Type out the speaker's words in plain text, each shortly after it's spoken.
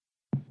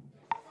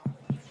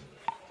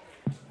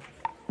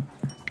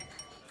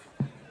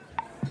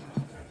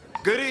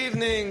Good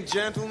evening,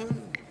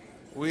 gentlemen.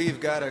 We've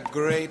got a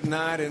great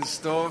night in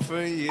store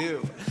for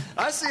you.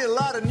 I see a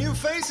lot of new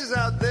faces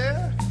out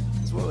there,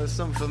 as well as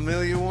some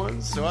familiar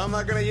ones, so I'm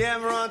not going to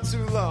yammer on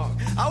too long.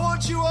 I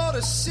want you all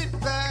to sit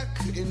back,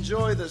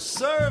 enjoy the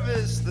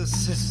service, the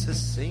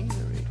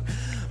scenery,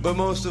 but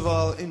most of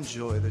all,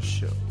 enjoy the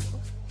show.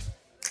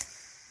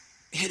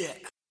 Hit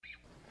it.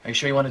 Are you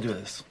sure you want to do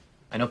this?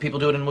 I know people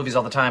do it in movies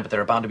all the time, but there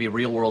are bound to be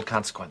real-world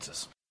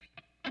consequences.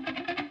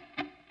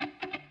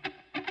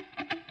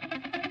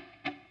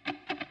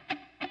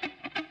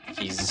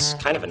 He's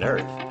kind of a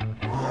nerd.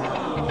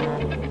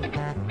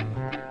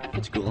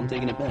 It's cool, I'm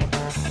taking it back.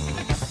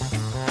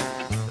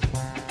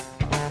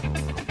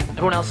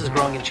 Everyone else is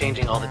growing and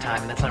changing all the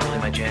time, and that's not really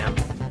my jam.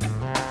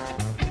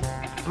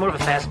 I'm more of a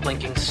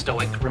fast-blinking,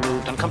 stoic,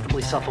 removed,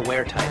 uncomfortably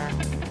self-aware type.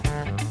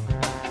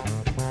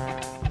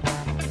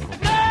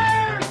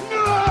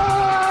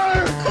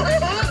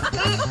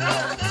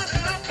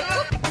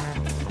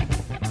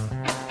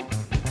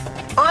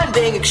 I'm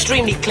being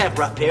extremely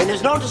clever up here, and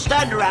there's no one to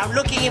stand around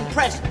looking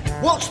impressed.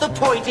 What's the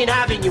point in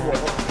having you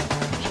all?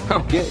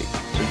 Okay,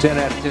 so 10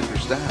 out of 10 for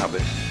style,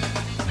 but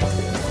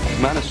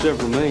minus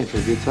several million for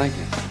good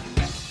thinking.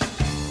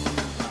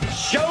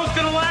 Show's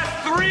gonna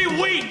last 3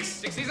 weeks!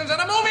 6 seasons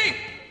and a movie!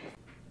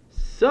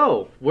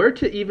 So, where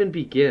to even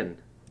begin?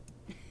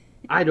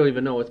 I don't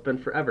even know. It's been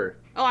forever.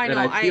 Oh, I know.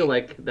 And I feel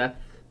like that's...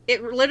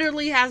 It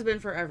literally has been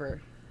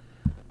forever.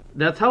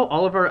 That's how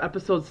all of our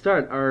episodes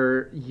start,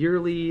 our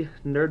yearly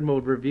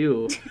Nerdmode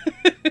review.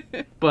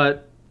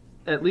 But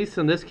at least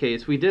in this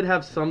case, we did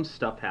have some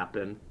stuff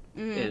happen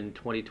in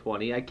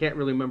 2020. I can't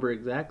really remember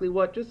exactly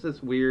what, just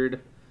this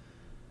weird...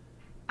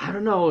 I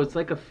don't know, it's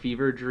like a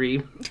fever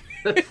dream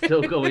that's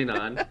still going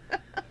on.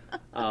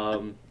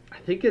 I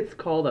think it's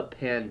called a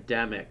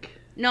pandemic.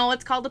 No,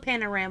 it's called a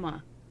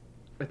panorama.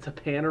 It's a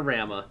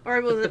panorama. Or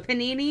was it a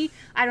panini?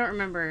 I don't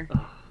remember.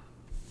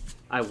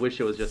 I wish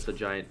it was just a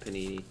giant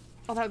panini.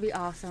 Oh, that would be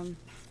awesome.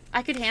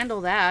 I could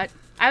handle that.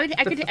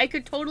 I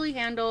could totally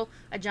handle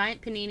a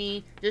giant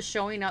panini just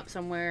showing up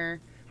somewhere,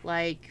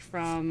 like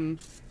from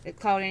It's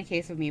Called in a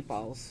Case of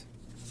Meatballs.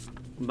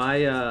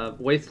 My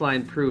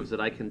waistline proves that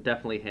I can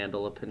definitely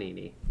handle a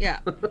panini. Yeah.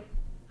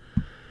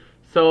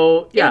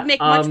 So, yeah. It would make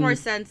much more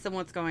sense than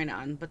what's going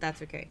on, but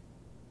that's okay.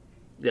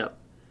 Yeah.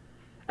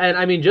 And,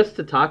 I mean, just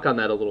to talk on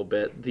that a little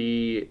bit,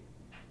 the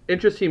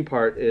interesting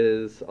part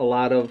is a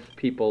lot of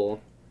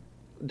people,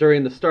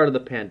 during the start of the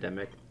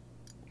pandemic,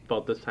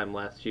 about this time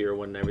last year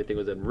when everything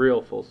was in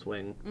real full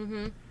swing,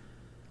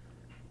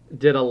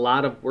 did a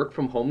lot of work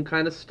from home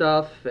kind of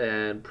stuff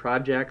and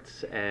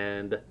projects,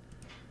 and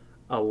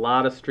a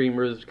lot of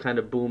streamers kind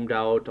of boomed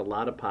out, a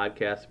lot of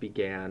podcasts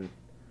began,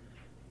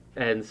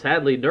 and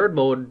sadly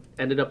Nerdmode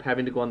ended up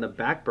having to go on the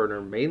back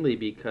burner mainly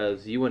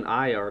because you and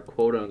I are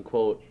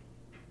quote-unquote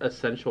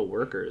essential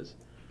workers.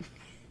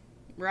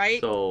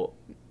 Right? So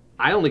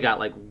I only got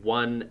like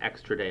 1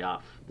 extra day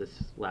off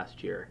this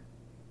last year.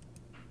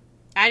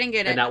 I didn't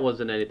get it. And that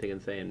wasn't anything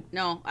insane.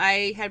 No,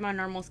 I had my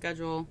normal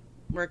schedule,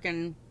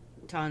 working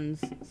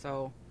tons,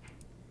 so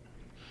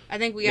I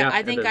think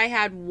I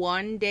had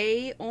 1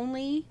 day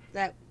only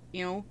that,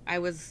 I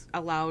was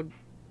allowed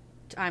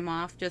time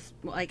off, just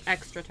like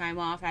extra time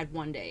off. I had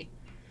 1 day,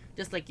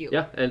 just like you.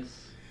 Yeah,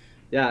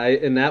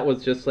 and that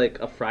was just like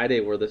a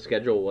Friday where the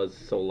schedule was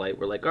so light.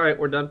 We're like, all right,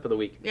 we're done for the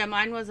week. Yeah,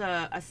 mine was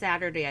a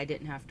Saturday I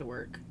didn't have to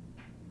work.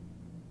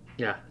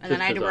 Yeah, and then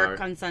I had to work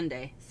on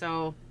Sunday,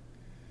 so...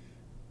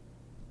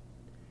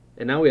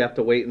 And now we have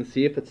to wait and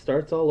see if it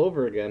starts all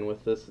over again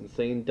with this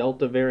insane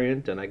Delta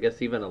variant, and I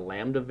guess even a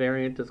Lambda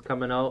variant is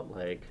coming out.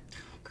 Like,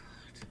 oh God,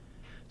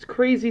 it's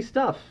crazy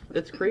stuff.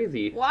 It's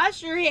crazy.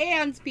 Wash your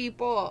hands,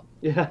 people.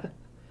 Yeah,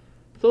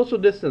 social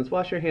distance.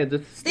 Wash your hands.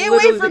 It's stay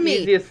away from me.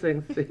 Easiest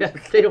thing. Yeah,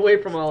 stay away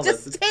from all of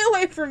us. Just stay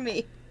away from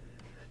me.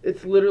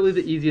 It's literally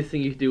the easiest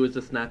thing you can do is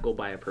just not go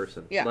by a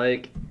person. Yeah.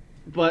 Like,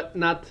 but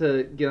not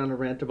to get on a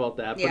rant about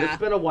that. But it's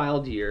been a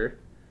wild year.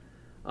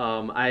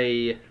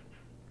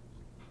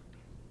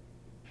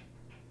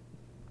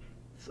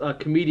 A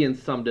comedian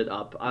summed it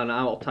up, and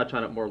I'll touch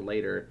on it more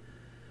later.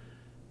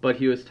 But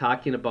he was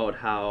talking about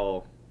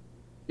how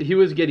he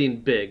was getting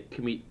big,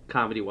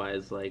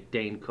 comedy-wise, like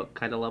Dane Cook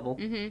kind of level.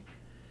 Mm-hmm.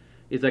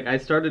 He's like, I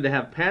started to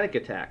have panic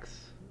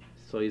attacks.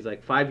 So he's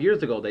like, 5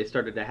 years ago, they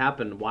started to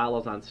happen while I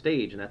was on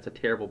stage, and that's a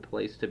terrible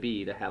place to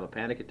be, to have a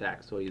panic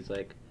attack. So he's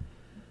like,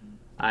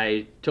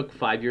 I took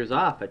 5 years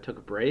off. I took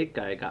a break.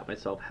 I got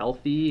myself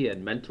healthy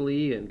and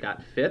mentally and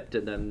got fit,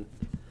 and then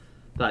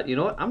thought, you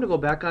know what, I'm going to go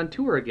back on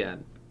tour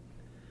again.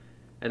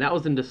 And that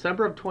was in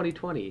December of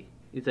 2020.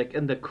 He's like,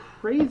 and the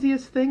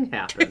craziest thing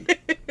happened.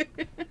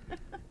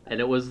 And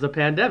it was the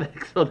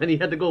pandemic. So then he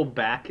had to go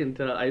back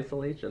into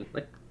isolation.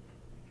 Like,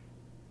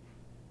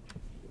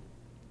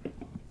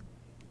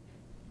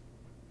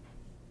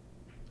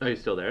 are you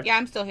still there? Yeah,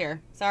 I'm still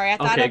here. Sorry, I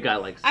thought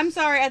I'm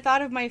sorry, I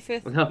thought of my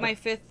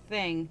fifth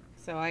thing.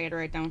 So I had to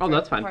write down. Oh,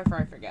 that's fine. Before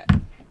I forget.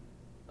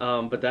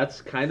 But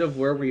that's kind of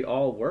where we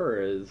all were,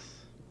 is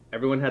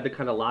everyone had to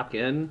kind of lock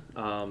in.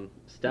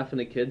 Steph and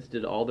the kids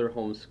did all their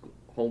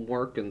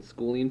homework and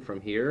schooling from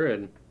here,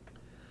 and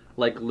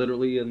Like,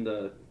 literally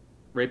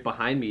right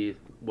behind me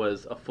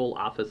was a full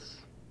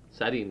office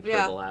setting for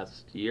the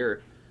last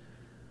year.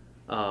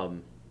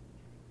 So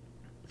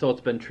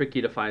it's been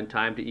tricky to find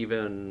time to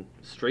even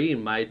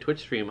stream my Twitch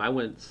stream. I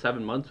went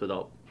 7 months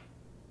without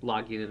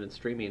logging in and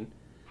streaming.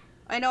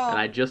 I know. And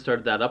I just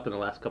started that up in the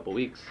last couple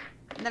weeks.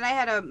 And then I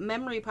had a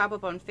memory pop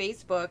up on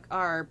Facebook.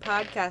 Our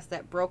podcast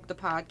that broke the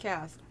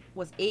podcast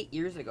was 8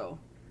 years ago.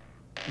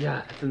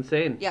 Yeah, it's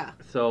insane. Yeah.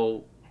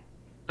 So,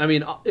 I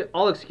mean,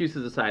 all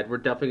excuses aside, we're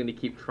definitely going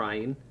to keep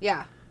trying.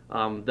 Yeah.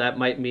 That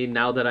might mean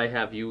now that I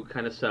have you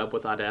kind of set up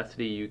with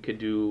Audacity, you could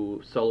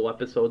do solo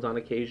episodes on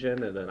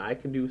occasion, and then I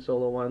can do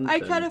solo ones. I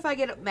can if I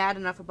get mad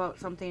enough about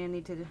something. I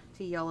need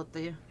to yell at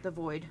the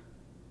void.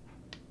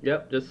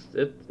 Yep,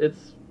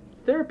 it's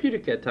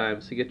therapeutic at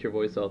times to get your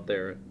voice out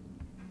there.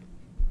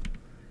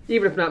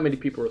 Even if not many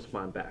people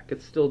respond back,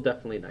 it's still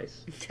definitely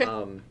nice.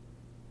 So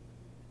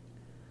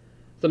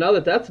now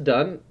that that's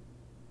done,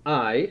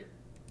 I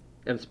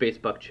am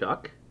Spacebuck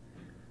Chuck,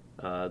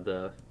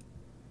 the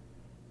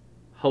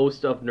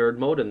host of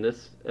Nerdmode, and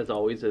this, as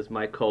always, is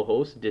my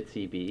co-host,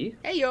 Ditzy B.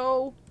 Hey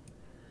yo!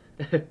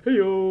 Hey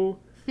yo!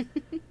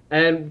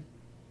 And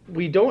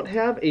we don't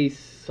have a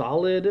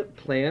solid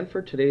plan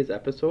for today's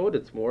episode.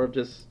 It's more of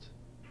just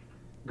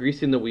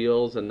greasing the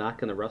wheels and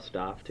knocking the rust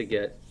off to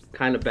get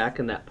kind of back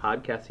in that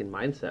podcasting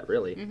mindset,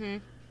 really. Mm-hmm.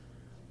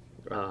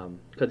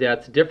 Because,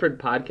 it's different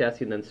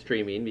podcasting than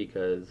streaming,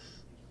 because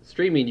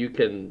streaming you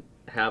can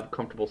have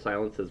comfortable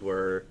silences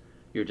where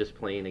you're just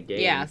playing a game.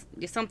 Yeah,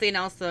 something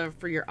else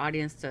for your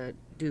audience to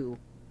do.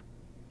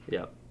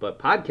 Yeah, but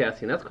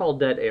podcasting, that's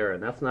called dead air,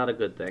 and that's not a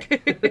good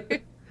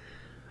thing.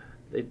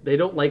 They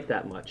don't like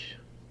that much.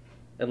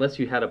 Unless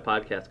you had a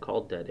podcast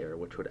called Dead Air,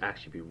 which would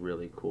actually be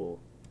really cool.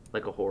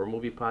 Like a horror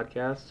movie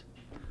podcast.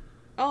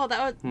 Oh,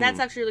 that's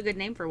actually a really good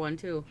name for one,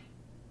 too.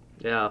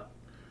 Yeah.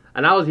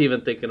 And I was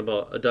even thinking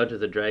about a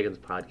Dungeons & Dragons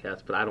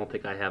podcast, but I don't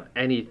think I have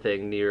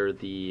anything near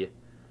the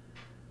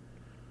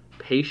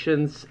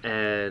patience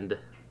and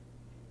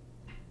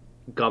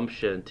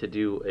gumption to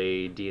do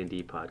a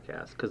D&D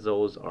podcast, because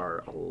those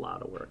are a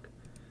lot of work.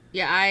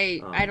 Yeah,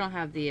 I don't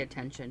have the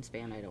attention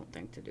span, I don't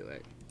think, to do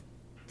it.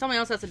 Somebody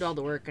else has to do all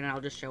the work, and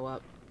I'll just show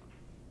up.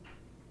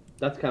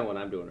 That's kind of what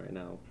I'm doing right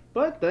now.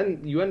 But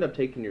then you end up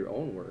taking your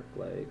own work,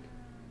 all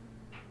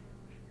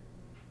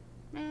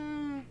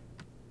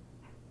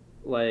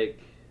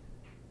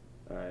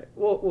right,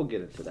 we'll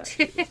get into that.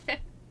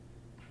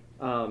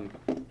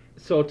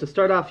 So to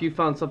start off, you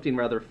found something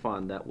rather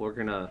fun that we're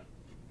gonna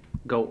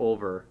go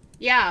over.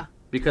 Yeah.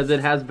 Because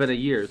it has been a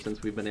year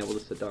since we've been able to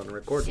sit down and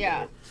record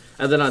together.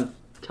 Yeah. And then on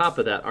top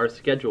of that, our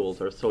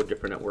schedules are so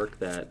different at work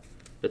that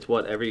it's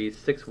every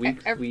 6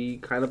 weeks we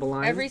kind of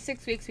align? Every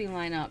 6 weeks we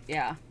line up,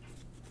 yeah.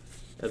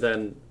 And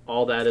then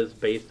all that is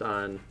based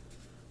on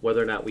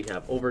whether or not we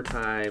have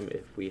overtime,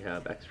 if we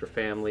have extra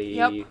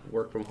family,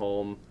 work from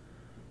home.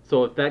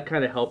 So if that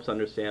kind of helps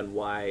understand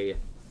why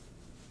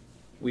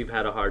we've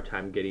had a hard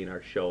time getting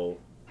our show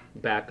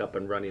back up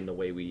and running the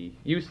way we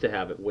used to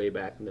have it way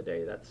back in the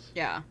day, that's...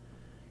 Yeah.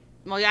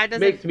 Well, yeah, it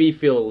doesn't... Makes me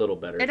feel a little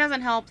better. It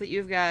doesn't help that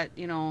you've got,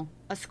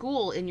 a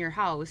school in your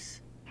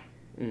house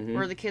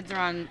where the kids are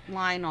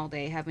online all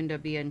day having to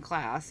be in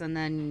class, and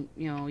then,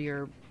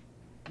 your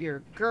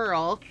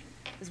girl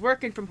is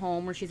working from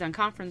home where she's on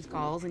conference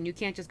calls, and you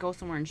can't just go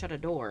somewhere and shut a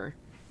door.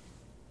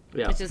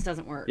 Yeah. It just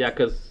doesn't work. Yeah,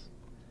 because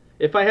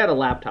if I had a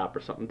laptop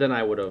or something, then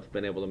I would have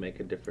been able to make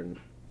a different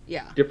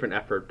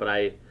effort.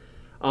 But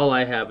all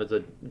I have is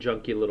a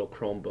junky little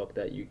Chromebook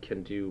that you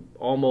can do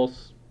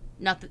almost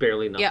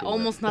barely nothing. Yeah,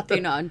 almost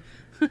nothing on.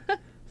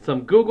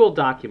 Some Google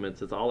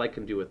Documents is all I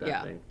can do with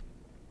that thing.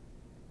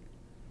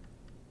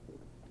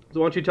 So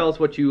why don't you tell us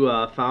what you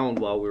found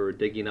while we were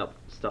digging up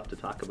stuff to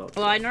talk about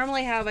today? Well, I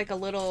normally have a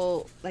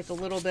little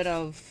bit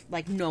of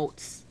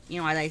notes,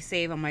 that I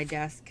save on my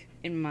desk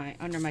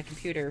under my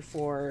computer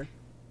for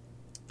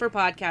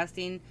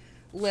podcasting,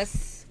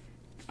 lists,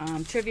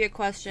 trivia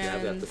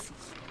questions.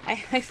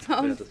 I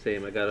found... That's the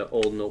same. I got an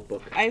old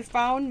notebook. I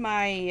found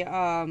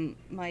my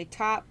my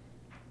top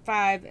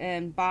 5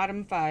 and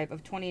bottom 5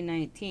 of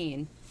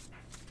 2019,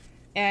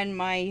 and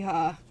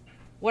my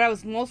what I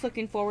was most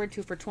looking forward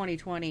to for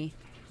 2020.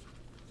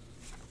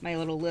 My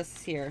little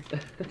lists here.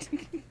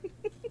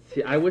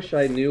 See, I wish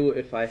I knew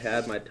if I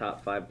had my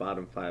top 5,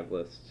 bottom 5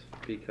 list,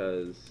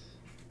 because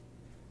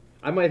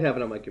I might have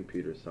it on my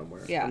computer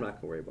somewhere. Yeah. I'm not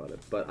going to worry about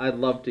it. But I'd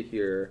love to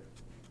hear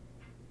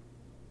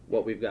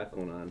what we've got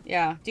going on.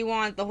 Yeah. Do you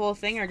want the whole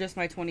thing or just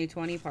my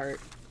 2020 part?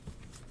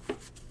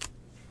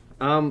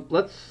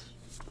 Let's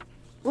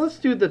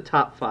do the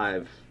top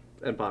 5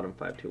 and bottom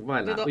 5 too.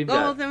 Why not? We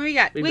got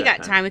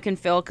time we can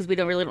fill, because we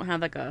really don't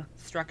have a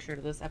structure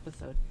to this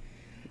episode.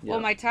 Yeah. Well,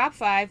 my top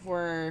 5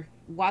 were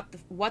what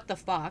the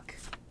fuck.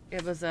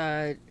 It's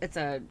a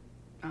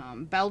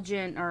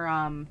Belgian, or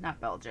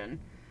not Belgian.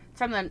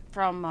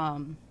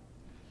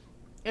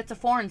 It's a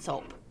foreign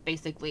soap,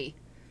 basically,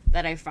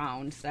 that I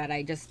found that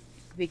I just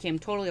became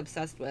totally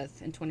obsessed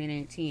with in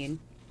 2019.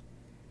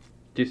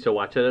 Do you still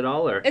watch it at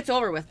all, or? It's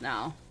over with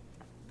now.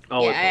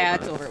 Oh, yeah,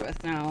 it's over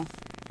with now.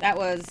 That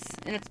was,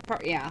 and it's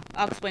part. Yeah,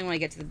 I'll explain when I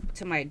get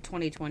to my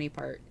 2020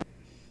 part.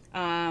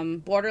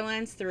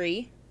 Borderlands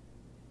 3.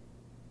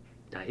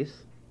 Nice.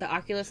 The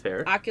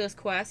Oculus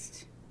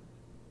Quest.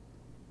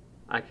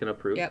 I can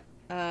approve.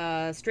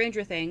 Yep.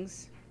 Stranger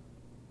Things.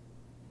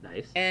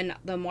 Nice. And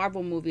the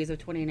Marvel movies of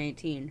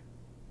 2019.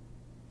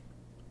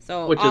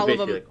 So which all is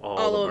of them, like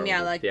all of the them, yeah,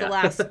 Marvels. like the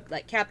last,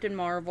 like Captain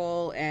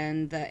Marvel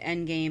and the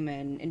Endgame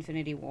and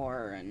Infinity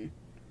War and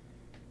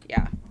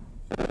yeah.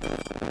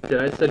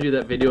 Did I send you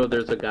that video?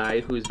 There's a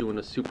guy who's doing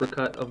a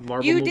supercut of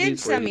Marvel you movies. You did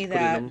send me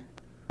that.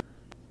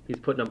 He's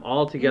putting them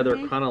all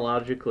together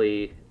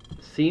chronologically,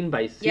 scene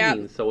by scene.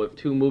 Yep. So if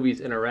two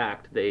movies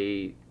interact,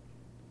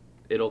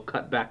 it'll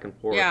cut back and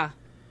forth. Yeah.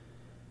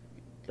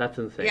 That's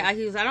insane. Yeah,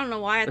 I don't know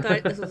why I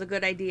thought this was a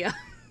good idea.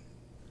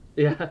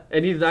 Yeah,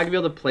 and he's not going to be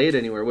able to play it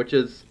anywhere, which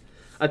is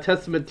a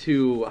testament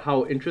to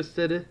how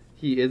interested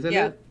he is in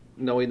it,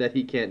 knowing that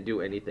he can't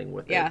do anything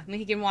with it. Yeah, I mean,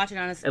 he can watch it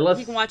on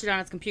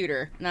his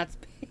computer, and that's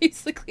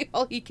basically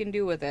all he can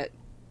do with it.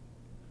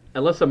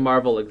 Unless a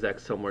Marvel exec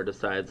somewhere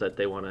decides that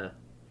they want to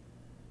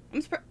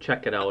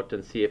check it out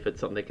and see if it's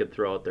something they could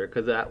throw out there,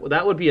 because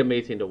that would be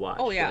amazing to watch.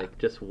 Oh, yeah. Like,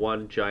 just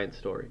one giant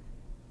story.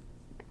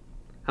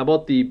 How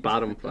about the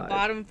bottom 5? The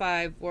bottom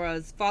 5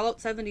 was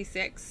Fallout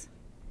 76.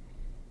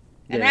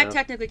 And that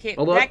technically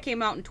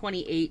came out in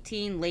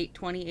 2018, late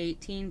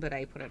 2018, but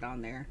I put it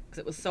on there because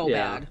it was so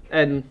bad.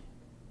 And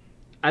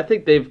I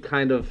think they've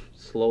kind of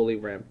slowly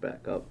ramped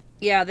back up.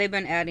 Yeah, they've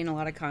been adding a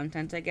lot of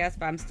content, I guess,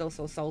 but I'm still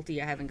so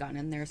salty I haven't gotten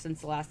in there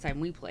since the last time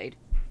we played.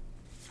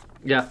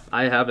 Yeah,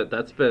 I haven't.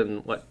 That's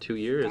been, 2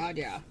 years? God,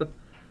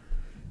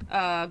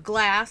 yeah.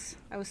 Glass.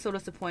 I was so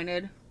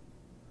disappointed.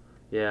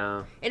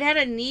 Yeah. It had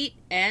a neat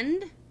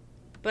end,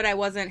 but I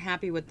wasn't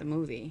happy with the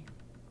movie.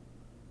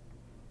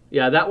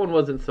 Yeah, that one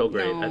wasn't so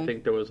great. No. I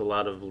think there was a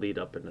lot of lead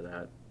up into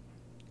that.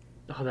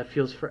 Oh, that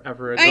feels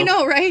forever ago. I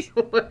know, right?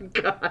 Oh my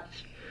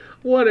gosh.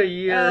 What a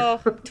year.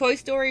 Toy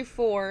Story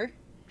 4.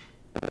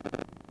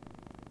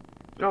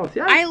 Oh,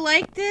 see, I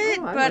liked it,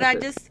 but I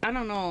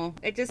don't know.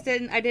 It just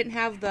I didn't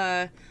have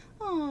the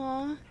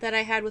that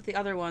I had with the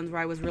other ones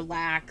where I was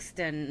relaxed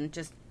and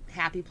just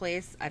happy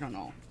place. I don't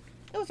know.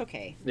 It was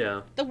okay.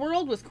 Yeah. The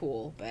world was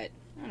cool, but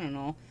I don't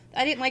know.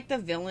 I didn't like the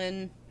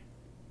villain.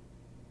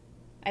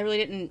 I really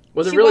didn't.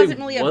 She wasn't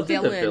really a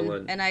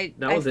villain, and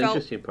that was the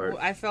interesting part.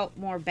 I felt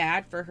more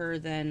bad for her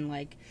than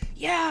like,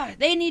 yeah,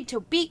 they need to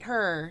beat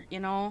her.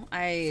 You know,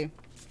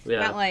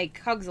 not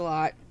like Hugs a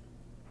lot.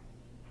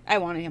 I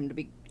wanted him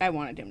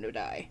to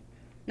die,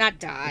 not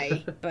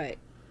die, but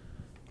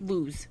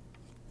lose.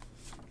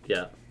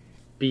 Yeah,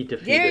 be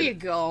defeated. There you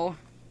go.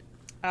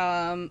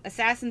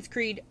 Assassin's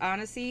Creed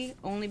Odyssey,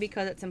 only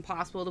because it's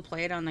impossible to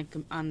play it on the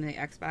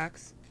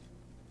Xbox.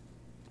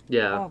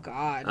 Yeah. Oh,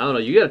 God. I don't know.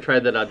 You got to try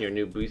that on your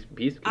new Beast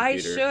computer. I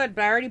should,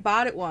 but I already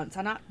bought it once.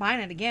 I'm not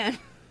buying it again.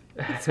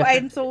 That's why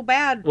I'm so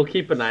bad. We'll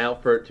keep an eye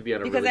out for it to be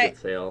on a really good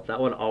sale. That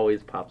one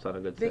always pops on a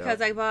good sale.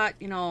 Because I bought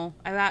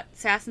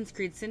Assassin's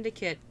Creed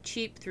Syndicate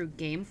cheap through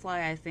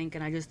GameFly, I think,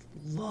 and I just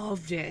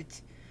loved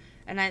it.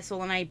 And so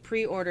when I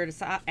pre-ordered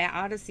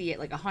Odyssey at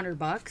like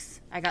 $100,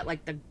 I got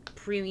like the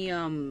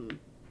premium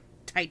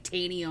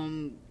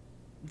titanium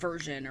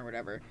version or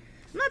whatever.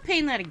 I'm not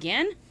paying that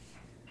again.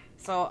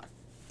 So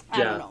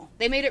I don't know.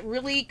 They made it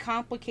really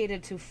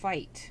complicated to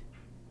fight.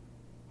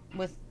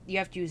 You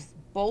have to use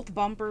both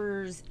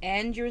bumpers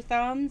and your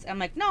thumbs. I'm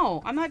like,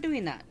 no, I'm not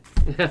doing that.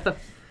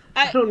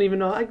 I don't even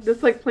know.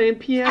 It's like playing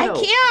piano.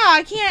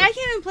 I can't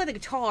even play the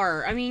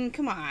guitar. I mean,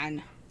 come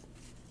on.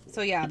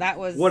 So yeah, that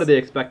was. What do they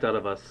expect out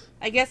of us?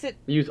 I guess it.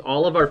 Use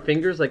all of our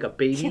fingers like a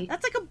baby. Yeah,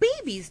 that's like a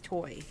baby's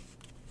toy.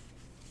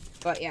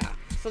 But yeah,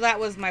 so that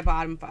was my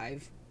bottom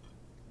 5.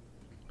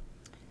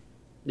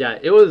 Yeah,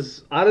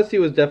 Odyssey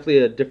was definitely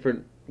a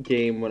different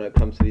game when it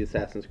comes to the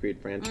Assassin's Creed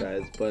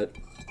franchise, but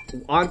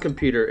on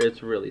computer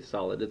it's really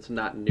solid. It's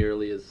not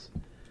nearly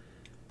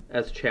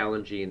as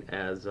challenging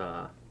as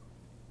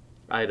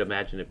I'd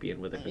imagine it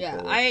being with a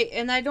controller.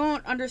 Yeah, I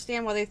don't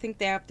understand why they think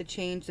they have to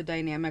change the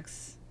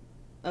dynamics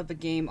of the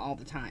game all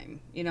the time,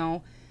 you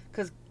know?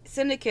 Because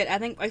Syndicate, I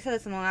think I said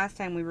this in the last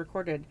time we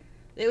recorded,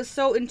 it was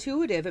so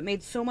intuitive. It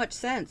made so much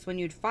sense when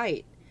you'd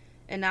fight.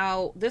 And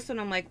now this one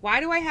I'm like, why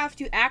do I have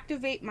to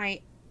activate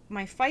my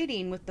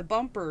fighting with the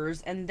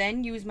bumpers and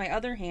then use my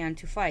other hand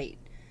to fight?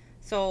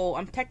 So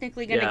I'm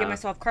technically going to give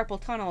myself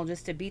carpal tunnel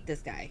just to beat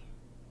this guy.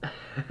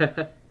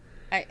 And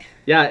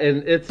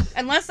it's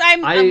unless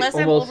I'm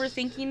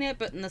overthinking it,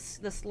 but in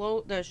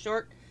the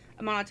short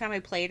amount of time I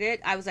played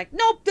it, I was like,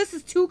 nope, this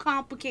is too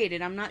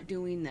complicated. I'm not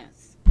doing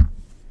this.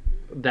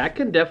 That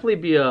can definitely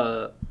be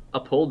a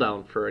pull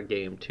down for a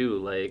game too.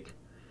 Like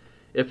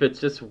if it's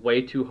just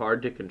way too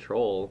hard to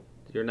control,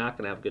 you're not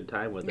going to have a good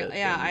time with it.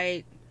 Yeah,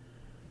 I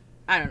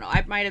don't know.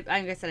 I might have,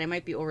 like I said, I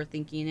might be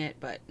overthinking it,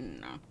 but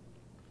no.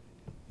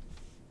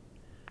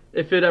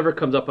 If it ever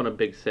comes up on a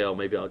big sale,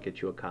 maybe I'll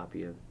get you a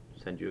copy and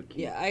send you a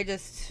key. Yeah, I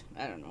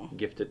don't know.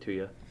 Gift it to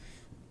you.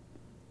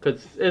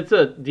 Because it's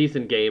a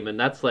decent game, and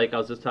that's like, I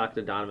was just talking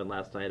to Donovan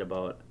last night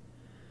about,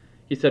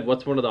 he said,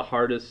 "What's one of the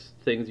hardest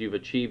things you've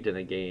achieved in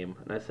a game?"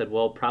 And I said,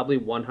 "Well, probably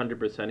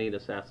 100%ing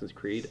Assassin's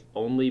Creed,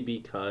 only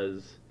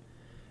because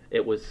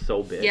it was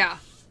so big." Yeah.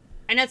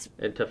 And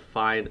to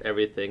find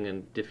everything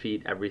and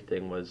defeat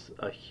everything was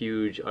a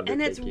huge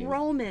undertaking. And it's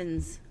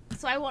Romans,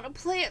 so I want to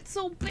play it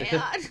so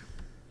bad.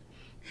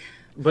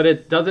 But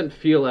it doesn't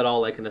feel at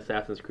all like an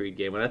Assassin's Creed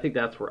game, and I think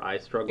that's where I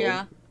struggled.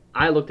 Yeah.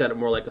 I looked at it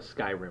more like a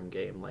Skyrim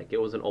game, like it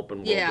was an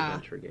open world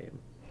adventure game.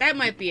 That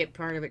might be a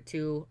part of it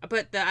too.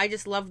 But I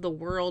just loved the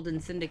world in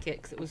Syndicate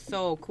because it was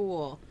so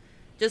cool.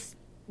 Just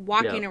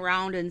walking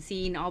around and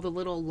seeing all the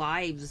little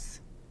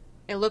lives.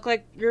 It looked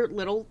like your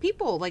little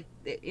people. Like,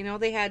 you know,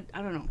 they had,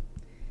 I don't know.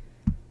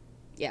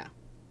 Yeah.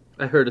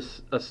 I heard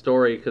a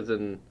story because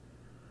in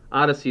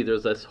Odyssey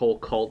there's this whole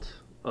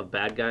cult of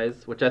bad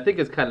guys, which I think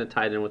is kind of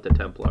tied in with the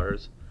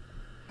Templars.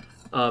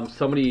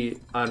 Somebody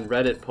on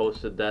Reddit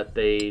posted that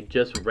they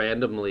just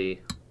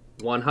randomly,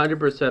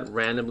 100%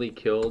 randomly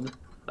killed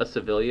a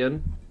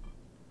civilian.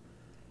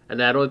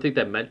 And I don't think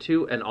they meant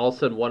to, and all of a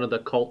sudden one of the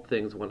cult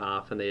things went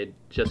off and they had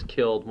just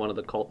killed one of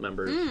the cult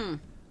members.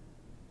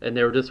 And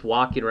they were just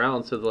walking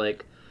around, so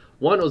like,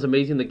 one, it was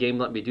amazing the game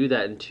let me do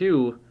that, and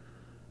two,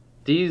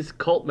 these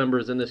cult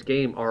members in this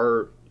game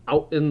are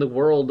out in the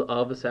world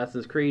of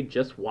Assassin's Creed,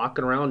 just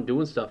walking around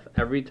doing stuff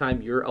every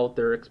time you're out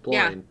there exploring.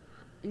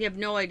 Yeah. And you have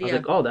no idea. I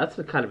was like, oh, that's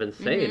kind of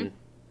insane. Mm-hmm.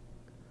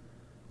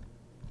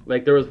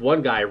 Like, there was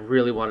one guy I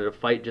really wanted to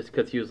fight just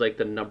because he was like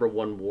the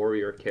 #1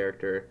 warrior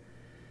character.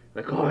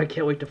 Like, oh, I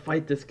can't wait to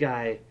fight this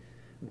guy.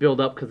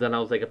 Build up, because then I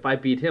was like, if I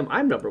beat him,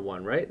 I'm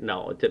 #1, right?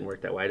 No, it didn't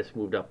work that way. I just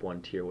moved up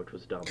one tier, which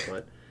was dumb.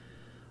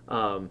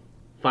 But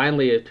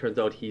finally, it turns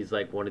out he's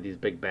like one of these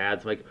big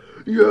bads. I'm like,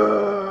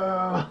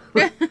 yeah!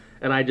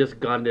 And I just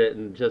gunned it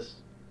and just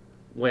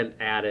went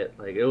at it.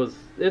 Like,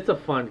 it's a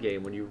fun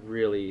game when you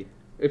really,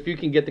 if you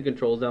can get the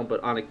controls down,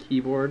 but on a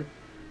keyboard,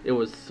 it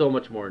was so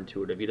much more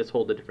intuitive. You just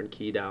hold a different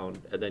key down,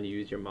 and then you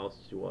use your mouse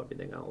to do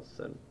everything else.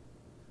 And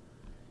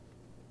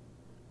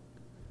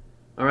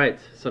all right,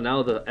 so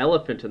now the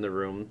elephant in the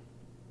room.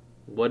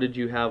 What did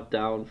you have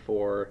down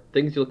for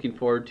things you're looking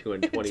forward to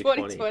in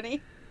 2020?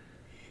 2020?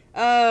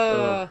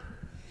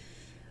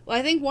 Well,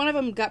 I think one of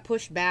them got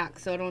pushed back,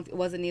 so it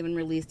wasn't even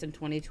released in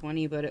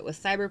 2020, but it was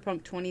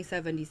Cyberpunk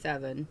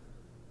 2077.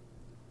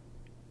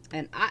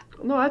 And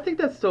I think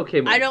that still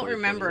came out. I don't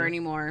remember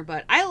anymore,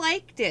 but I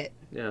liked it.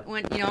 Yeah.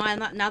 When, you know,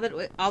 now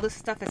that all this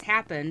stuff has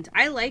happened,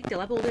 I liked it. A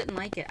lot of people didn't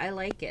like it. I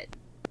like it.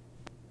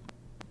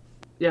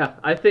 Yeah,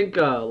 I think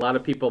a lot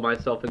of people,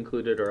 myself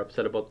included, are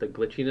upset about the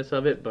glitchiness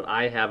of it, but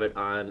I have it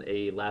on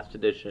a last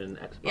edition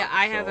Xbox. Yeah,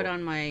 I have it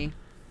on my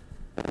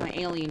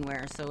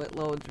Alienware, so it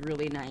loads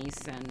really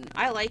nice, and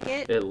I like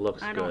it. It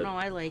looks good. I don't know,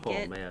 I like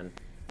it. Oh,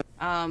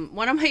 man.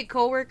 One of my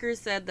coworkers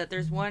said that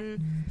there's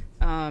one,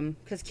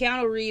 because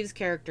Keanu Reeves'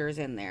 character is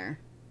in there,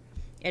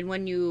 and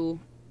when you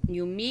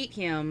meet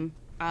him,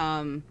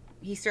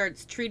 he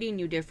starts treating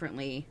you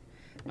differently.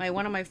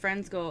 One of my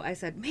friends I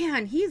said,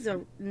 man, he's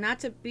not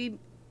to be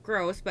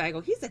gross, but I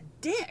go, he's a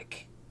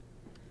dick.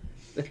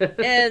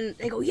 And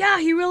they go, yeah,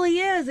 he really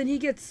is, and he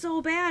gets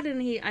so bad,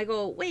 and I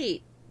go,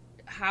 wait,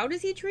 how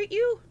does he treat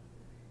you?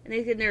 And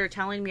they were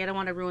telling me, I don't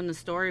want to ruin the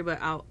story, but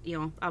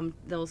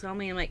they'll tell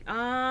me, I'm like,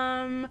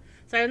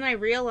 so then I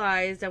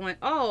realized, I went,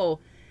 oh,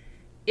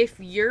 if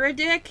you're a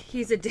dick,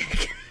 he's a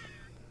dick.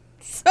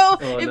 So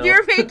if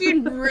you're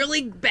making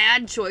really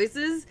bad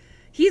choices,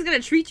 he's gonna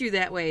treat you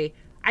that way.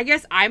 I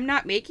guess I'm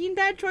not making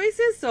bad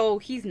choices, so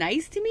he's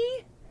nice to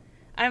me.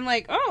 I'm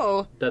like,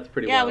 oh. That's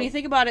pretty wild. When you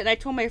think about it, and I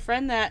told my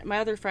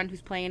other friend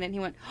who's playing it, and he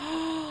went,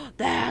 oh,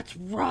 that's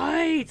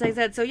right. So I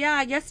said, so yeah,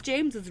 I guess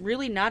James is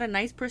really not a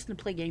nice person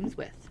to play games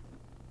with.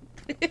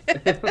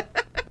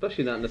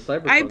 Especially not in the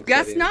Cyberpunk I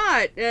guess setting.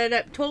 not.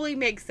 That totally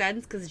makes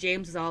sense, because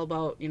James is all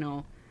about,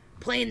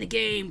 playing the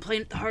game,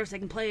 playing it the hardest I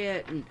can play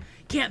it, and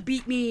can't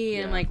beat me.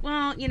 And I'm like,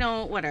 well,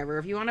 whatever.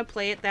 If you want to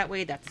play it that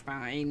way, that's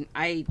fine.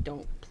 I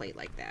don't play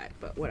like that,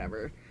 but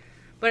whatever.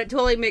 But it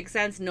totally makes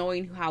sense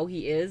knowing how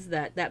he is.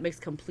 That makes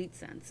complete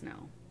sense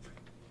now.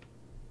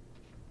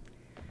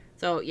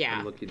 So,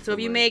 yeah. So if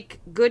you make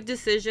good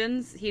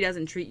decisions, he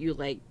doesn't treat you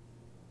like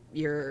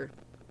you're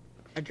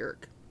a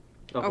jerk.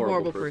 A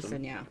horrible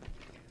person, yeah.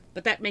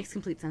 But that makes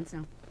complete sense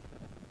now.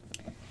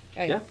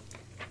 Okay. Yeah.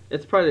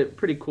 It's probably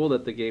pretty cool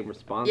that the game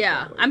responds.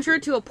 Yeah, I'm sure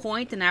to a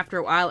point, and after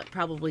a while it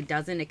probably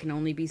doesn't. It can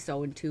only be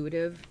so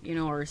intuitive,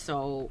 or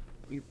so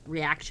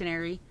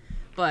reactionary.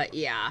 But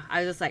yeah,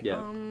 I was just like,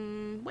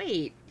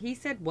 wait, he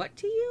said what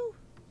to you?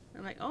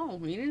 I'm like, oh,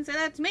 you didn't say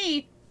that to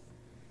me.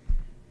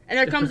 And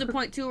there comes a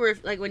point too where,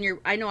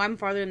 I know I'm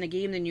farther in the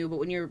game than you, but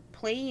when you're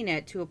playing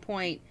it to a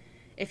point,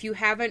 if you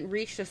haven't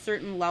reached a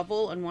certain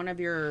level on one of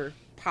your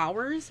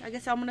powers, I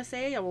guess I'm gonna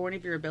say, or one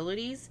of your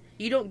abilities,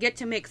 you don't get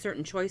to make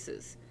certain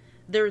choices.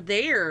 They're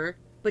there,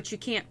 but you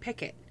can't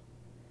pick it.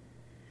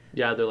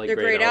 Yeah, they're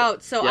grayed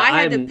out. So yeah,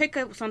 I had to pick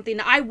up something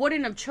that I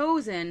wouldn't have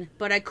chosen,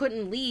 but I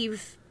couldn't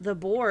leave the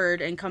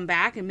board and come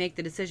back and make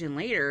the decision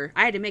later.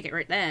 I had to make it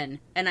right then,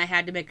 and I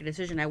had to make a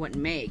decision I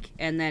wouldn't make.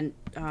 And then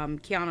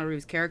Keanu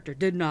Reeves' character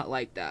did not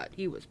like that.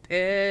 He was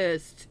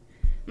pissed.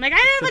 I'm like, I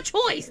didn't have a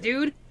choice,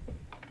 dude.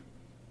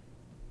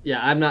 Yeah,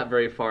 I'm not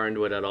very far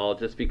into it at all,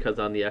 just because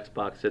on the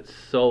Xbox it's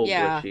so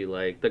glitchy.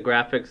 Like, the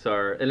graphics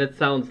are... And it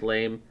sounds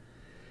lame,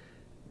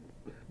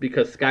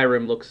 because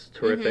Skyrim looks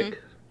terrific.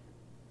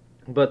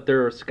 Mm-hmm. But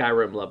they're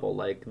Skyrim level.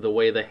 Like, the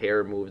way the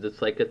hair moves,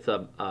 it's like it's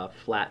a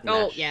flat mesh.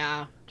 Oh,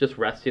 yeah. Just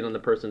resting on the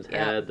person's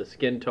head. The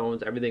skin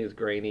tones, everything is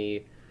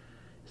grainy.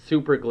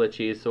 Super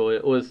glitchy. So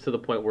it was to the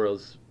point where it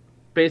was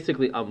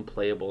basically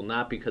unplayable.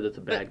 Not because it's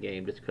a bad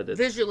game, just because it's...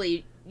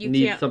 Visually, you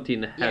needs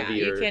something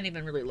heavier. Yeah, you can't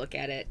even really look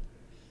at it.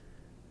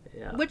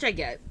 Yeah. Which I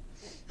get.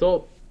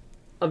 So,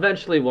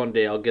 eventually one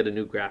day I'll get a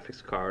new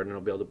graphics card and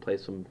I'll be able to play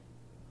some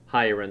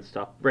higher end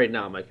stuff. Right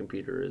now my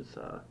computer is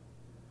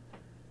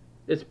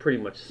it's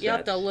pretty much set. You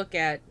have to look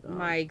at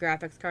my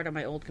graphics card on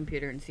my old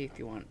computer and see if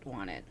you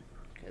want it,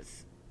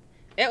 because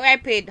I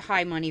paid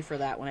high money for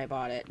that when I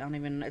bought it.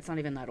 It's not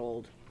even that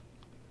old.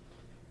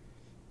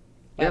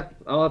 But, yeah,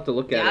 I'll have to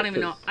look at it. I don't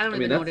even know. I don't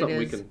even know what it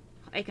is. We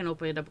I can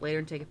open it up later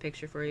and take a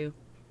picture for you.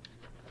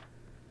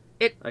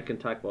 I can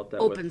talk about that.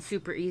 Opens with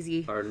super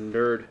easy. Our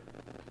nerd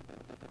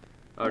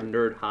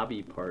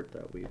hobby part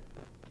that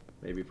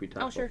maybe if we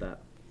talk about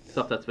that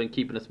stuff that's been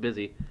keeping us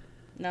busy.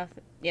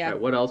 Nothing. Yeah. All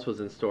right, what else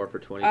was in store for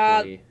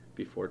 2020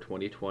 before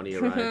 2020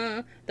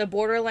 arrived? The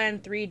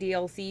Borderlands 3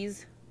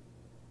 DLCs.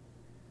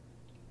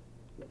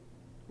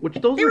 Which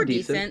they were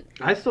decent.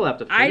 I still have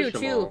to finish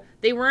them all.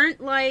 They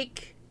weren't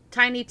like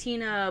Tiny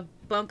Tina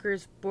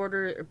Bunkers and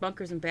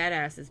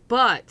Badasses,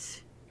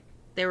 but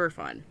they were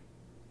fun.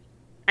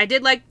 I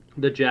did like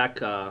the Jack.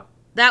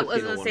 That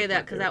was gonna say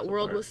that because that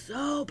world was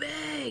so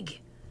big.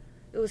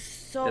 It was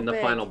so big. And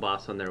the final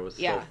boss on there was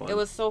so fun. It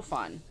was so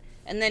fun.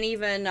 And then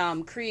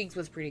even Krieg's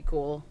was pretty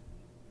cool.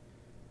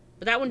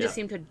 But that one just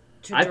seemed to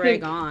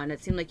drag on.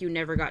 It seemed like you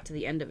never got to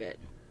the end of it.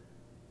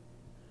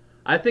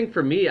 I think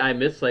for me, I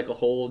missed like a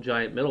whole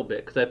giant middle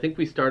bit because I think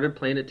we started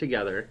playing it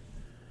together.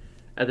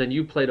 And then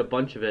you played a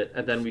bunch of it,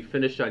 and then we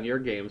finished on your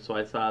game, so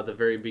I saw the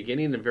very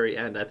beginning and very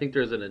end. I think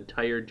there's an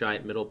entire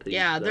giant middle piece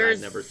that I never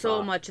saw. There's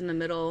so much in the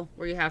middle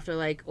where you have to,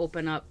 like,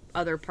 open up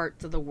other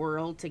parts of the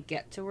world to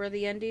get to where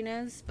the ending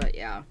is, but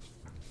yeah.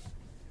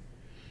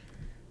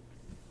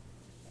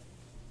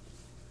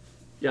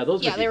 Yeah,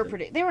 those were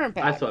decent. They weren't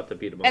bad. I still have to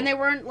beat them all. And they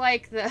weren't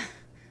like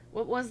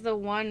what was the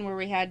one where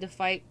we had to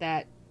fight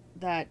that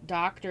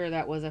doctor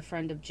that was a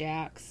friend of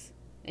Jack's,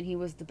 and he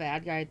was the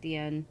bad guy at the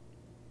end.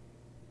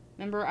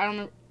 Remember? I don't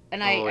know.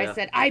 And I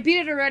said, I beat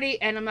it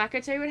already, and I'm not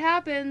going to tell you what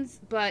happens,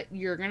 but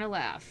you're going to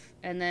laugh.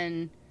 And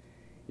then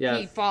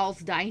he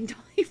falls down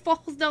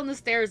the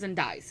stairs and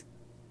dies.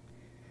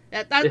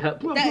 You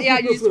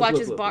just watch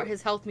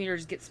his health meter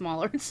just get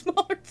smaller and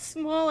smaller and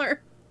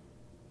smaller.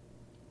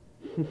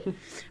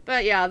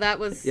 But yeah, that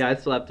was... Yeah, I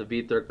still have to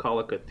beat their Call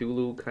of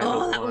Cthulhu kind of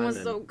one. Oh, that one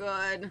was so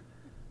good.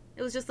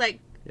 It was just like,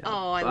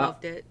 I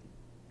loved it.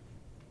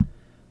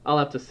 I'll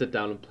have to sit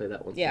down and play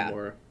that one some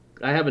more.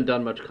 I haven't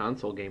done much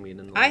console gaming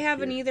in the last I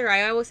haven't either.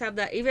 I always have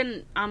that.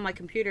 Even on my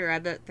computer, I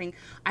have that thing.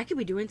 I could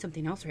be doing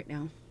something else right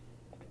now.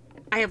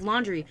 I have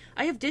laundry.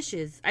 I have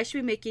dishes. I should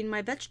be making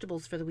my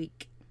vegetables for the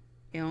week.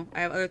 You know,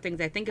 I have other things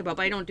I think about,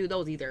 but I don't do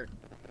those either.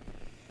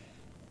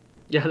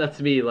 Yeah,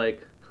 that's me.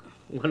 Like,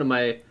 one of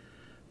my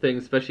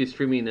things, especially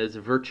streaming, is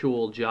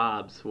virtual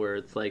jobs, where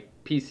it's like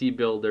PC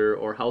Builder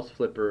or House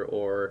Flipper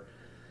or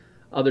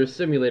other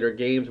simulator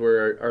games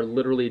where are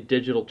literally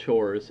digital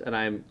chores, and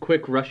I'm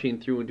quick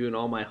rushing through and doing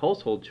all my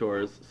household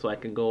chores so I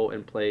can go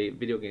and play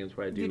video games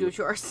where I do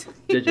chores.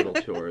 digital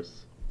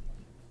chores.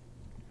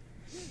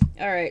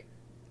 All right.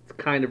 It's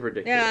kind of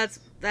ridiculous.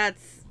 Yeah,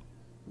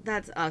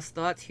 that's us,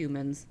 though. That's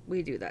humans.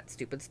 We do that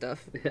stupid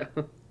stuff.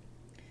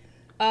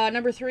 Yeah.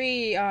 Number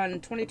 3 on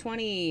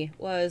 2020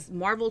 was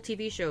Marvel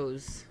TV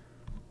shows.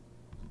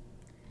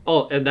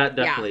 Oh, and that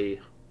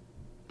definitely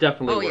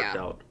worked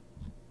out.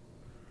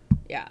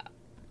 Yeah.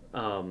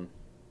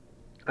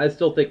 I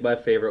still think my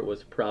favorite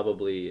was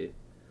probably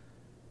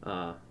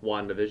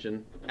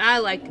WandaVision. I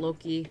liked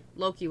Loki.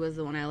 Loki was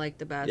the one I liked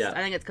the best. Yeah. I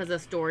think it's because the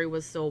story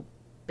was so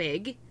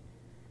big,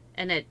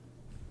 and it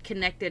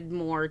connected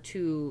more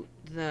to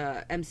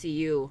the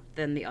MCU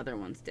than the other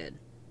ones did.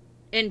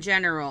 In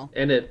general.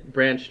 And it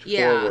branched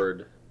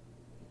forward.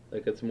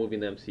 Like, it's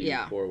moving the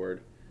MCU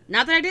forward.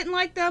 Not that I didn't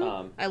like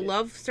them. I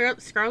love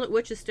Scarlet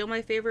Witch is still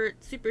my favorite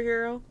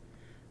superhero.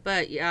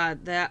 But yeah,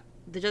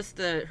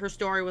 her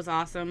story was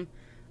awesome.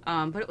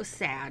 But it was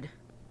sad.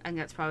 I think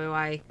that's probably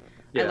why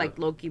I liked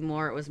Loki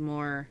more. It was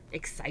more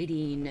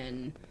exciting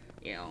and,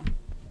 you know.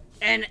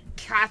 And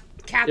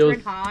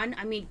Catherine Hahn,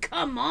 I mean,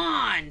 come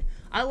on!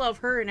 I love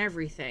her and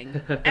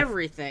everything.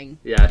 Everything.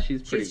 Yeah,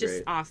 she's pretty great. She's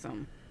just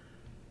awesome.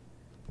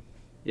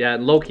 Yeah,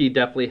 and Loki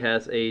definitely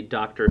has a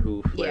Doctor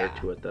Who flair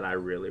to it that I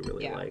really,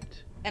 really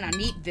liked. And a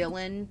neat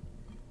villain.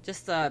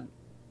 Just I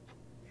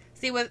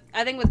think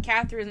with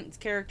Catherine's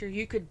character,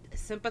 you could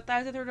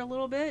sympathize with her a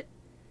little bit.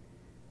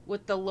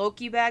 With the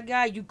Loki bad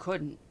guy, you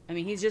couldn't. I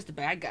mean, he's just a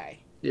bad guy.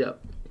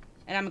 Yep.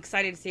 And I'm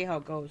excited to see how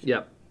it goes.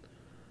 Yep.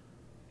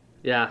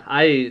 Yeah,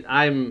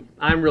 I'm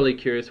really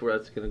curious where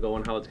that's going to go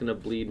and how it's going to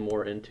bleed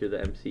more into the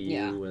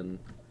MCU and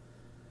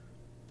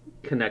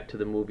connect to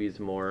the movies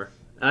more.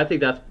 And I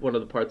think that's one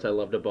of the parts I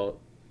loved about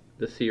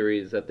the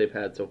series that they've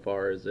had so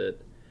far, is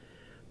it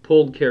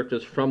pulled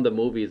characters from the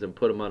movies and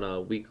put them on a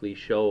weekly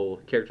show,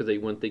 characters that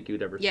you wouldn't think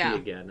you'd ever see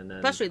again. And then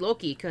especially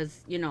Loki,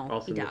 because, he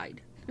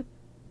died.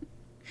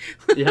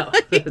 Yeah,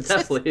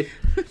 definitely.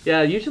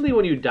 Yeah, usually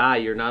when you die,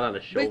 you're not on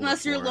a show. But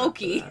unless you're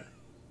Loki.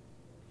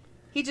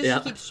 He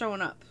just keeps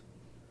showing up.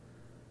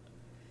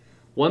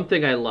 One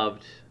thing I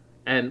loved,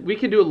 and we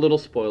can do a little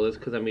spoilers,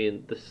 because,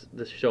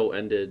 this show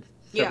ended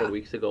several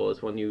weeks ago,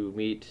 is when you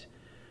meet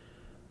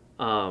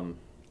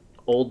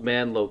old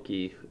man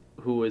Loki,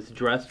 who is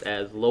dressed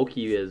as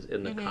Loki is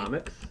in the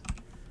comics,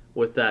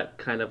 with that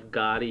kind of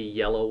gaudy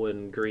yellow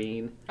and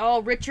green.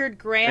 Oh, Richard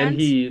Grant. And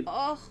he...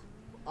 I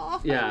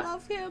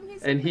love him.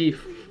 He's amazing.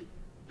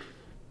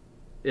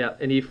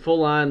 He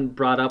full on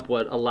brought up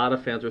what a lot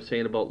of fans were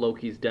saying about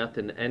Loki's death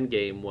in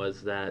Endgame,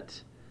 was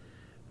that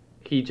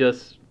he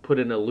just put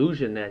an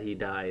illusion that he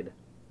died,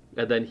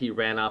 and then he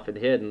ran off and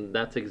hid, and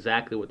that's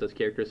exactly what this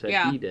character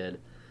said he did.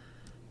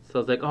 So I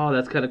was like, oh,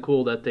 that's kind of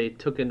cool that they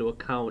took into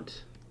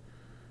account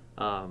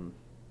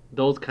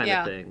those kind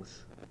of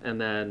things. And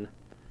then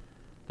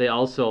they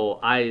also,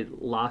 I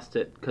lost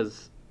it,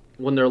 because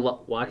when they're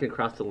walking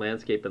across the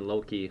landscape and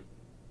Loki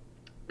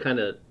kind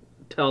of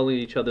telling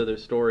each other their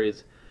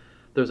stories,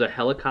 there's a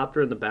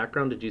helicopter in the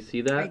background. Did you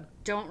see that? I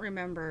don't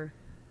remember.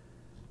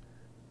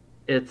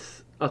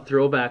 It's a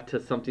throwback to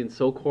something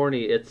so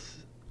corny.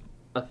 It's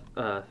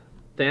a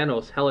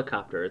Thanos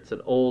helicopter. It's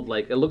an old,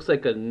 it looks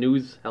like a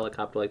news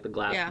helicopter, like the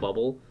glass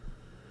bubble.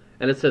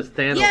 And it says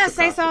Thanos. Yes,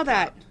 I saw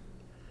that.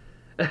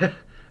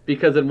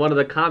 Because in one of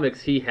the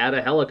comics, he had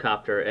a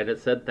helicopter, and it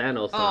said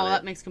Thanos on it. Oh,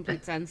 that makes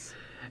complete sense.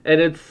 And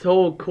it's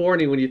so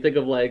corny when you think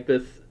of,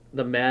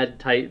 the Mad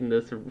Titan,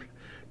 this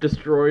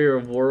destroyer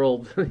of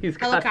worlds. He's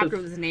got helicopter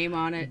with his name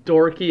on it.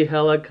 Dorky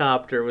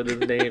helicopter with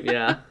his name,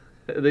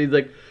 And he's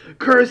like,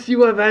 "Curse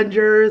you,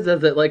 Avengers!"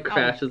 as it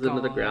crashes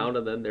into the ground,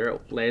 and then they're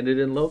landed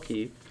in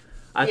Loki.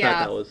 I thought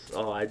that was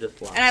I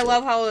just loved it. And I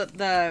love how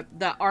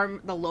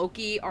the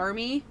Loki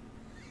army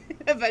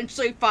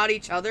eventually fought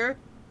each other,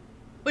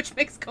 which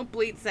makes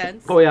complete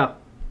sense. Oh yeah,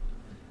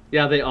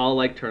 they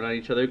all turn on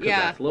each other because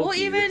that's Loki. Well,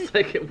 even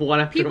it's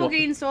one after people one.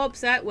 getting so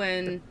upset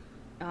when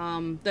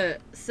the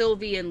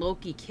Sylvie and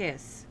Loki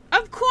kiss.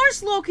 Of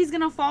course, Loki's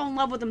gonna fall in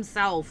love with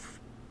himself.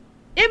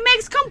 It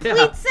makes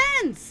complete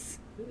sense.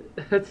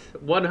 That's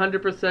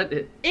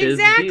 100%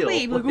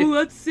 exactly. Deal. Oh,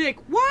 that's sick.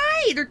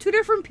 Why? They're two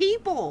different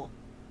people.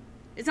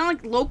 It's not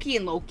like Loki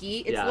and Loki.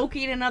 It's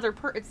Loki and another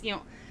person.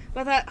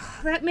 But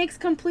that makes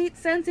complete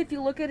sense if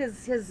you look at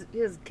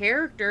his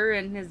character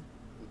and his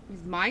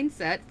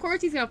mindset. Of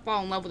course, he's gonna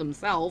fall in love with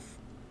himself.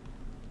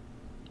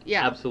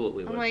 Yeah,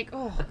 absolutely. I'm like,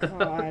 oh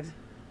god.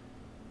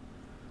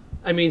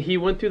 He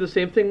went through the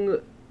same thing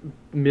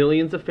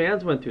millions of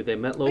fans went through. They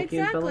met Loki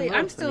and fell in love.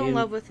 I'm still in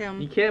love with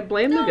him. You can't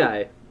blame the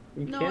guy.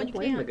 You can't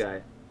blame the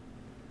guy.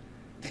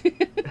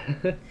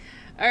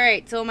 All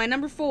right, so my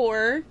number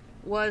 4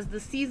 was the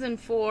season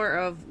 4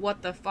 of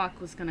What the Fuck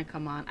was going to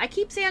come on. I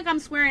keep saying I'm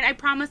swearing. I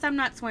promise I'm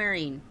not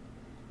swearing.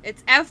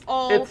 It's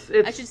F-O.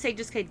 I should say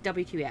just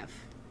WTF.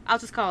 I'll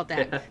just call it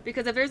that. Yeah.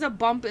 Because if there's a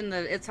bump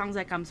it sounds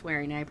like I'm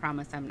swearing, and I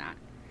promise I'm not.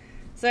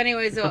 So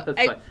anyways,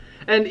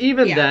 and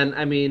even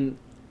then,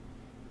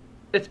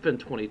 it's been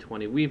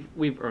 2020.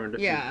 We've earned a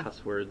few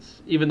cuss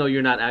words, even though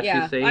you're not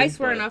actually saying. I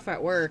swear enough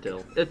at work.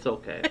 Still, it's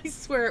okay. I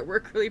swear at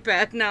work really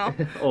bad now.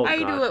 I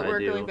do at work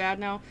really bad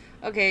now.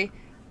 Okay.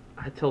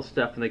 I tell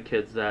Steph and the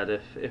kids that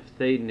if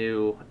they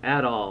knew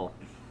at all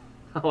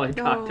how I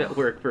talked at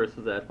work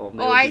versus at home,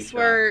 they would be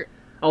swear. shocked.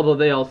 Although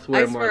they all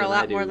swear more than I do. I swear a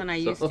lot more than I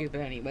used to,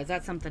 but anyways,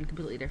 that's something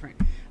completely different.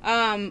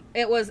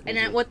 It was,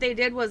 and what they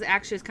did was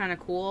actually kind of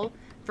cool.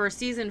 For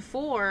season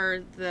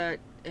 4,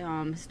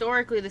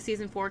 historically the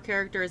season 4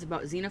 character is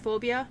about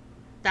xenophobia.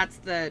 That's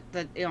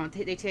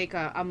they take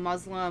a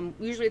Muslim,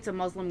 usually it's a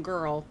Muslim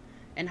girl,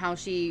 and how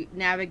she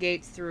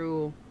navigates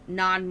through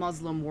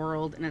non-Muslim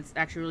world, and it's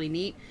actually really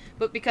neat.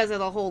 But because of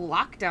the whole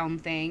lockdown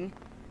thing,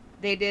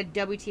 they did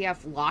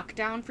WTF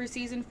lockdown for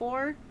season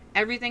 4.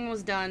 Everything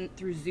was done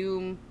through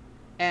Zoom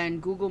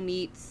and Google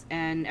Meets,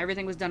 and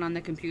everything was done on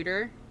the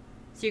computer.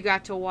 So you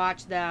got to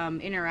watch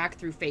them interact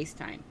through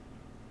FaceTime.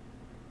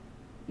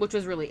 Which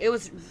was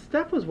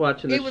Steph was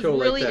watching the show like that. It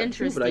was really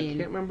interesting, too, but I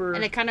can't remember.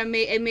 And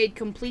it made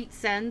complete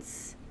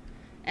sense.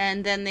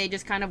 And then they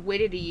just kind of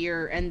waited a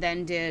year and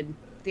then did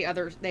the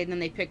other. Then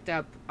they picked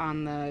up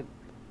on the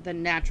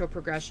natural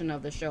progression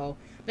of the show.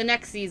 The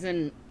next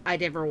season I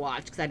never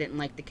watched because I didn't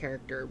like the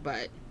character,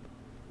 but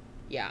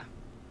yeah.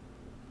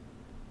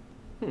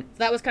 So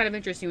that was kind of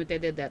interesting what they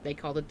did. That they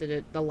called it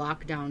the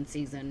lockdown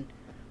season,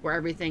 where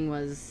everything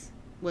was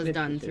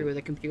done through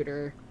the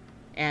computer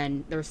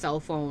and their cell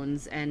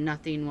phones, and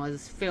nothing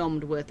was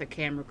filmed with a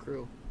camera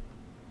crew.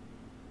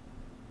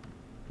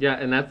 Yeah,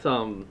 and that's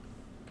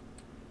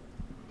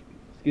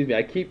Excuse me,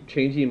 I keep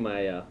changing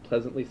my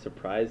pleasantly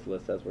surprised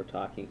list as we're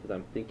talking because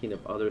I'm thinking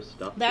of other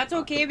stuff. That's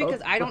okay because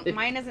I don't.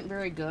 Mine isn't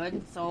very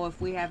good. So if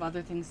we have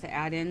other things to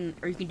add in,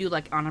 or you can do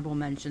like honorable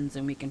mentions,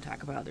 and we can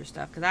talk about other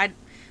stuff. Because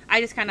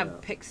I just kind of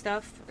pick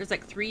stuff. There's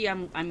like 3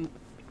 I'm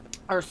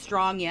are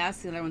strong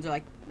yes, and the other ones are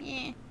like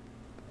eh.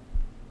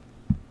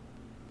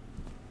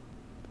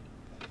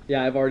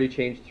 Yeah, I've already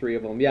changed 3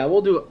 of them. Yeah,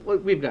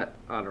 we've got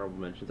honorable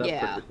mentions. That's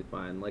perfectly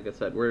fine. Like I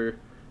said, we're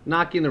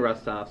knocking the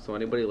rest off, so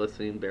anybody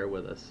listening, bear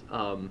with us.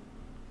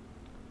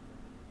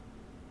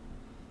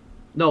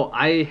 No,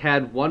 I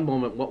had one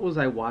moment. What was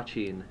I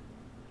watching?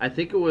 I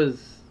think it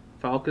was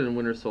Falcon and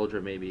Winter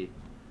Soldier, maybe.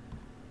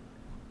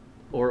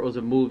 Or it was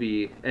a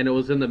movie, and it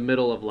was in the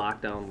middle of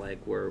lockdown, like,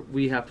 where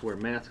we have to wear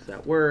masks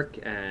at work,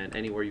 and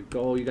anywhere you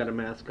go, you got a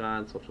mask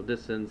on, social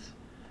distance.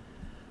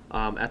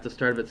 At the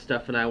start of it,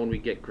 Steph and I, when we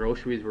get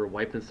groceries, we're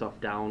wiping stuff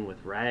down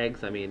with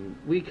rags. I mean,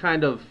 we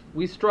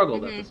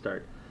struggled at the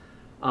start.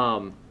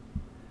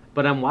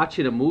 But I'm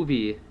watching a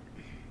movie,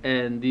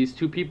 and these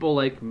 2 people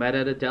like met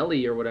at a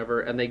deli or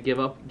whatever, and they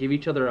give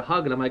each other a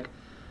hug, and I'm like,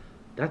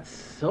 that's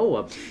so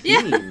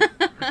obscene.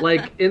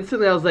 Like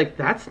instantly, I was like,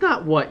 that's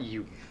not what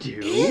you do.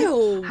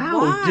 Ew,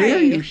 how dare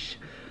you?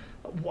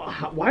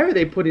 Why are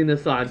they putting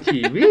this on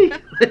TV?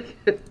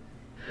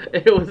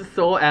 It was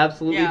so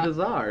absolutely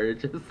bizarre.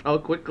 Just how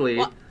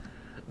quickly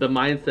the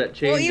mindset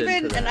changed.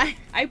 Well, and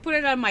I put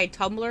it on my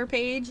Tumblr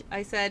page.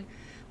 I said,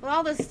 with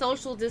all this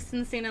social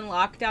distancing and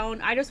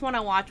lockdown, I just want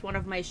to watch one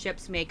of my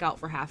ships make out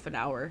for half an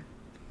hour.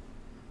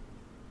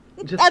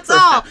 That's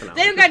all.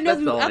 They don't got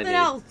nothing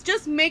else.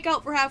 Just make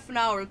out for half an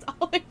hour. That's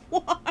all I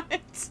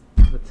want.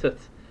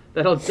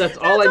 That's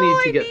all I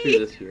need to get through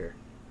this year.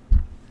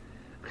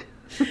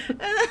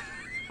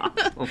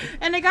 Awesome.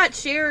 And it got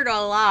shared a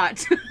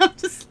lot. I'm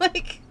just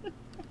like,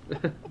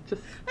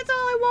 that's all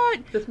I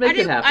want. Just make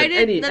it happen.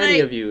 Any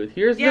of you.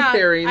 Here's the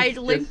pairings. I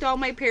linked all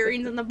my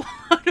pairings in the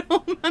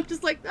bottom. I'm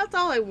just like, that's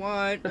all I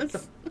want.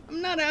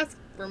 I'm not asking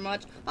for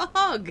much. A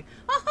hug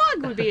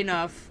would be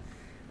enough.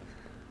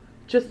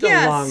 Just a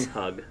long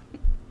hug.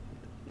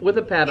 With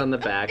a pat on the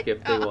back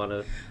if they want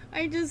to.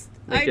 I just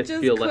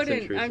feel less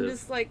couldn't. intrusive. I'm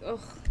just like,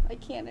 ugh, I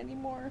can't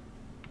anymore.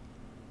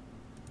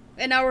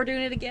 And now we're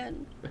doing it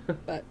again.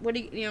 But what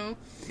do you know?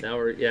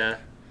 Now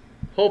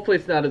hopefully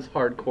it's not as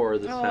hardcore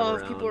this time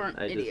around. Oh, people aren't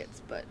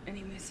idiots. But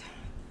anyways,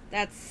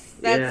 that's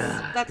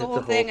the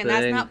whole thing, and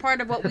that's not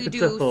part of what we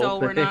do. So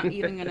we're not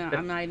even gonna.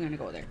 I'm not even gonna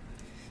go there.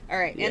 All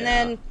right, and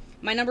then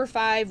my number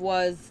 5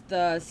 was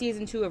the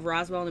season 2 of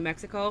Roswell, New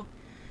Mexico.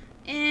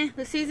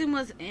 The season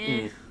was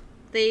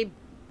They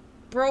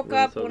broke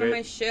up one of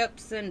my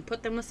ships and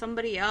put them with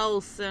somebody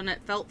else, and it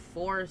felt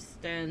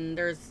forced. And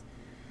there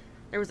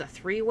was a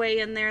 3-way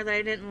in there that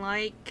I didn't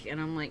like,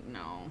 and I'm like,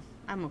 no,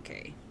 I'm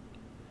okay.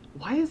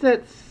 Why is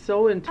that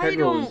so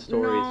integral in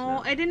stories? I don't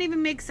know. It didn't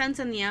even make sense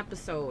in the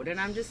episode, and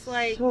I'm just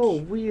like, so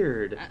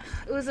weird.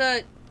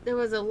 There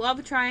was a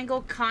love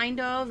triangle,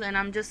 kind of, and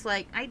I'm just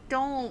like, I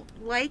don't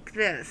like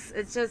this.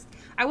 It's just,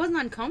 I wasn't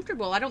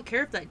uncomfortable. I don't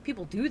care if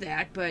people do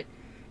that, but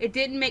it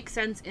didn't make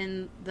sense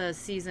in the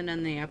season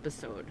and the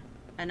episode.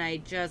 And I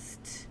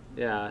just...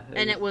 Yeah. And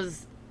then it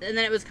was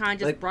kind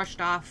of just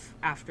brushed off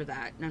after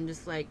that. And I'm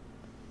just like,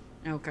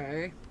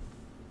 okay.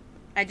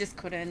 I just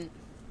couldn't.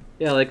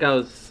 Yeah, like I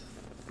was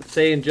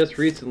saying just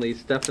recently,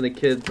 Steph and the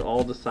kids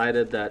all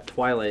decided that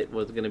Twilight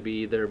was going to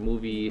be their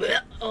movie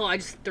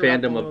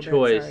fandom of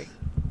choice.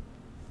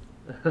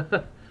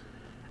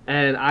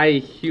 And I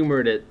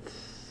humored it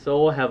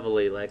so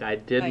heavily. Like, I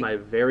did my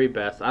very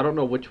best. I don't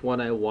know which one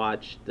I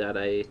watched that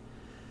I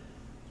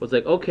was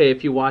like, okay,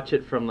 if you watch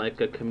it from like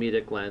a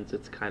comedic lens,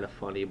 it's kind of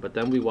funny. But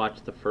then we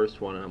watched the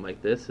first one, and I'm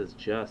like, this is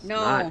just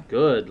not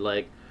good.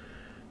 Like,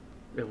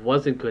 it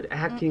wasn't good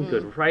acting,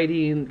 good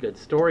writing, good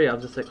story. I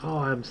was just like, oh,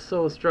 I'm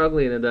so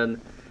struggling. And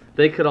then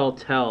they could all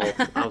tell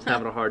I was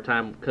having a hard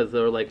time because they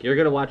were like, you're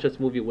going to watch this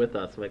movie with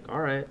us. I'm like,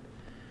 all right.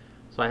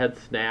 So I had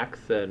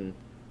snacks and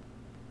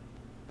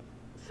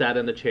sat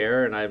in the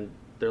chair, and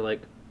they're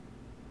like,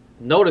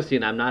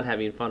 noticing I'm not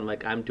having fun. I'm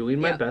like, I'm doing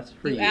my best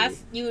for you.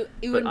 You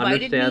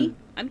invited me.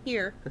 I'm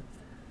here.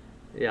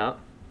 Yeah.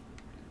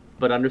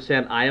 But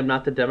understand, I am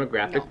not the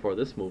demographic for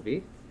this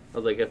movie. I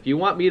was like, if you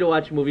want me to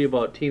watch a movie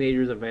about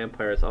teenagers and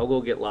vampires, I'll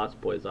go get Lost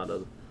Boys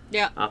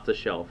off the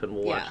shelf, and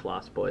we'll watch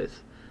Lost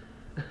Boys.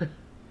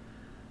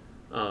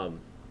 Now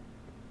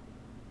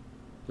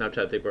I'm trying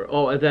to think where...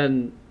 Oh, and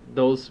then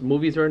those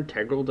movies are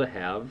integral to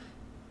have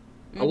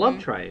a love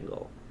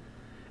triangle.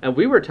 And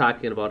we were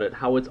talking about it,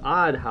 how it's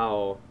odd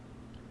how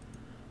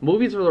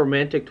movies with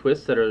romantic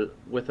twists that are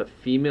with a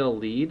female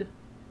lead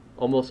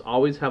almost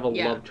always have a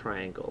love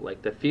triangle.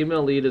 Like, the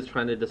female lead is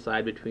trying to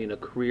decide between a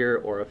career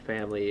or a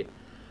family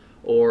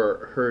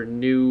or her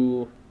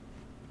new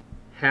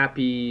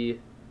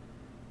happy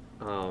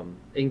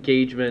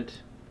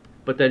engagement,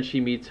 but then she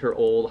meets her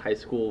old high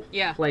school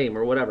flame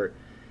or whatever.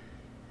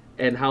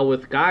 And how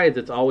with guys,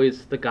 it's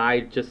always the guy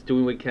just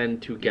doing what he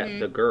can to get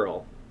the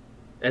girl.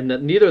 And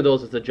that neither of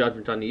those is a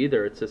judgment on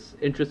either. It's just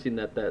interesting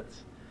that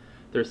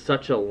there's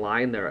such a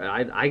line there.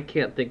 I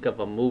can't think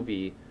of a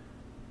movie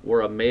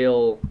where a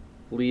male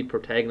lead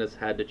protagonist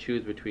had to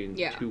choose between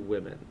two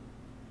women.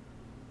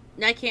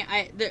 I can't.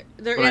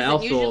 There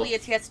isn't. Usually,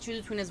 he has to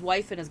choose between his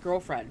wife and his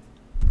girlfriend.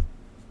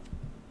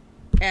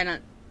 And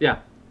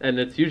and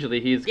it's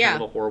usually he's kind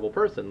of a horrible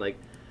person. Like,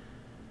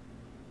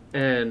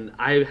 and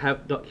I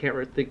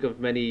can't think of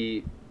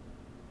many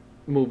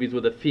movies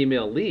with a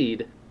female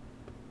lead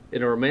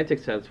in a romantic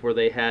sense where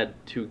they had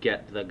to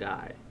get the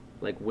guy,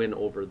 like win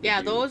over the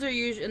dude. Those are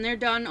usually, and they're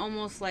done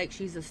almost like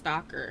she's a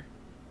stalker.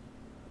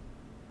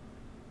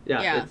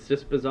 Yeah, it's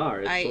just bizarre.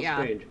 It's so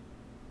strange.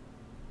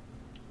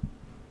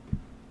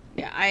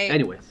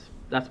 Anyways,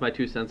 that's my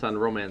 2 cents on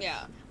romance.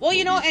 Yeah. Well,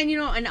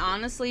 movies. And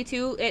honestly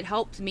too, it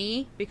helped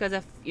me because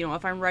if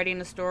I'm writing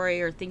a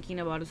story or thinking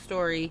about a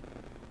story,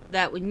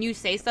 that when you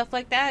say stuff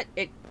like that,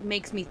 it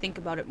makes me think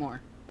about it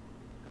more.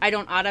 I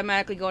don't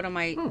automatically go to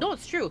my... No,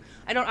 it's true.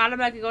 I don't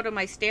automatically go to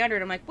my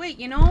standard. I'm like, wait,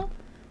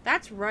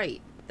 that's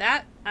right.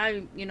 That,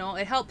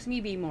 it helps me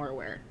be more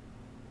aware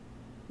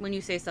when you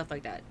say stuff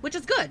like that, which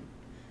is good.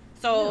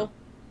 So... Yeah.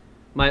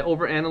 My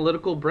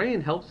over-analytical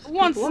brain helps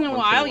once in a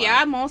while.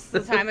 Yeah, most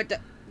of the time it does.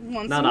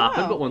 Not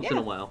often, but once in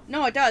a while.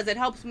 No, it does. It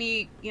helps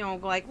me, go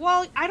like,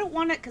 well, I don't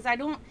want it, because I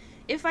don't...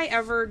 If I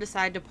ever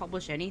decide to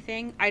publish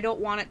anything, I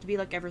don't want it to be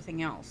like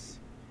everything else.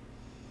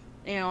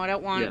 I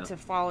don't want it to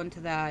fall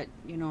into that,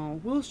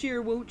 will she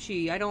or won't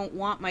she? I don't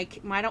want my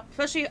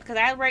especially because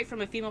I write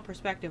from a female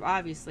perspective,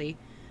 obviously.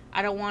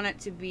 I don't want it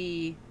to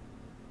be,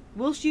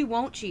 will she,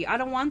 won't she? I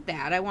don't want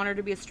that. I want her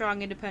to be a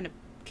strong, independent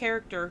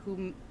character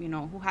who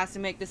has to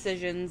make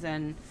decisions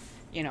and,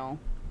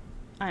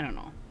 I don't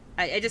know.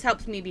 It just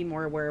helps me be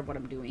more aware of what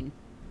I'm doing.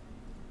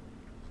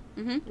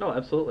 Mm-hmm. No,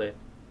 absolutely.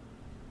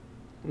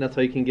 And that's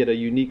how you can get a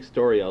unique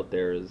story out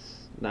there,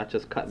 is not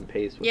just cut and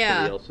paste what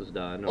somebody else has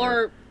done.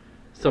 Or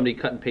somebody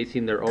cut and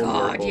pasting their own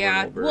work over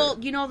and over. Well,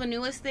 the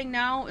newest thing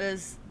now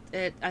is,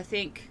 I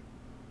think,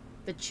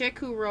 the chick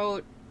who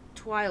wrote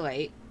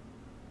Twilight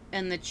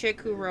and the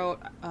chick who wrote,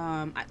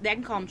 I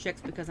can call them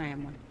chicks because I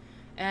am one,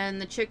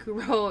 and the chick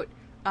who wrote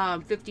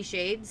 50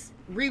 Shades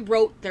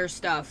rewrote their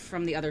stuff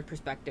from the other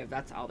perspective.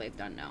 That's all they've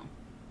done now.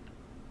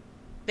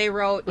 They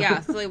wrote,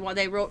 so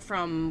they wrote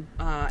from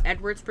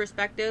Edward's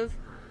perspective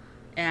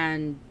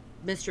and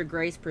Mr.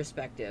 Gray's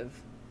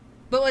perspective.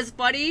 But what's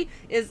funny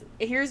is,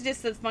 here's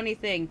just the funny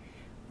thing.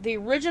 The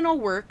original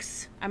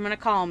works, I'm going to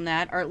call them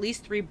that, are at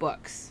least 3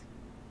 books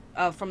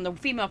from the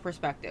female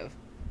perspective.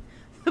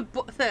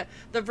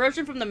 The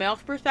version from the male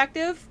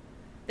perspective,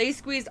 they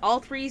squeezed all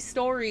 3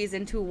 stories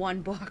into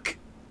 1 book.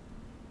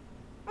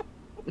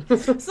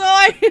 So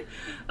I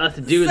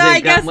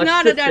guess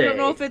not. I don't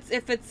know if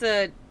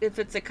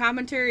it's a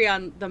commentary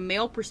on the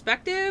male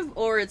perspective,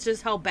 or it's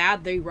just how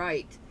bad they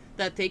write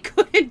that they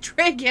couldn't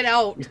drag it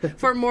out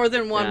for more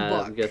than 1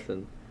 book. I'm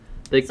guessing.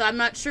 So I'm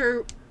not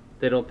sure.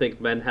 They don't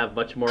think men have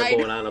much more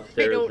going on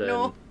upstairs than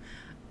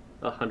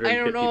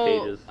 150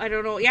 pages. I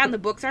don't know. Yeah, and the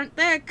books aren't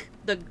thick.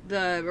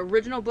 The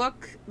original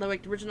book, the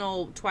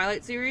original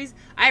Twilight series,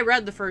 I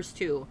read the first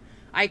 2.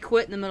 I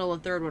quit in the middle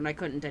of the 3rd one. I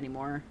couldn't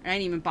anymore. I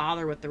didn't even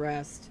bother with the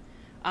rest.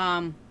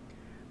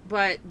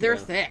 But they're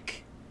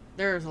thick.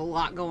 There's a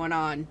lot going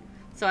on.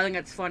 So I think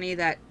it's funny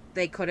that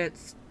they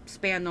couldn't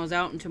span those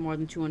out into more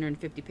than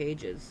 250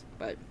 pages.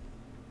 But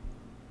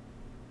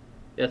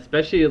yeah,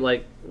 especially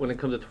like when it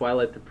comes to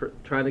Twilight,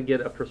 trying to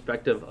get a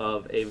perspective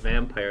of a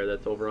vampire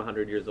that's over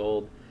 100 years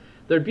old.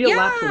 There'd be a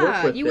lot to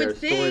work with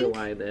there,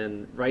 storyline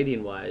and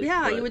writing-wise.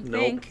 Yeah, you would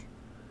think.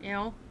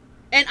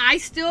 And I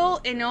still,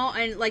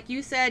 and like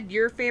you said,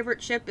 your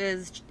favorite ship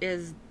is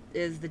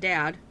the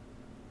dad.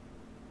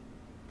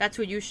 That's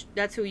who you're.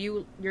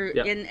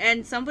 Yep.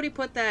 And somebody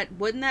put that.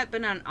 Wouldn't that have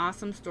been an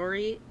awesome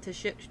story to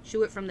shoot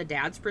it from the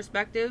dad's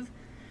perspective?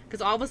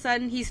 Because all of a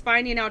sudden he's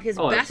finding out his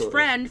best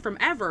friend from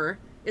ever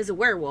is a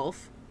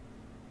werewolf,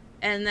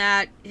 and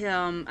that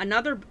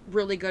another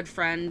really good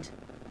friend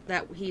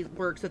that he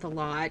works with a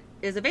lot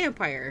is a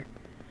vampire.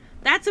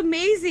 That's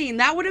amazing.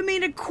 That would have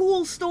made a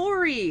cool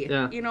story.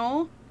 Yeah.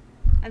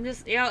 I'm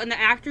just, and the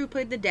actor who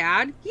played the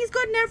dad, he's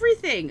good in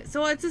everything.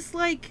 So it's just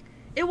like,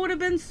 it would have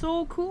been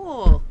so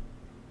cool.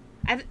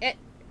 I think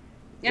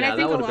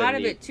a lot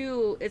of it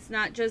too, it's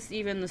not just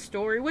even the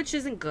story, which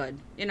isn't good,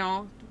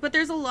 but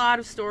there's a lot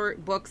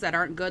of books that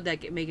aren't good that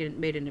get made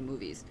into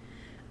movies.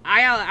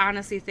 I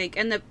honestly think,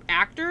 and the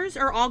actors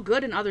are all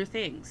good in other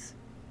things.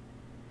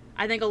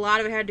 I think a lot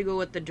of it had to go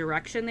with the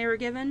direction they were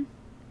given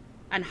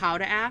and how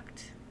to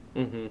act.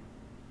 Mm-hmm.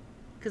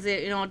 Because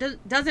it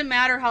doesn't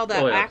matter how the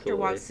actor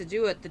wants to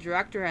do it. The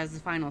director has the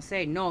final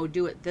say. No,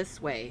 do it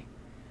this way.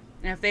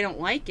 And if they don't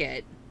like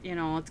it,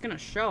 it's going to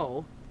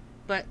show.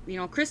 But,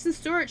 Kristen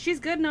Stewart, she's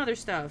good in other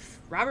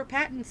stuff. Robert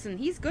Pattinson,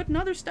 he's good in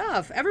other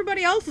stuff.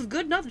 Everybody else is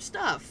good in other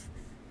stuff.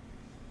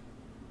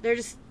 They're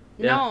just...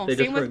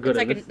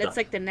 it's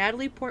like the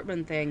Natalie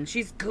Portman thing.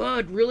 She's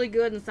good, really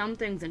good in some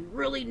things, and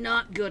really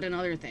not good in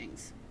other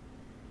things.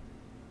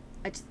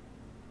 And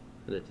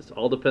it just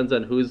all depends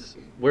on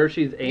where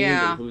she's aimed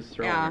and who's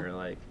throwing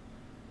her.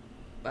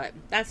 But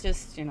that's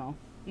just,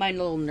 my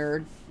little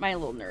nerd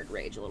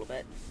rage a little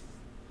bit.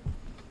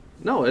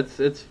 No,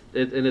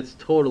 it's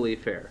totally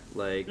fair.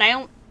 Like, and I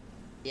don't.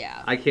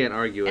 Yeah. I can't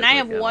argue. And it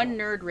I like have one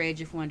nerd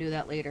rage if we want to do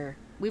that later.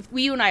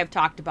 You and I have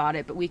talked about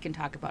it, but we can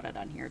talk about it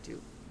on here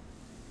too.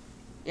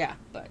 Yeah,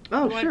 but.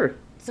 Oh, sure.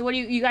 So what do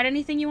you got?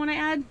 Anything you want to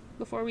add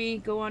before we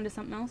go on to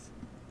something else?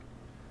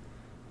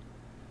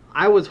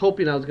 I was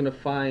hoping I was going to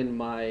find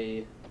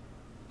my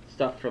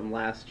stuff from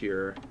last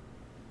year.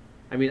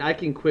 I mean, I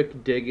can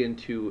quick dig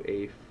into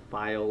a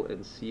file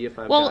and see if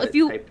I've got it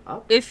typed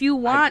up. If you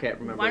want, I can't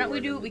remember why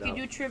don't we can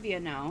do trivia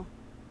now.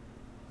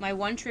 My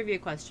one trivia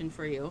question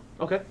for you.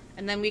 Okay.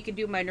 And then we can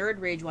do my nerd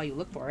rage while you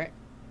look for it.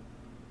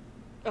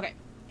 Okay.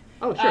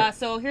 Oh, sure.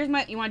 So here's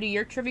you want to do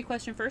your trivia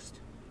question first?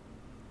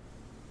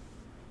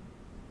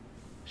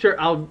 Sure,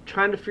 I'm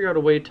trying to figure out a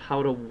way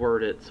how to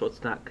word it so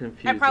it's not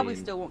confusing. I probably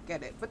still won't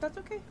get it, but that's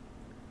okay.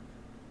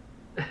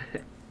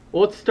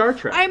 Well, it's Star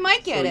Trek. I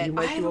might get it.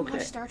 I haven't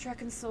watched Star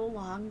Trek in so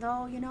long,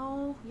 though,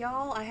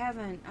 y'all. I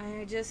haven't.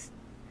 I just...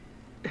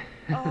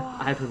 Oh.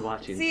 I've been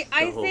watching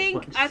I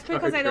think that's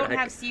because I don't Trek.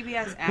 have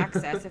CBS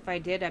access. If I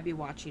did, I'd be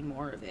watching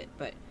more of it.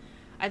 But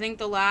I think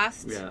the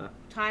last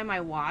time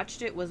I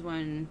watched it was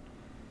when...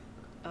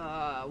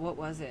 what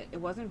was it?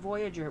 It wasn't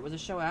Voyager. It was a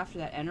show after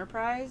that,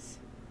 Enterprise.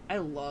 I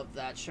love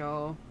that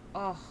show.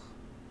 Oh,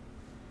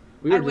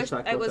 it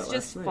was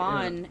just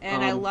fun,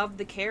 and I loved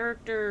the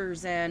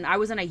characters, and I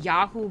was in a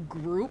Yahoo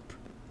group.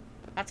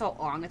 That's how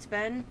long it's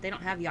been. They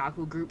don't have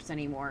Yahoo groups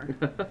anymore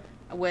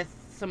with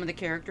some of the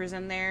characters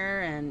in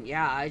there, and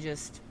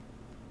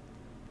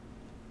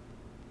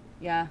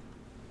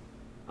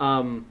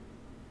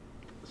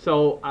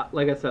So,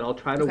 like I said, I'll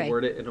try to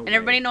word it in a way. And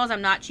everybody knows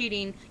I'm not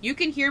cheating. You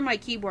can hear my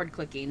keyboard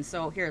clicking,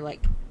 so here,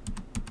 like...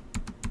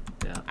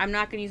 Yeah. I'm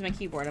not going to use my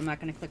keyboard. I'm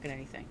not going to click on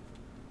anything.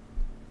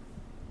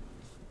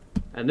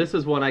 And this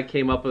is one I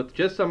came up with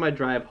just on my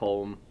drive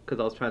home,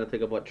 because I was trying to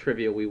think of what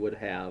trivia we would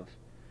have.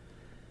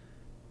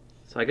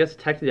 So I guess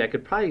technically I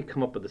could probably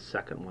come up with the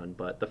second one,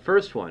 but the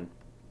first one,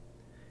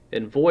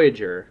 in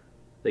Voyager,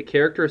 the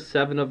character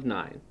 7 of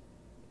 9.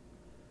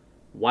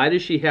 Why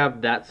does she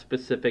have that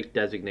specific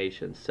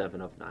designation, 7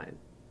 of 9?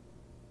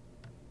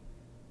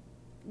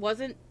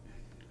 Wasn't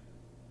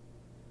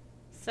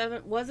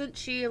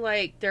she,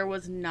 like, there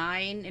was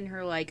 9 in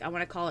her, like, I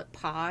want to call it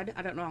pod?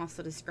 I don't know how else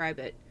to describe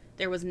it.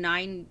 There was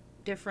 9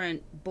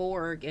 different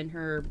Borg in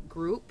her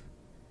group,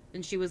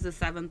 and she was the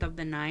 7th of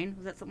the 9.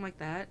 Was that something like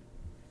that?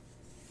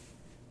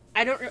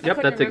 I couldn't that's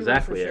remember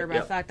exactly for sure, it. but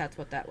I thought that's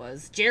what that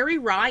was. Jerry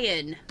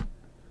Ryan.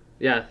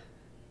 Yeah.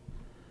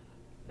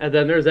 And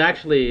then there's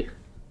actually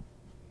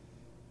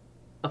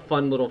a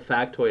fun little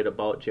factoid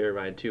about Jerry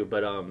Ryan, too,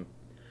 but,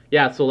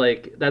 yeah, so,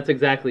 like, that's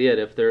exactly it.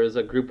 If there is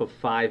a group of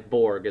 5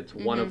 Borg, it's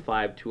 1 of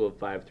 5, 2 of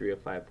 5, 3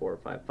 of 5, 4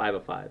 of 5, 5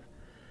 of 5.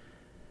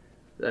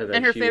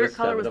 And her favorite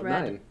color was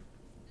red. 9.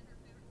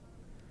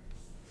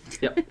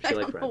 Yep, I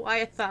don't know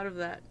why I thought of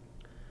that.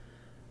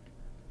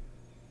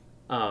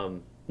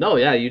 No,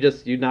 yeah,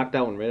 you knocked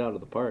that one right out of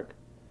the park.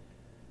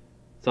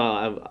 So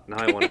now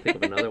I want to think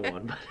of another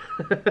one.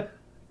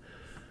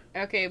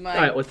 Okay, all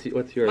right, what's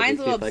yours? Mine's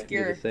a little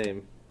obscure. I can do the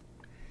same.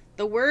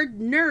 The word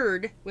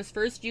nerd was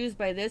first used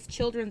by this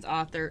children's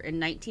author in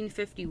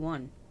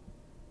 1951.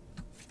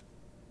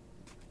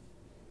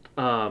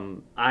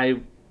 I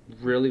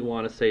really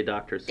want to say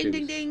Dr. Seuss. Ding,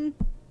 ding, ding.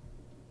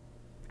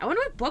 I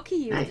wonder what book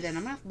he used it in.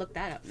 I'm going to have to look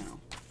that up now.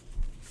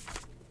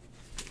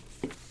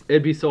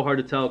 It'd be so hard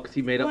to tell because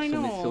he made up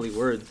so many silly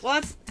words.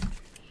 Well,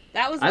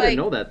 that was I didn't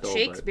know that, though,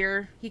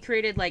 Shakespeare. But... He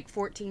created like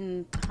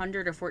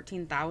 1,400 or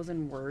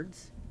 14,000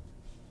 words.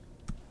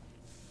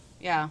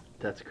 Yeah.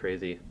 That's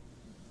crazy.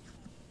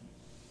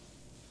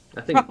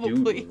 I think probably.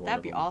 Dude was one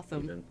That'd be of them,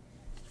 awesome. Even.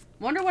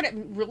 Wonder what it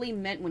really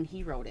meant when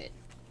he wrote it.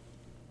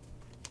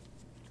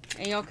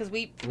 And, because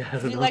we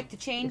like to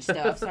change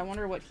stuff, so I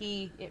wonder what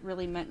it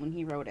really meant when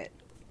he wrote it.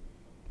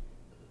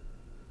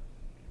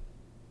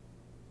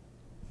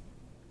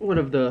 One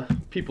of the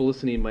people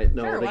listening might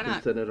know. Sure, they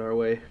can send it our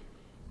way.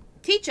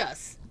 Teach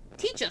us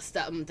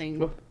something.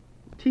 Well,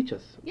 teach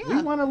us. Yeah.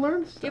 We want to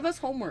learn stuff. Give us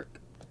homework.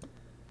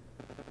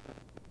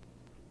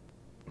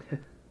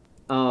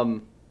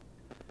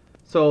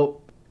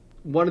 So,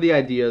 one of the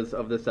ideas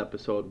of this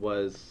episode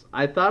was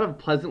I thought of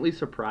pleasantly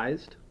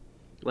surprised,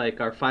 like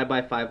our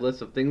 5x5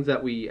 list of things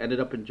that we ended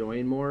up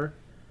enjoying more.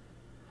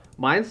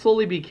 Mine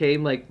slowly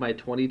became like my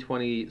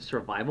 2020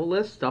 survival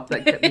list, stuff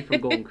that kept me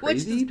from going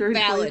crazy during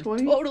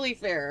 2020. Totally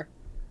fair.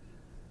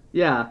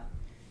 Yeah.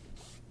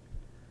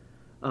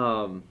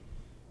 So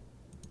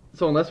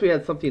unless we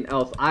had something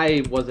else,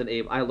 I wasn't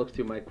able. I looked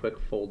through my quick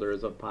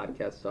folders of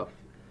podcast stuff.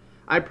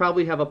 I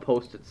probably have a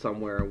post-it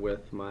somewhere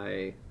with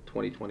my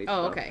 2020 stuff.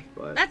 Oh, okay.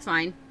 But that's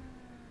fine.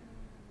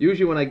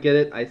 Usually when I get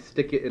it, I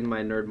stick it in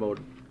my Nerdmode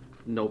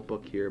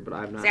notebook here, but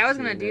I'm not. See, I was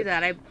going to do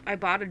that. I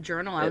bought a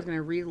journal. I was going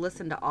to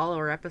re-listen to all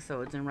our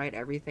episodes and write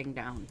everything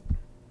down.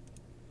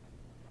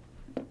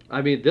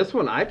 I mean, this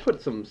one I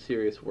put some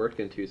serious work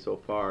into so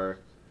far,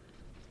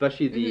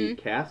 especially the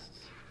casts.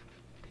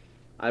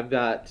 I've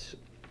got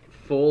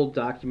full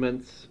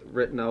documents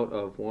written out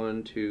of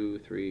 1, 2,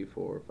 3,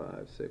 4,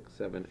 5, 6,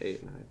 7,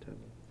 8, 9, 10.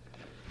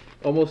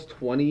 Almost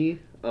 20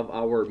 of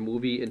our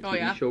movie and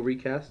TV show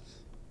recasts.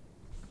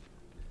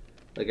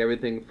 Like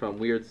everything from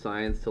Weird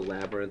Science to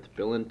Labyrinth,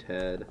 Bill and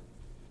Ted,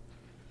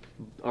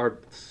 our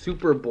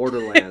Super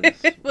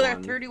Borderlands.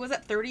 Was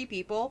that 30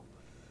 people?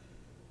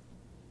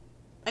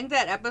 I think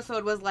that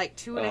episode was like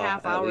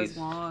 2.5 hours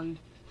long.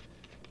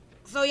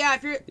 So yeah,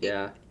 if you're...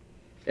 Yeah.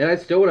 And I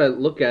still, when I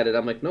look at it,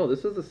 I'm like, no,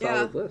 this is a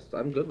solid list.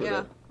 I'm good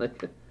with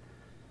it.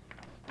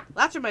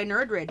 That's where my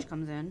nerd rage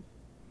comes in.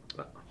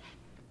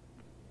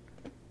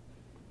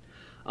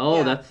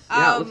 Oh, that's...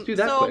 Yeah, let's do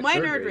that so quick. My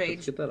nerd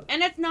rage,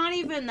 and it's not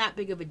even that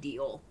big of a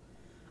deal.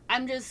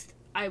 I'm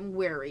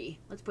wary.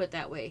 Let's put it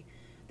that way.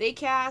 They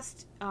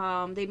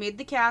made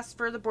the cast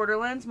for the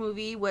Borderlands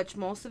movie, which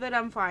most of it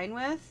I'm fine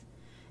with.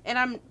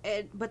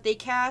 But they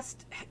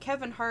cast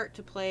Kevin Hart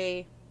to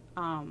play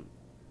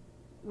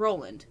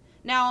Roland.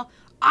 Now,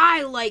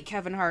 I like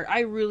Kevin Hart, I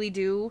really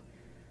do,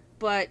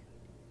 but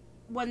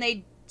when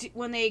they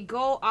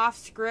go off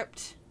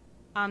script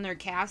on their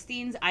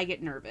castings, I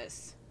get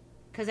nervous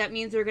because that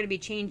means they're going to be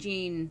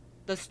changing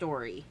the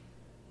story,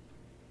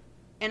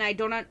 and I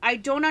don't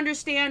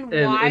understand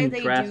why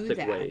they do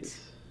that. Ways.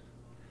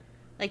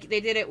 Like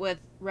they did it with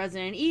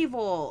Resident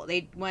Evil.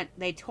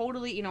 They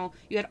totally,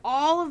 you had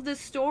all of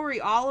this story,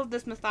 all of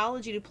this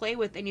mythology to play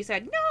with, and you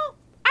said, no,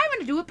 I'm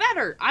going to do it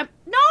better.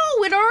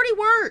 No, it already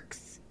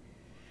works.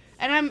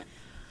 And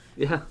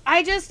you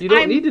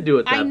don't need to do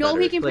it that I know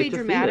better. He can play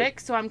dramatic,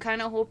 so I'm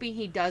kind of hoping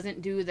he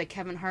doesn't do the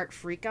Kevin Hart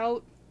freak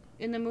out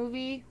in the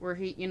movie, where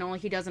he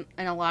doesn't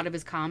in a lot of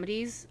his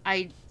comedies.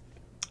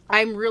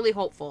 I'm really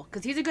hopeful,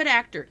 because he's a good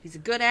actor. He's a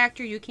good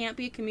actor. You can't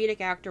be a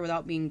comedic actor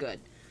without being good.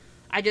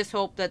 I just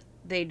hope that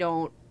he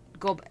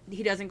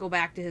doesn't go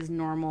back to his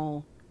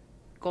normal,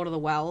 go to the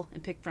well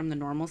and pick from the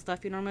normal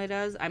stuff he normally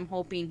does. I'm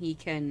hoping he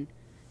can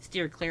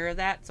steer clear of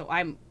that, so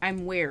I'm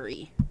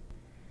wary.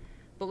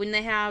 But when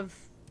they have...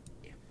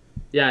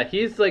 Yeah,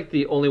 he's like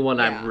the only one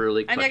I'm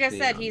really questioning. Like I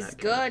said, he's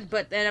good,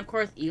 but then of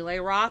course Eli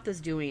Roth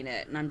is doing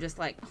it, and I'm just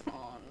like,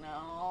 oh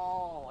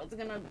no,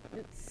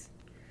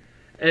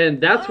 And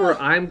that's where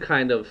I'm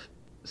kind of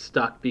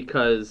stuck,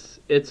 because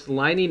it's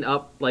lining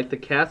up, like the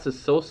cast is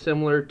so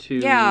similar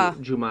to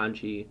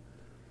Jumanji,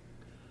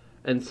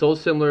 and so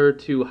similar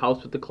to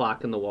House with the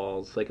Clock in the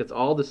Walls. Like it's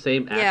all the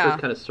same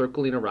actors kind of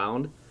circling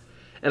around.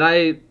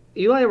 And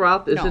Eli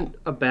Roth isn't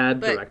a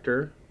bad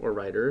director or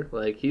writer.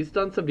 Like he's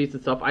done some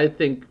decent stuff. I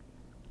think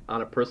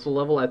on a personal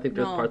level, I think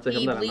there's parts of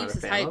him that I'm not a fan of. He believes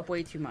his hype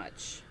way too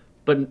much.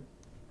 But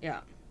yeah.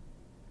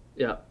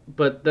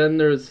 But then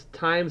there's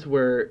times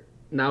where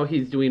now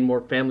he's doing more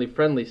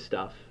family-friendly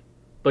stuff,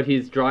 but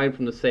he's drawing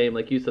from the same,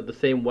 like you said, the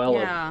same well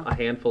of a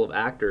handful of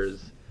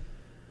actors.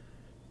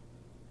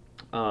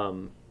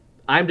 I'm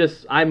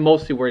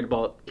mostly worried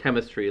about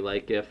chemistry.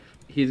 Like if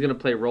he's gonna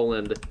play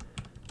Roland,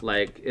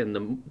 like in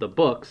the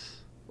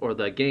books or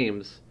the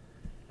games,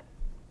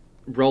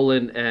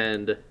 Roland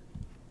and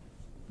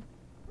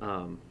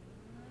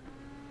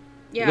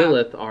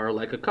Lilith are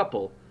like a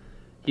couple.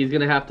 He's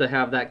gonna have to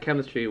have that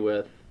chemistry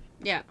with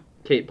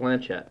Kate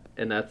Blanchett,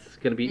 and that's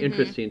gonna be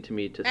interesting to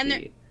me to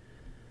see.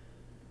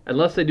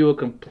 Unless they do a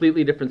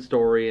completely different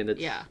story and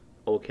it's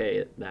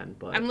okay then.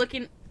 But I'm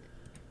looking.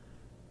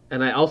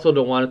 And I also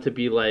don't want it to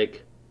be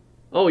like,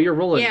 oh, you're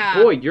Roland.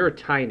 Boy, you're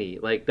tiny.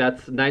 Like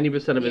that's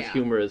 90% of his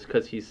humor is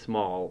because he's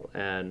small,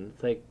 and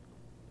it's like.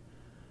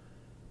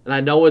 And I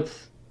know it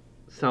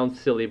sounds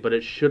silly, but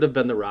it should have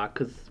been The Rock,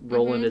 because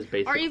Roland is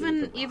basically or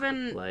even The Rock.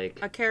 even like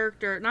a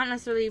character, not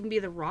necessarily even be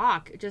The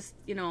Rock, just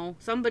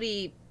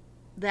somebody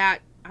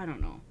that I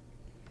don't know.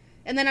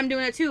 And then I'm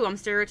doing it too. I'm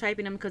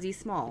stereotyping him because he's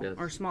small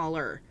or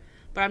smaller,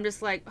 but I'm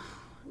just like, oh,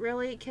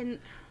 really?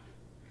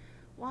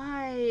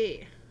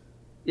 Why?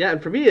 Yeah,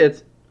 and for me,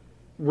 it's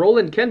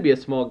Roland can be a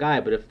small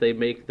guy, but if they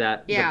make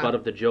that the butt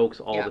of the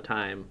jokes all the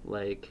time,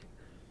 like.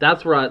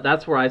 That's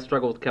where I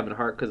struggle with Kevin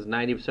Hart, because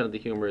 90% of the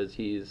humor is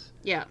he's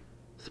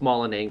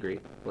small and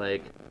angry.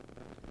 Like,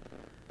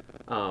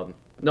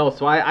 no,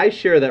 so I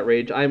share that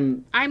rage.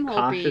 I'm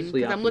hoping,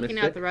 because I'm looking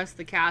at the rest of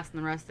the cast,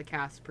 and the rest of the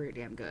cast is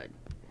pretty damn good.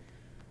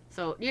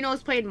 So,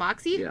 who's played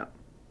Moxie? Yeah.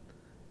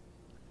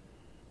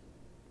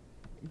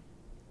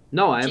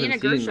 No, I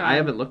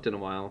haven't looked in a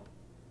while.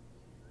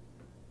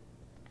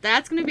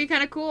 That's gonna be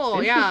kind of cool.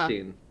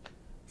 Interesting.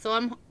 So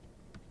I'm.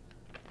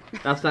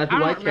 That's not who I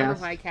cast. I don't remember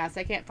who I cast.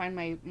 I can't find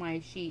my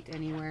sheet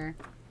anywhere.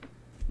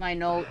 My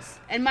notes.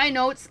 And my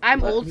notes,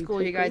 I'm old school,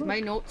 you guys.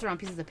 My notes are on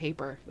pieces of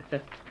paper.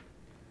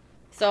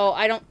 So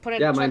I don't put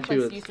it in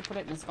Chuck used to put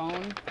it in his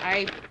phone.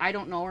 I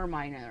don't know where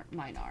mine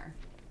are.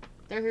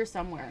 They're here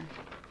somewhere.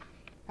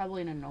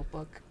 Probably in a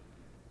notebook.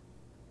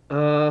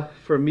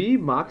 For me,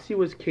 Moxie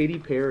was Katy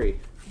Perry.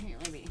 Here,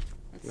 let me.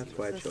 That's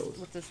why I chose.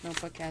 What this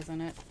notebook has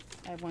in it.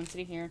 I have one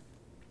sitting here.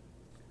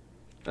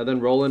 And then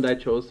Roland, I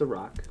chose The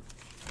Rock.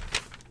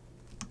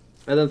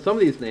 And then some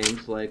of these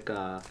names, like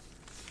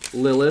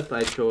Lilith,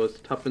 I chose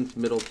Tuppence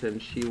Middleton.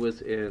 She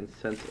was in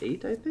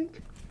Sense8, I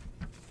think.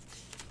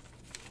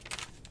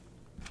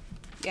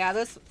 Yeah,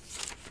 this...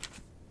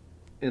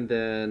 And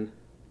then...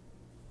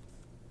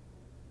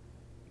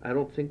 I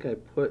don't think I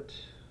put...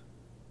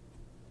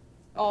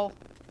 Oh.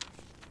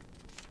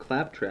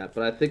 Claptrap,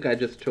 but I think I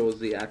just chose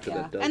the actor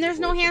that does. And there's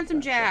the no voice of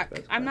Handsome Claptrap Jack.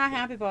 as I'm not Claptrap.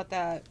 happy about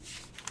that.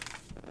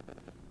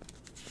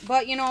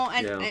 But,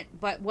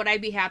 but would I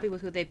be happy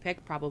with who they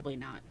picked? Probably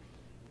not.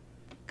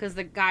 Because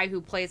the guy who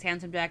plays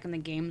Handsome Jack in the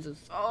games is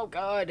so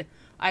good.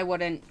 I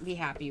wouldn't be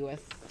happy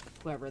with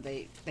whoever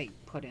they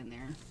put in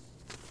there.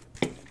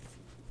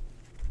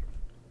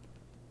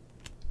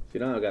 See,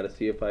 now I got to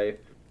see if I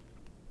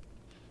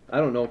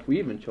don't know if we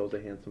even chose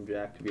a Handsome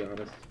Jack, to be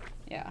honest.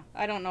 Yeah,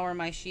 I don't know where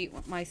my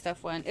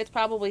stuff went. It's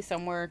probably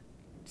somewhere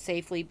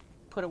safely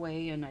put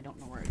away, and I don't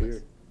know where it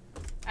is.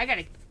 I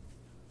gotta.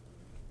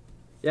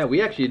 Yeah,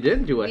 we actually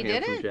didn't do a We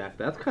Handsome didn't? Jack.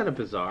 That's kind of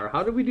bizarre.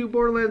 How did we do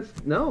Borderlands?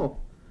 No.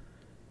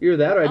 Either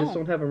that or I just Oh.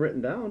 don't have them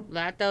written down.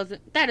 That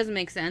doesn't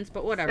make sense,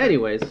 but whatever.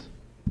 Anyways.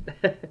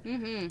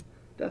 Mm-hmm.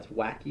 That's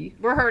wacky.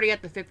 We're already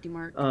at the 50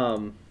 mark.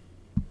 I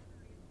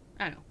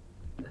know.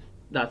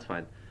 That's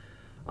fine.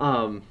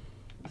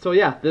 So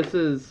yeah, this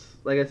is,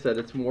 like I said,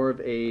 it's more of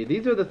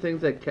these are the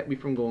things that kept me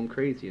from going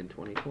crazy in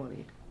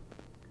 2020.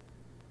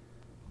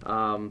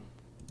 How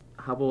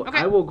about, Okay.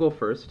 I will go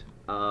first.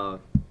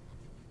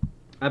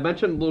 I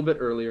mentioned a little bit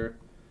earlier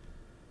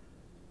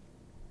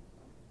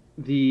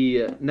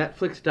the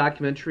Netflix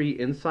documentary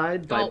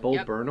Inside by Bo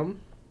yep.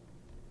 Burnham.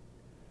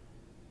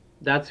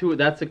 That's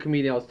the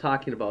comedian I was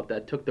talking about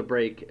that took the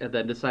break and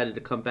then decided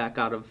to come back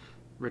out of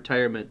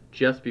retirement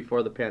just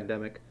before the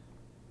pandemic.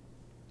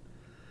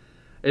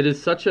 It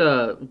is such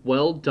a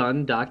well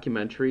done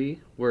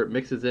documentary where it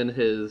mixes in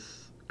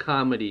his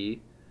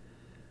comedy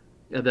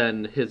and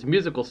then his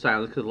musical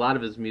style, because a lot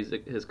of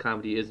his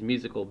comedy is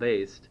musical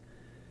based.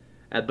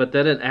 But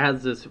then it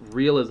adds this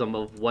realism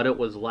of what it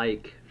was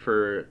like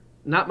for,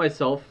 not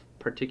myself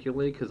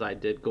particularly, because I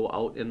did go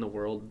out in the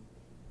world,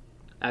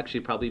 actually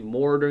probably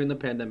more during the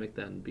pandemic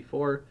than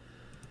before,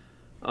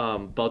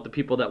 about the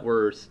people that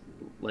were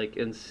like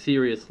in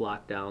serious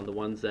lockdown, the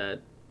ones that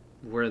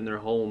were in their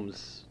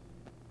homes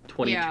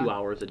 22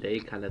 hours a day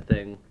kind of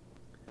thing,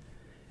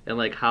 and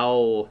like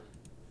how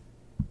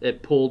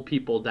it pulled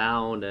people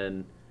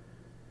down,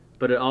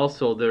 but it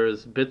also,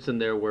 there's bits in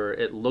there where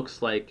it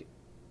looks like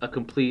a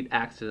complete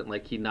accident,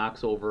 like he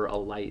knocks over a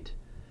light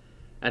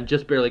and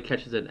just barely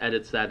catches it and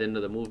edits that into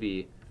the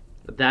movie.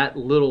 That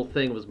little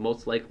thing was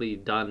most likely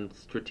done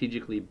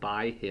strategically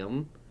by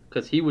him,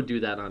 because he would do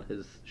that on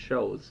his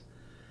shows.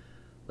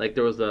 Like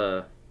there was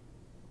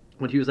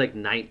when he was like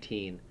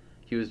 19,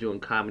 he was doing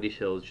comedy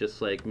shows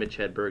just like Mitch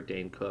Hedberg,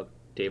 Dane Cook,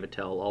 Dave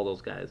Attell, all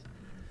those guys.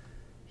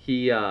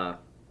 He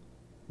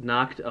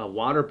knocked a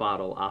water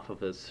bottle off of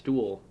his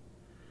stool.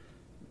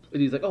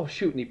 And he's like, oh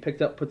shoot, and he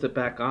picks up, puts it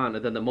back on,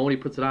 and then the moment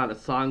he puts it on, a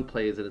song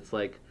plays, and it's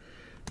like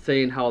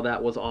saying how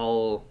that was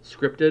all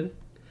scripted.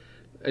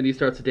 And he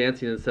starts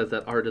dancing and says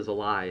that art is a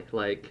lie.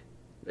 Like,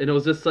 and it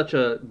was just such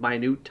a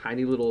minute,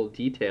 tiny little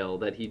detail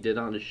that he did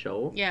on his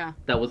show. Yeah.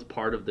 That was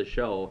part of the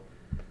show.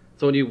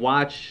 So when you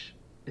watch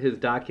his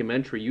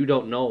documentary, you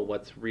don't know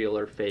what's real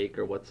or fake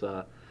or what's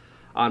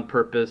on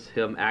purpose,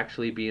 him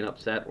actually being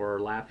upset or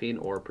laughing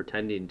or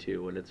pretending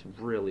to, and it's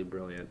really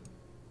brilliant.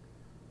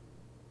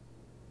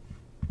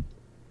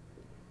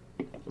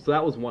 So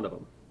that was one of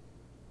them,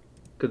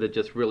 because it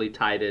just really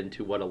tied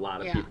into what a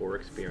lot of people were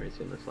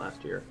experiencing this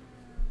last year.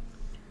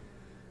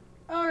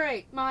 All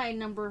right, my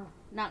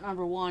not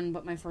number one,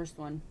 but my first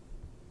one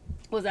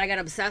was I got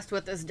obsessed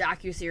with this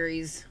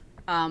docuseries,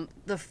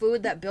 The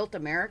Food That Built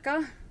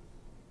America.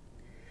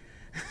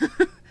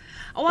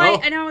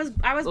 I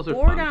was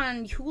bored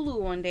on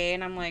Hulu one day,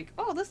 and I'm like,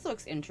 oh, this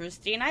looks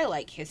interesting. I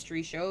like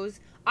history shows.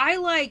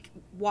 I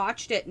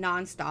watched it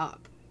nonstop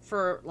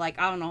for I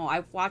don't know.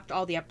 I've watched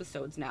all the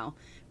episodes now.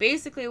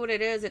 Basically, what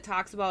it is, it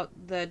talks about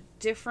the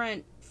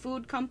different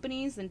food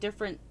companies and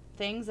different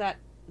things that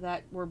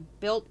were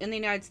built in the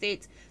United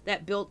States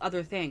that built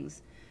other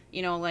things.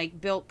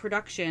 Built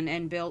production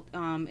and built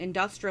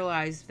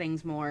industrialized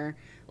things more.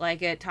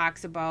 It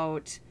talks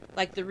about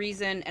the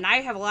reason, and I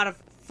have a lot of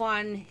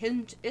fun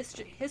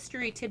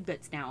history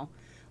tidbits now.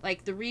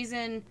 The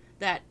reason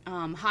that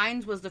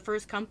Heinz was the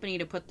first company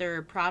to put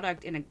their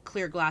product in a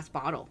clear glass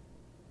bottle,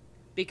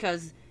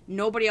 because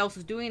nobody else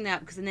was doing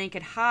that, because then they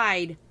could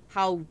hide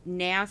how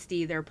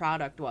nasty their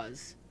product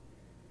was,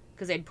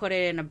 because they'd put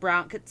it in a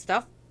brown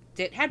stuff.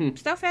 It had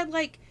stuff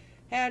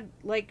had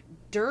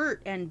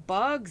dirt and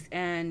bugs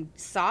and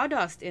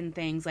sawdust in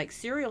things.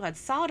 Cereal had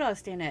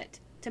sawdust in it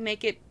to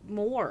make it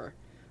more.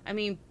 I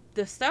mean,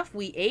 the stuff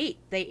they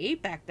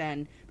ate back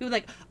then. People were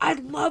like,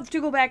 I'd love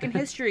to go back in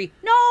history.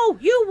 No,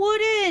 you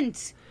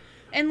wouldn't.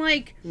 And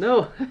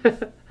no.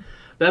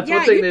 That's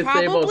one thing they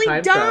say about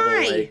time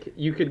travel.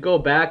 You could go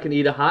back and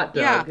eat a hot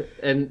dog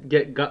and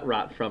get gut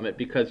rot from it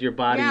because your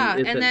body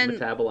isn't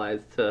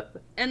metabolized to.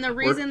 And the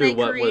reason they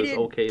created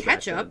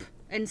ketchup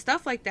and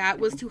stuff like that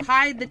was to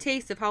hide the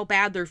taste of how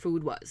bad their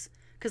food was.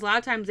 Because a lot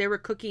of times they were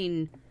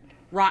cooking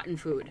rotten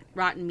food,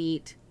 rotten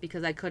meat,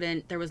 because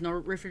there was no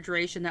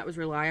refrigeration that was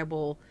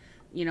reliable.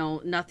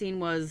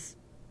 Nothing was.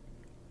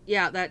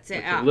 Yeah, that's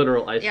it.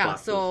 Literal ice boxes. Yeah,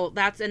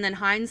 so and then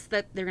Heinz,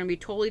 that they're going to be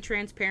totally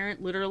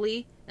transparent,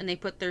 literally, and they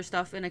put their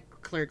stuff in a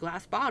clear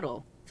glass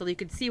bottle so you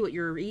could see what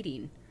you're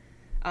eating.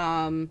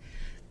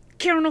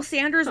 Colonel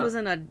Sanders was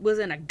in a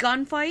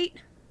gunfight.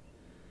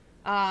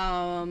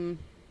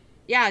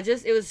 Yeah,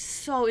 just it was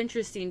so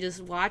interesting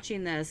just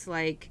watching this.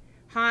 Like,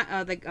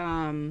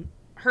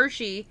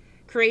 Hershey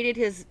created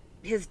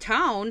his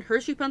town.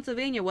 Hershey,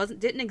 Pennsylvania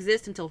didn't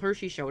exist until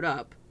Hershey showed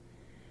up.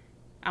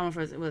 I don't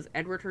know if it was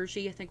Edward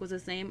Hershey, I think was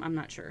his name. I'm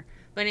not sure.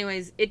 But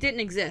anyways, it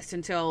didn't exist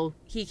until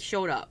he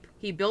showed up.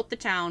 He built the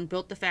town,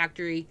 built the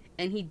factory,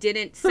 and he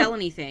didn't sell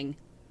anything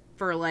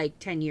for like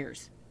 10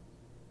 years.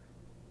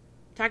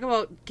 Talk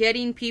about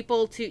getting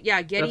people to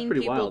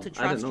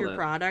trust your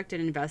product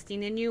and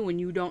investing in you when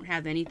you don't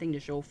have anything to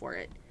show for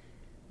it.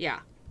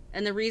 Yeah.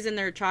 And the reason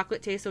their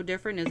chocolate tastes so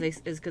different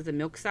is because the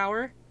milk's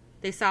sour.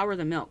 They sour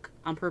the milk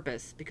on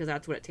purpose because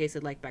that's what it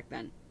tasted like back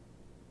then.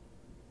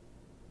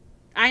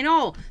 I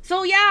know.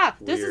 So yeah,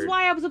 this is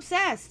why I was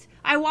obsessed.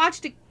 I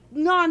watched it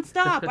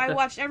nonstop. I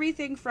watched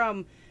everything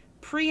from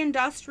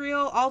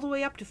pre-industrial all the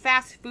way up to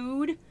fast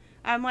food.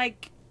 I'm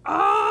like,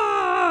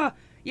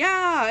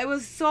 yeah, it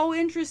was so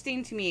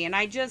interesting to me, and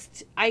I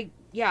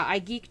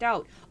geeked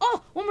out.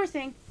 Oh, one more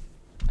thing.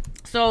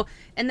 So,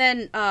 and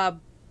then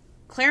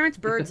Clarence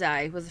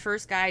Birdseye was the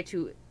first guy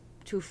to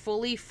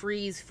fully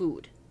freeze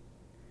food,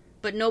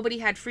 but nobody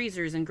had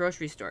freezers in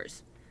grocery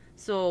stores.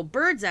 So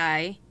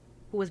Birdseye,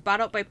 who was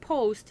bought out by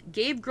Post,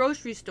 gave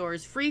grocery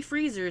stores free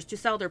freezers to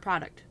sell their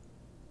product.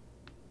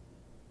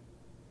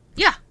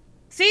 Yeah.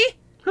 See?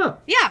 Huh.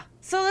 Yeah.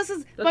 So this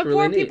is... That's but really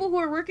poor neat. people who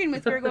are working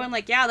with me are going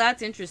like, yeah,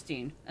 that's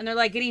interesting. And they're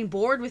like getting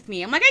bored with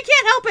me. I'm like, I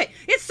can't help it.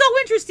 It's so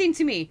interesting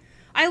to me.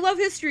 I love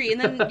history. And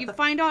then you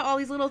find out all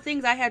these little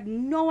things I had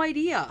no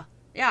idea.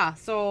 Yeah.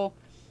 So,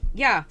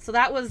 yeah. So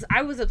that was...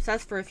 I was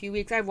obsessed for a few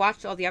weeks. I've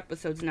watched all the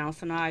episodes now,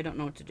 so now I don't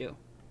know what to do.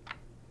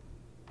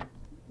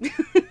 Now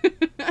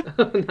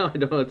I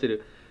don't know what to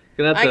do.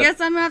 I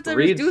guess I'm going to have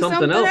to do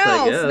something else.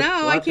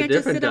 No, I can't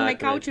just sit on my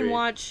couch and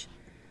watch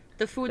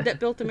the food that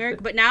built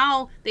America. But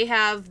now they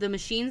have the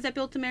machines that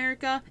built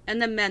America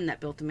and the men that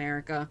built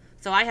America.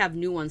 So I have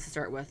new ones to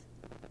start with.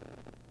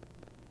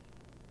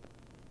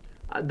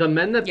 The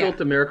Men That Built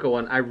America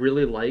one I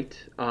really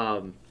liked.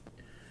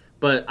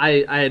 But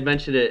I had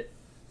mentioned it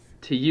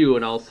to you,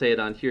 and I'll say it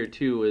on here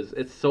too, is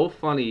it's so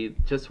funny.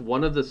 Just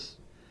one of the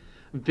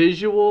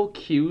visual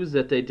cues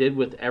that they did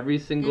with every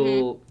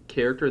single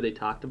character they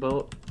talked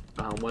about,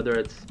 whether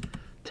it's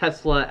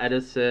Tesla,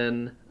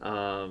 Edison,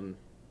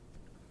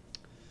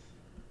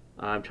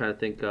 I'm trying to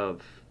think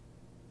of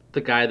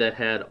the guy that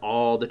had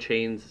all the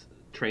train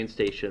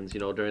stations,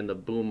 during the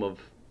boom of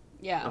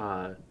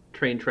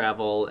train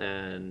travel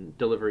and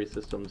delivery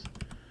systems.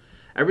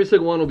 Every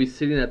single one will be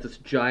sitting at this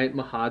giant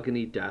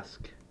mahogany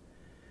desk,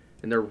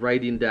 and they're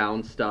writing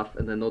down stuff,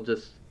 and then they'll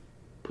just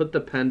put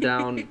the pen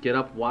down, get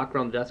up, walk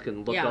around the desk,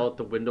 and look out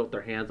the window with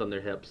their hands on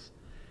their hips,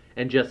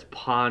 and just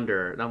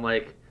ponder. And I'm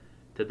like,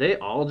 did they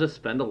all just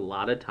spend a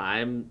lot of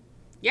time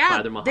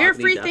by their mahogany they're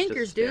free desk thinkers,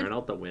 just staring dude.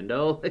 out the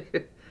window?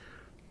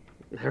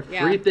 They're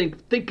free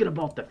thinking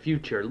about the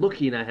future,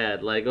 looking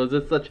ahead. Like, it was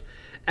just such...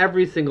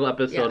 Every single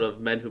episode of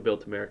Men Who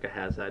Built America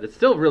has that. It's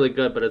still really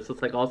good, but it's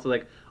just like also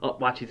like, oh,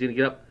 watch, he's gonna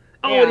get up.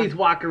 Oh, and he's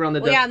walking around the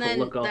desk to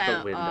look out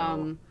the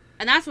window.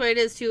 And that's what it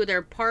is too.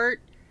 They're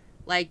part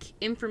like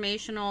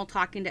informational,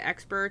 talking to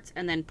experts,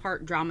 and then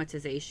part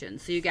dramatization.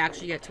 So you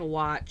actually get to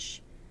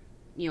watch,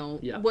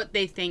 what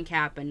they think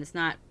happened. It's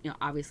not,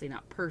 obviously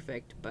not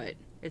perfect, but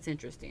it's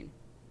interesting.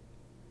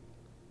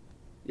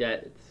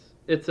 Yeah,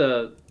 it's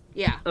a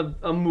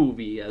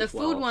movie as well. The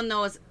food one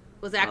though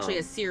was actually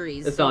a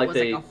series. It's so not it was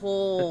like like a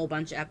whole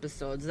bunch of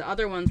episodes. The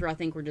other ones I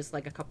think were just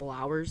like a couple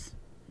hours,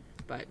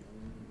 but.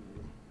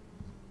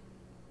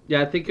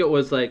 Yeah, I think it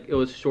was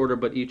shorter,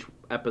 but each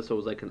episode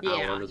was like an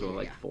hour. It was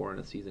like 4 in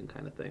a season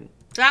kind of thing.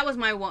 So that was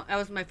my one. That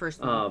was my first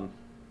one.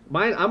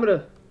 Mine,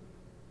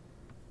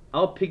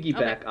 I'll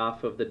piggyback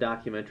off of the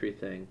documentary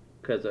thing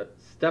because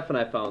Steph and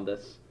I found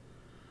this.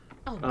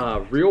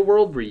 Real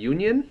World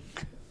Reunion.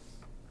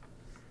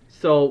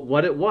 So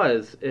what it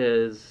was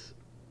is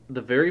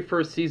the very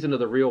first season of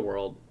The Real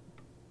World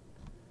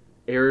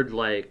aired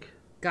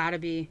gotta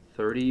be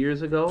 30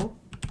 years ago,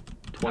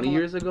 20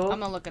 years ago. I'm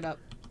gonna look it up.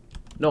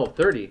 No,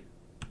 30.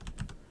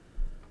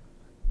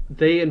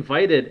 They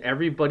invited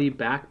everybody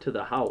back to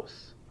the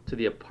house, to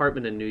the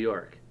apartment in New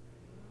York.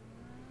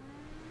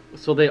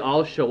 So they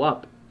all show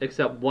up,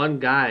 except one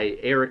guy,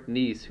 Eric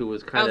Neese, who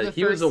was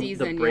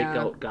the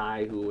breakout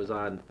guy who was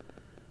on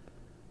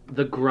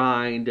The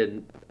Grind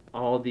and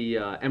all the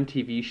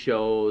MTV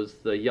shows,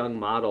 the young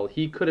model.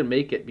 He couldn't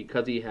make it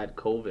because he had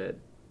COVID.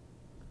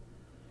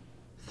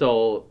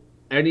 So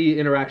any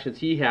interactions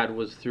he had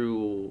was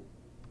through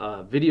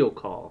video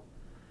call,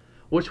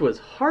 which was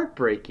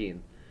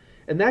heartbreaking.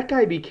 And that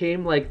guy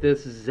became like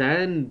this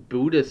Zen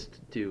Buddhist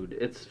dude.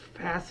 It's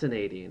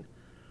fascinating.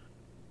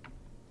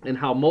 And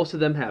how most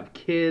of them have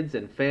kids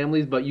and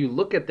families, but you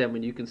look at them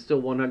and you can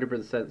still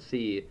 100%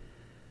 see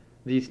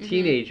these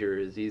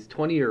teenagers, these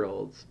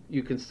 20-year-olds.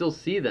 You can still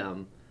see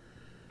them.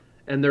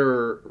 And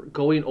they're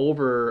going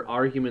over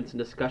arguments and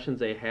discussions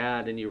they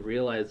had, and you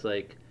realize,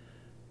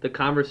 the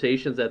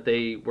conversations that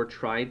they were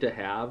trying to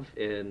have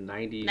in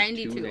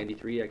 92,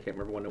 93, I can't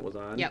remember when it was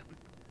on. Yep.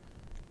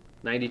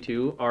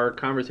 92 are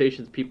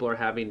conversations people are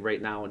having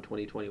right now in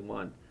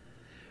 2021.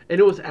 And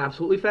it was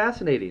absolutely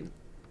fascinating.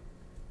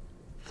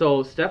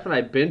 So Steph and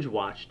I binge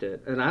watched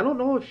it, and I don't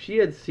know if she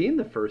had seen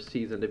the first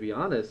season, to be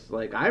honest.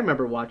 Like, I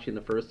remember watching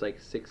the first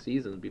 6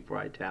 seasons before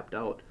I tapped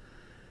out.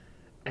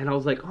 And I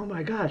was like, oh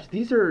my gosh,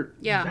 these are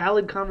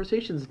valid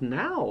conversations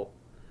now.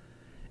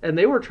 And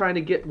they were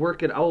trying to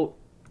work it out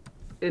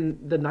in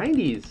the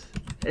 90s,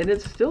 and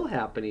it's still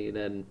happening.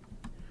 And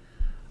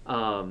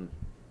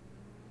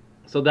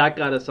so that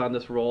got us on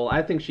this roll.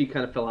 I think she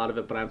kind of fell out of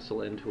it, but I'm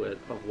still into it,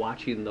 of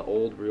watching the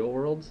old Real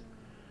Worlds.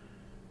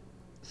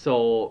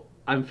 So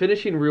I'm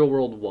finishing Real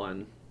World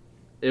 1.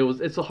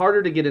 It's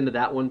harder to get into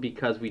that one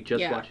because we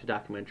just watched a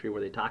documentary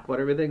where they talk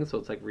about everything, so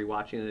it's like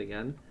rewatching it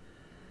again.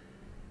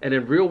 And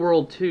in Real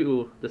World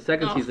 2, the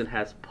second season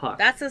has Puck.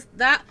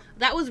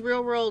 That was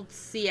Real World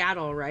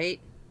Seattle, right?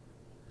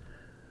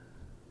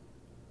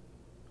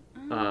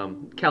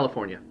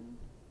 California.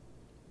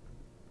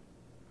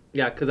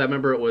 Yeah, because I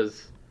remember it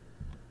was...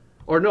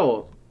 Or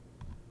no,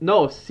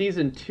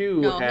 season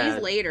 2 No,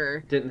 he's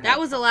later. That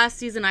was the last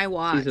season I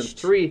watched. Season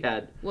 3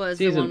 was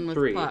the one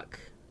with Puck.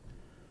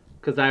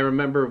 Because I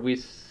remember we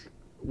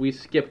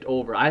skipped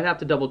over. I'd have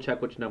to double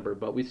check which number,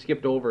 but we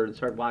skipped over and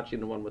started watching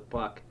the one with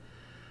Puck.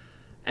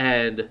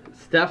 And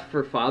Steph,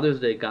 for Father's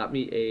Day, got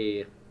me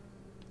a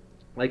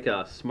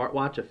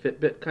smartwatch, a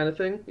Fitbit kind of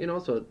thing,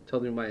 so it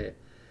tells me I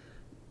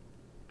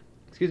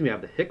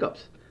have the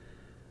hiccups.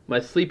 My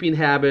sleeping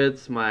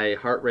habits, my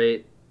heart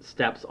rate,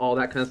 steps, all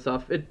that kind of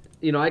stuff. It,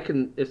 I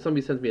can, if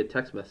somebody sends me a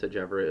text message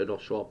ever, it'll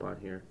show up on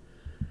here.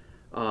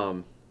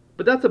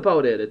 But that's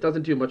about it. It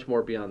doesn't do much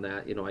more beyond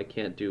that. I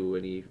can't do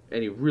any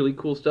really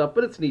cool stuff,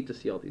 but it's neat to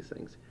see all these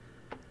things.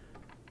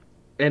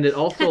 And it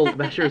also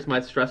measures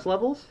my stress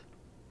levels.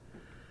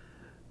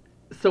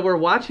 So we're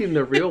watching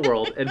The Real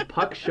World, and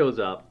Puck shows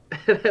up,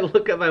 and I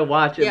look at my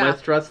watch, and my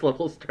stress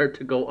levels start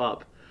to go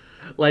up.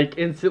 Like,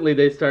 instantly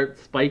they start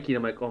spiking.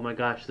 I'm like, oh my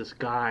gosh, this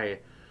guy.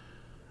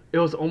 It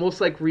was almost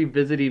like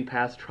revisiting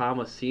past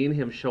trauma, seeing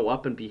him show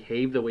up and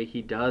behave the way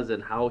he does,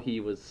 and how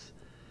he was...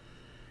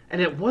 And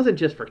it wasn't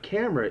just for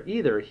camera,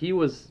 either. He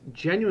was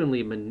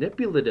genuinely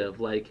manipulative.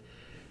 Like,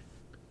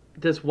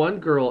 this one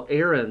girl,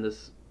 Erin,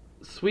 this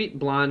sweet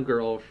blonde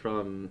girl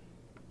from,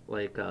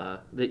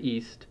 the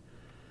East...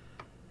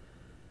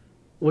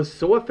 was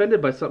so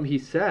offended by something he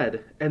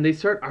said, and they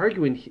start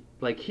arguing.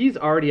 He's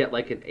already at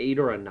an 8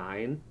 or a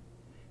 9.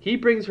 He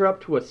brings her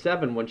up to a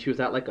 7 when she was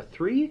at a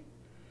 3,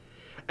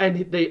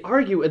 and they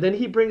argue, and then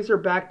he brings her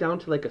back down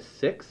to a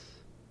 6,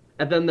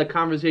 and then the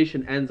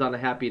conversation ends on a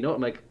happy note.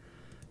 I'm like,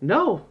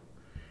 no,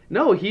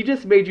 he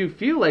just made you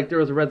feel like there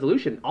was a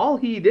resolution. All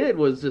he did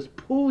was just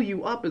pull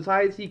you up as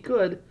high as he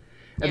could,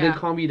 and then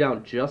calm you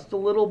down just a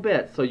little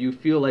bit, so you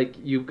feel like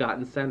you've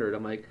gotten centered.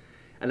 I'm like,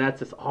 and that's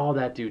just all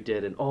that dude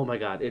did. And oh my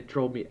God, it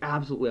drove me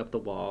absolutely up the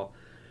wall.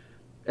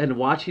 And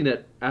watching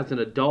it as an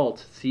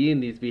adult, seeing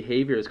these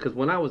behaviors, because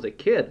when I was a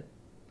kid,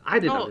 I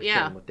didn't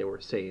understand what they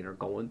were saying or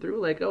going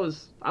through.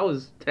 I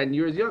was 10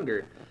 years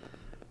younger.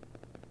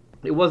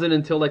 It wasn't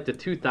until the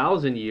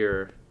 2000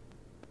 year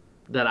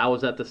that I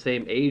was at the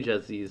same age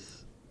as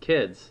these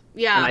kids.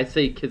 Yeah. And I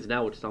say kids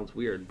now, which sounds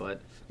weird,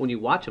 but when you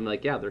watch them,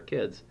 they're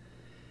kids.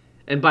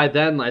 And by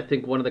then, I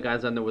think one of the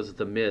guys on there was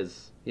The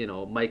Miz.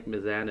 Mike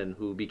Mizanin,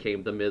 who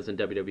became The Miz in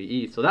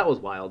WWE. So that was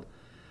wild.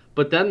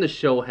 But then the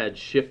show had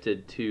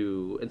shifted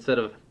to, instead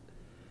of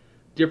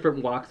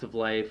different walks of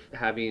life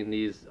having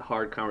these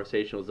hard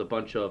conversations, it was a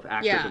bunch of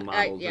actors and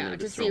models. And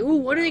just see,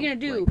 what are they going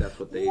to do?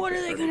 What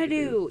are they going to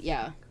do?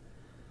 Yeah.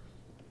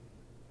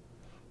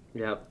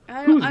 Yeah.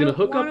 Who's going to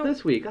hook up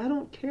this week? I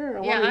don't care.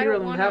 I want to hear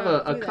them have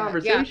a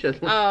conversation.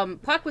 Yeah.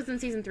 Puck was in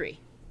season 3.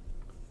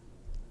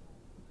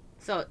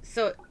 So...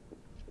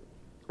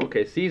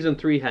 Okay, season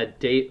 2 had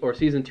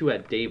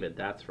David.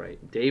 That's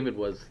right. David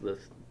was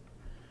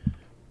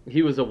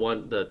he was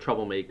the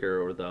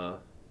troublemaker, or the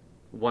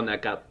one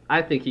that got...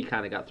 I think he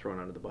kind of got thrown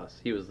under the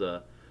bus. He was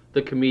the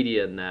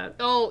comedian that...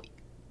 Oh,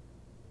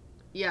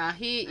 yeah,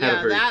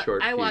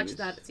 I watched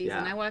that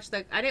season.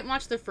 Yeah. I didn't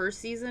watch the first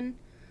season.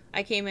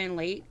 I came in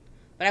late,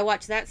 but I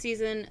watched that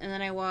season, and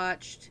then I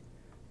watched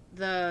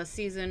the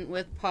season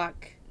with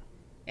Puck,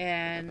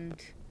 and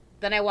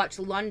then I watched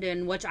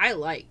London, which I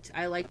liked.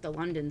 I liked the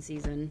London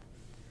season,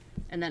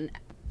 and then...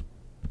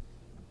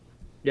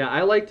 Yeah,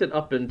 I liked it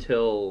up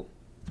until,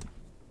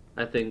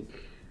 I think...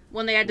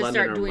 when they had to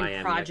start doing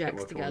Miami,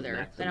 projects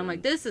together. Then I'm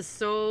like, this is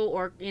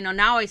so...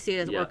 now I see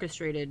it as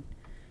orchestrated.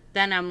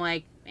 Then I'm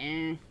like,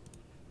 eh.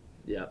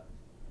 Yeah.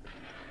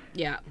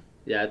 Yeah.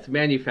 Yeah, it's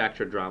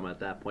manufactured drama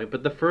at that point.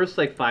 But the first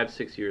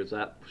 5-6 years,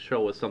 that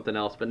show was something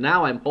else. But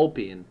now I'm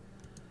hoping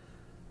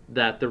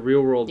that the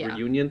Real World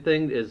reunion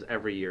thing is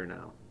every year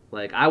now.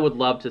 I would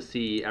love to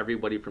see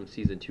everybody from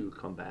season 2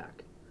 come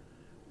back.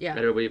 Yeah.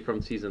 Everybody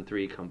from season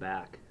 3 come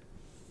back.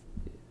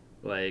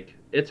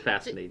 It's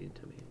fascinating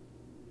to me.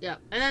 Yeah,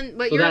 and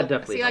then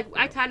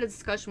I had a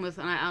discussion with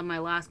on my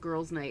last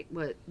girls' night.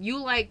 But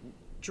you like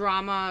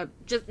drama,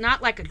 just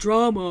not like a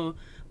drama,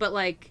 but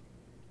like,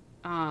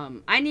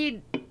 I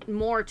need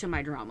more to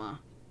my drama.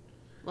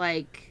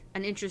 Like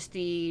an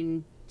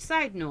interesting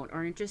side note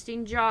or an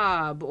interesting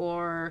job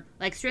or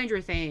like Stranger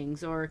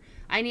Things, or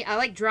I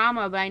like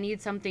drama, but I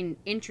need something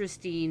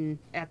interesting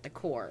at the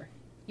core.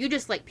 You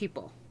just like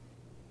people.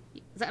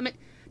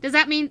 Does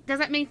that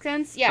make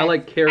sense? Yeah. I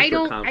like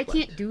character conflict. I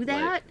can't do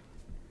that. Like,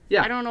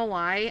 yeah. I don't know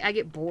why. I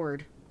get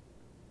bored.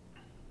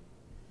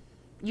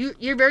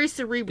 You're very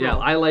cerebral. Yeah,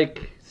 I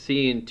like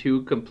seeing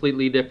two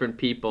completely different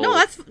people.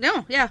 Yeah.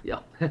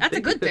 That's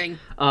a good thing.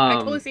 I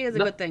totally see it as a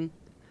good thing.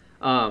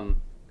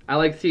 I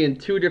like seeing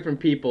two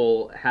different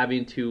people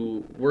having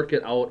to work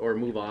it out or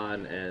move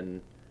on,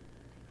 and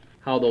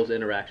how those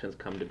interactions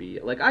come to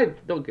be. Like,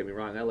 don't get me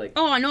wrong, I like.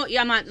 Oh, I know.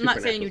 Yeah, I'm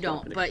not saying you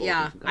don't, but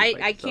yeah,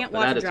 I can't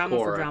watch a drama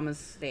for drama's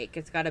sake.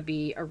 It's got to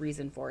be a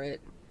reason for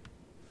it.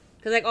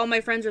 Because like all my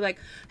friends are like,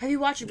 "Have you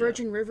watched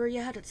Virgin River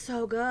yet? It's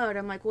so good."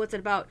 I'm like, "What's it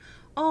about?"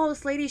 "Oh,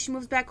 this lady, she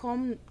moves back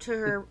home to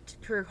her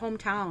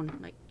hometown."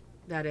 I'm like,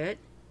 "That it?"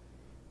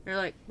 They're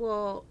like,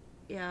 "Well,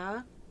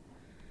 yeah."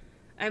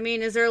 I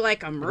mean, is there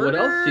like a murder? What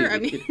else do you I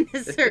mean,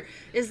 is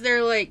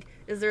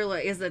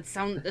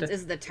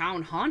the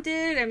town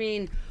haunted? I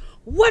mean,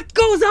 what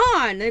goes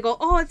on? They go,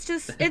 "Oh, it's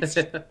just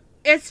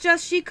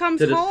she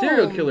comes home." Did a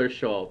serial killer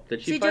show up?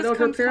 Did she find out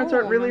her parents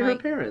aren't really her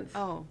parents?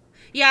 Oh,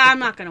 yeah, I'm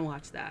not gonna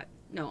watch that.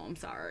 No, I'm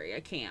sorry, I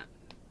can't.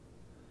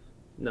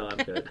 No, I'm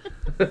good.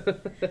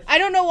 I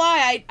don't know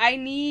why. I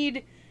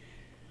need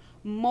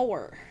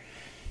more.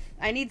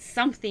 I need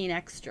something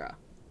extra.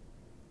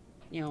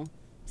 You know,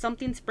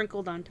 something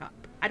sprinkled on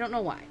top. I don't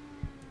know why.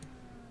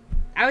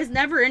 I was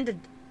never into...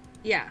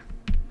 Yeah.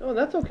 Oh,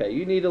 that's okay.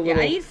 You need a little...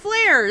 Yeah, I need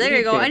flair. There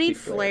you go. I need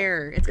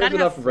flair. It's got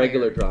enough flair.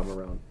 Regular drama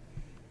around.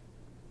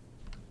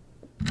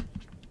 All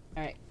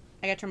right.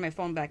 I got to turn my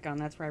phone back on.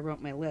 That's where I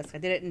wrote my list. I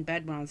did it in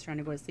bed when I was trying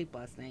to go to sleep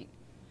last night.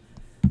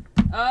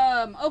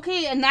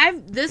 Okay, and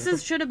this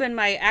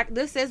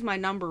is my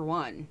number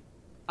one.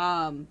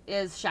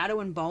 Is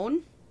Shadow and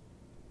Bone.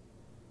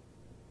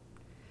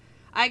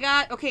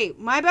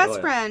 My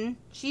best friend,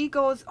 she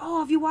goes,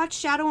 "Oh, have you watched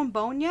Shadow and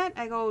Bone yet?"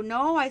 I go,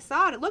 "No, I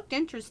saw it. It looked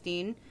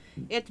interesting."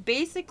 It's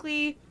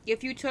basically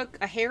if you took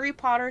a Harry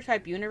Potter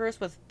type universe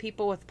with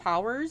people with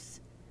powers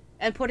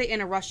and put it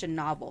in a Russian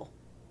novel.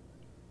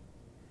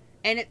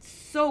 And it's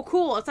so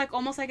cool. It's like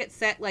almost like it's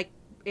set like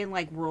in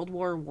like World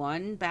War I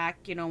back,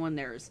 when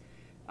there's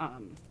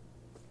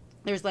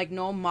like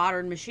no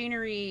modern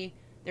machinery,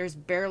 there's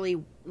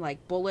barely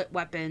like bullet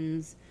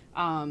weapons.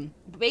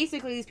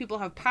 Basically these people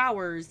have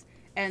powers,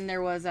 and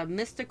there was a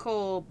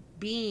mystical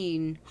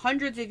being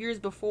hundreds of years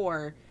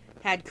before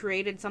had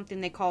created something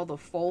they call the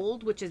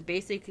Fold, which is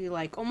basically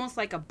like almost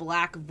like a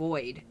black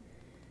void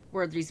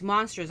where these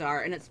monsters are,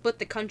 and it split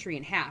the country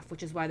in half,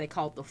 which is why they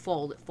call it the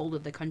Fold. It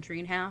folded the country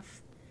in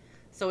half.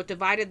 So it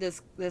divided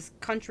this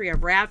country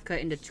of Ravka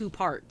into two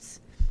parts.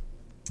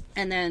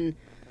 And then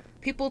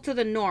people to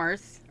the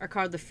north are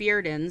called the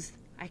Fjerdans.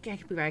 I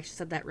can't believe I actually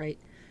said that right.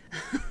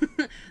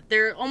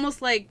 They're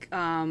almost like,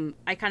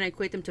 I kind of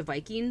equate them to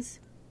Vikings.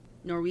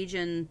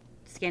 Norwegian,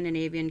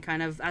 Scandinavian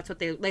kind of. That's what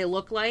they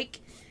look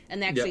like.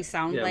 And they actually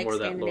sound like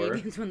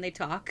Scandinavians when they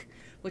talk.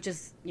 Which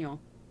is,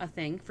 a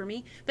thing for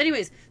me. But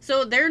anyways,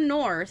 so they're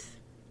north.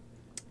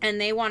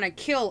 And they want to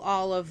kill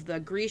all of the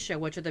Grisha,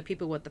 which are the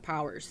people with the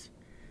powers.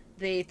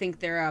 They think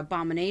they're an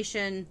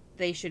abomination.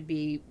 They should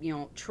be,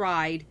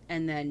 tried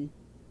and then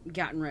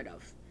gotten rid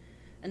of.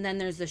 And then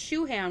there's the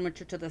Shuhan,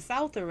 which are to the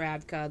south of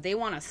Ravka. They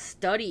want to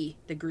study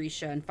the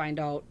Grisha and find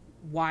out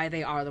why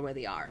they are the way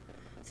they are.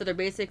 So they're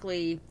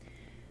basically,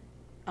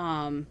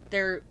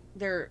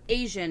 they're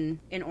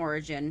Asian in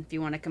origin. If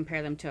you want to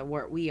compare them to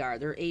what we are,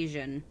 they're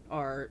Asian,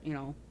 or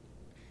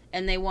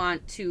and they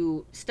want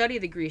to study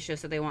the Grisha.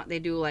 So they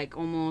do like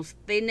almost,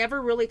 they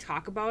never really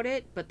talk about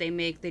it, but they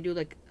do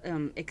like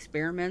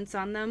experiments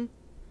on them.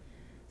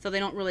 So they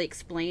don't really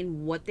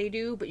explain what they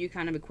do, but you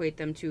kind of equate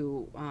them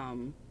to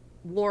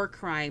war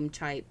crime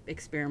type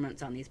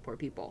experiments on these poor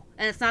people.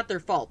 And it's not their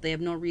fault. They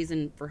have no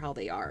reason for how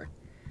they are.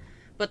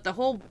 But the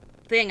whole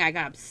thing, I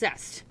got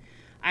obsessed.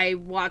 I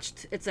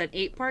watched, it's an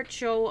 8-part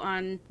show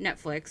on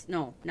Netflix.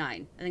 No,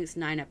 9. I think it's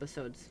 9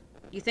 episodes.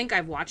 You think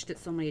I've watched it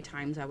so many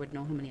times I would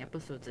know how many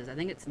episodes it is. I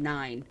think it's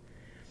 9.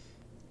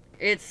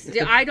 I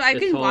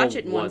can watch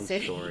it in one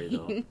sitting.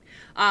 Story,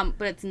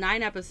 but it's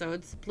 9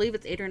 episodes. I believe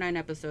it's 8 or 9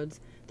 episodes.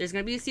 There's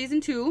going to be a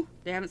season 2.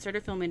 They haven't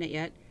started filming it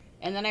yet.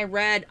 And then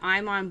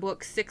I'm on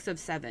book 6 of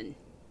 7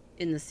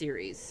 in the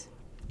series.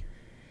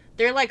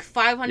 They're like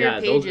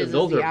 500 pages.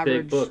 Those are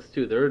big books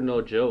too. They're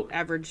no joke.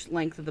 Average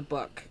length of the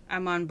book.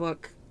 I'm on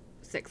book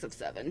 6 of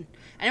 7.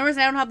 And the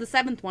reason I don't have the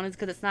 7th one is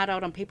because it's not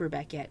out on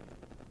paperback yet.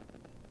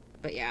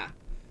 But yeah.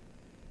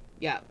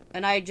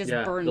 And I just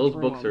burned those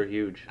through books them. are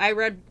huge. I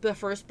read the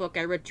first book.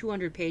 I read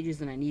 200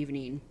 pages in an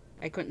evening.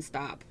 I couldn't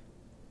stop.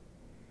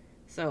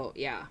 So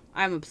yeah,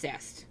 I'm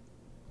obsessed.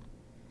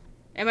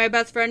 And my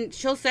best friend,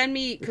 she'll send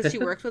me, because she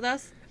works with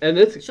us,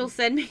 she'll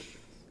send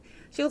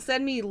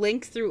me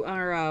links through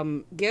our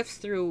gifts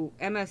through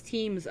MS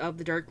Teams of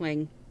the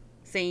Darkling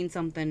saying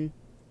something.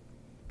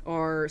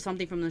 or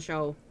something from the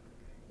show.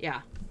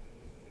 Yeah.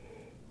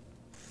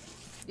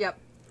 Yep.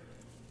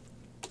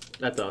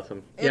 That's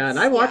awesome. And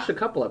I watched a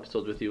couple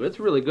episodes with you. It's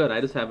really good.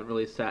 I just haven't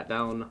really sat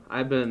down.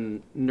 I've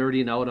been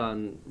nerding out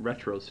on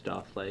retro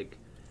stuff. Like,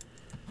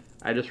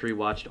 I just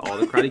rewatched all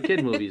the Karate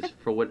Kid movies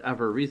for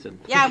whatever reason.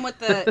 Yeah,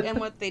 and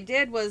what they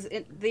did was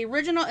the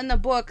original in the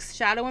books,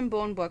 Shadow and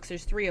Bone books.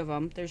 There's 3 of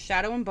them. There's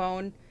Shadow and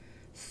Bone,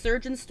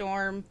 Surge and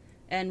Storm,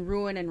 and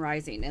Ruin and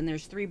Rising. And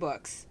there's 3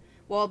 books.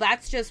 Well,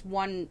 that's just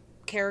one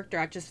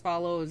character. It just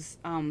follows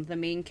the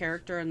main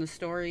character in the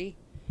story.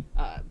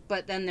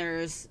 But then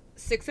there's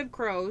 6 of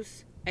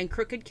Crows and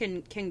Crooked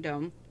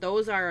Kingdom.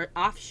 Those are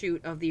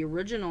offshoot of the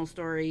original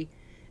story.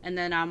 And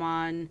then I'm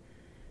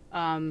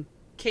on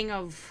King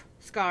of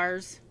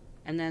Scars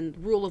and then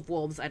Rule of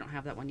Wolves. I don't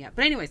have that one yet.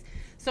 But anyways,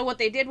 so what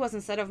they did was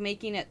instead of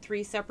making it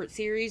 3 separate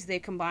series, they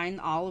combined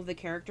all of the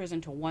characters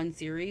into one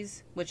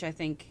series, which I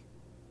think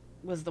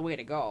was the way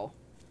to go.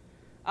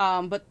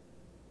 But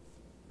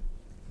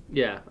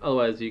yeah,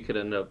 otherwise you could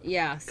end up.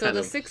 Yeah, so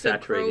the 6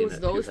 of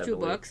Crows, those 2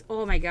 books,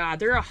 oh my god,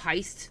 they're a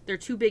heist. They're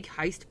 2 big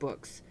heist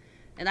books.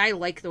 And I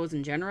like those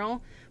in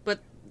general.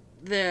 But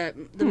the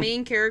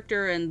main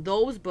character in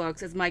those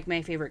books is my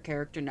favorite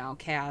character now,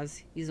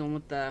 Kaz. He's the one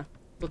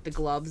with the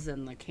gloves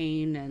and the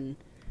cane, and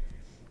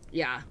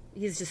yeah,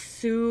 he's just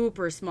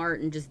super smart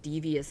and just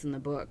devious in the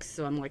books.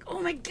 So I'm like, oh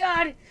my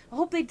god, I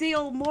hope they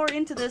deal more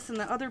into this in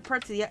the other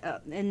parts of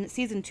in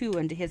season 2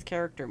 into his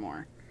character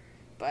more.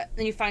 But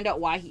then you find out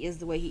why he is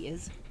the way he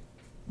is.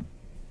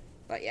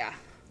 But yeah.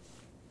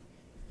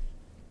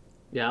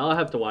 Yeah, I'll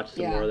have to watch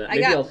some more of that.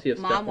 Maybe I'll see if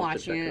Mom Steph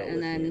wants to watching check it, it out and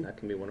with then me. That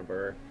can be one of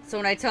her. So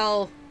when I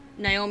tell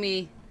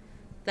Naomi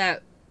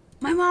that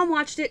my mom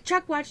watched it,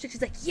 Chuck watched it,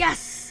 she's like,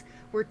 yes,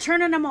 we're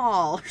turning them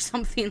all, or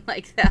something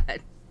like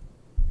that.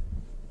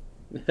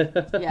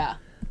 Yeah.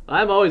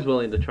 I'm always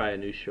willing to try a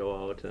new show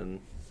out, and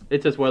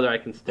it's just whether I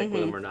can stick with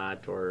them or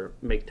not, or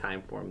make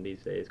time for them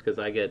these days, because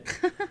I get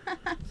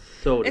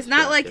so distracted. It's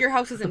not like your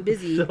house isn't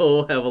busy.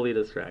 So heavily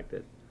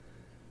distracted.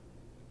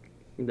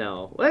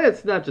 No. Well,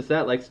 it's not just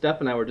that. Like, Steph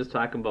and I were just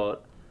talking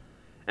about,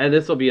 and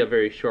this will be a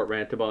very short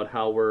rant about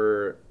how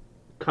we're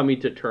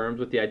coming to terms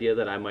with the idea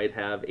that I might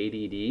have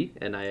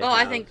ADD, and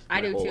I think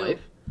I do too.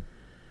 Life.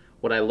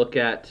 When I look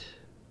at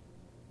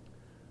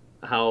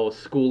how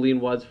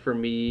schooling was for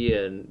me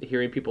and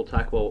hearing people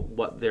talk about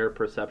what their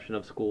perception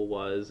of school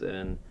was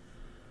and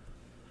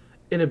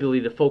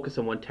inability to focus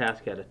on one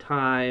task at a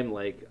time.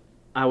 Like,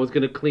 I was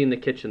going to clean the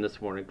kitchen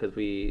this morning because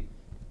we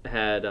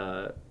had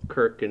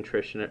Kirk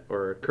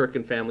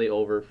and family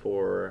over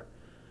for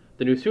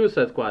the new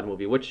Suicide Squad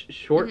movie, which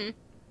short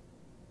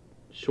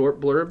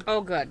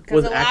blurb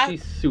was actually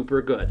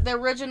super good. The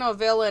original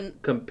villain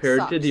compared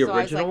sucked, to the so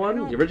original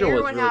one. The original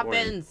was what really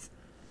happens. Boring.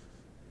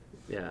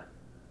 Yeah.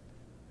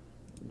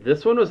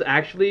 This one was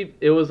actually,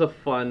 it was a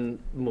fun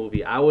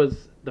movie.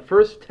 The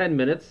first 10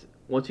 minutes,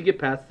 once you get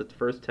past the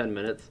first 10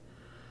 minutes,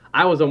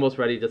 I was almost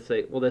ready to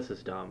say, well, this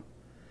is dumb.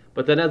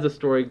 But then as the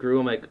story grew,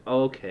 I'm like,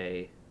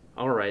 okay,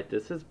 all right,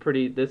 when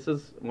it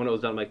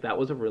was done, I'm like, that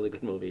was a really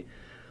good movie.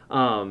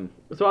 So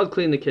I was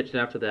cleaning the kitchen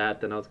after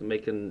that, then I was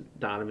making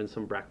Donovan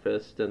some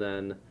breakfast, and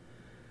then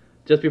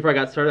just before I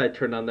got started, I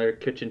turned on their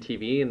kitchen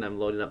TV, and I'm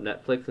loading up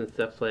Netflix, and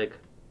Steph's like,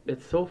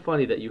 it's so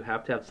funny that you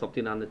have to have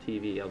something on the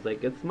TV. I was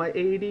like, it's my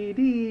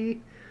ADD.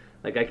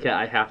 Like,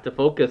 I have to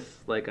focus.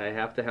 Like, I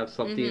have to have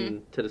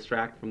something to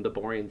distract from the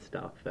boring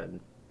stuff.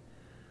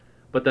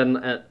 But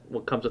then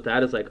what comes with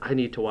that is, like, I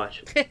need to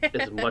watch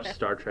as much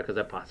Star Trek as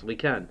I possibly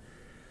can.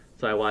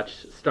 So I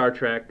watched Star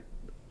Trek,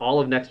 all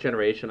of Next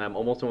Generation. I'm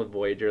almost done with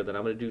Voyager. Then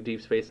I'm going to do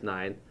Deep Space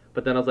Nine.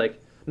 But then I was like,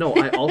 no,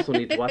 I also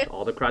need to watch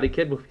all the Karate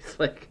Kid movies.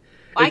 Like,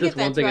 I get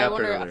that too. I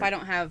wonder if I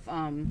don't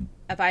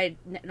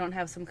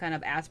have some kind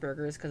of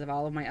Asperger's because of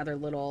all of my other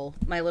little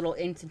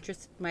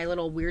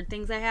weird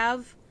things I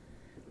have,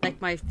 like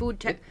my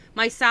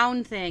my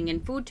sound thing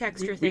and food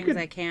texture things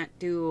I can't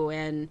do,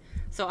 and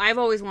so I've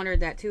always wondered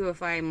that too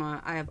if I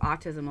have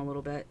autism a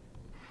little bit.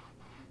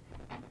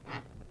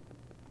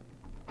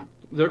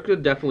 There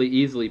could definitely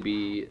easily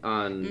be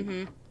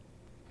on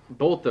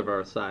both of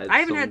our sides. I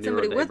haven't had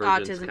somebody with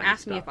autism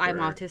ask me if I'm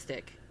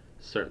autistic.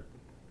 Certain.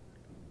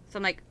 So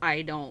I'm like,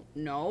 I don't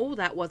know.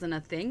 That wasn't a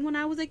thing when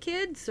I was a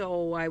kid,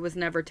 so I was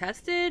never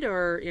tested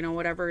or,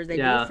 whatever they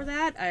do for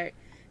that.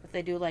 If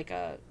they do like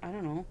I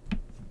don't know.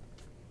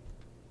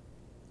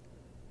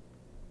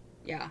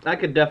 Yeah. I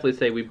could definitely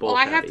say we both Well,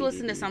 I have ADD, to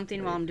listen to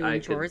something while I'm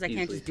doing chores. I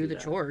can't just do the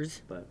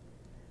chores. But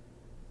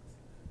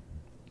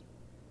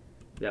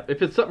yeah,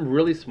 if it's something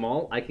really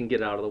small, I can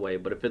get out of the way.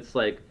 But if it's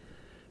like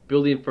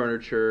building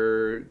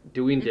furniture,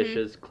 doing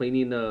dishes,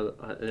 cleaning an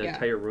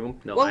entire room.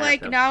 No, well, I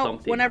like have now,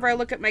 something. whenever I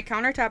look at my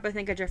countertop, I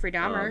think of Jeffrey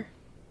Dahmer.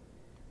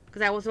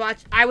 Because I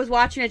was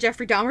watching a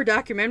Jeffrey Dahmer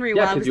documentary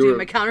while I was doing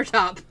my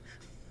countertop.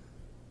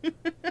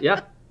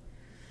 Yeah.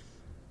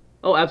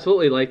 Oh,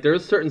 absolutely. Like,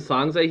 there's certain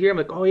songs I hear. I'm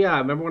like, oh yeah, I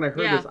remember when I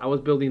heard this. I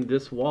was building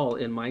this wall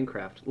in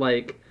Minecraft.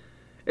 Like,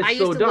 it's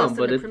so dumb,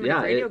 but it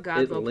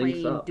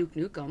links up. Duke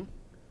Nukem.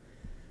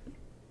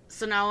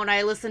 So now when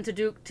I listen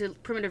to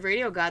Primitive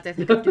Radio Gods, I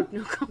think of Duke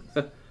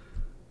Nukem.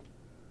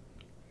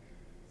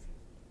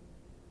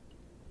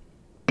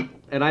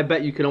 And I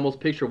bet you can almost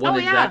picture one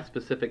exact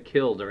specific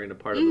kill during a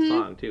part of the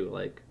song, too.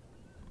 Like,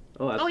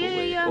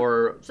 absolutely. Yeah.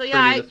 Or turning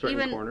a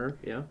certain corner,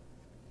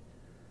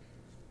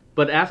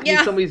 But asking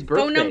somebody's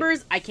birthday. Phone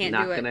numbers, I can't do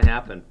it. Not going to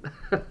happen.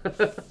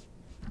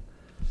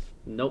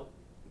 Nope.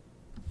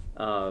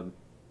 All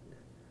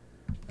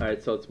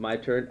right, so it's my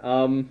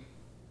turn.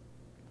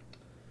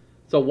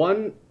 So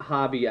one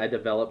hobby I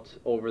developed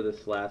over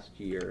this last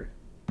year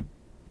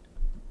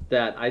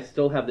that I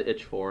still have the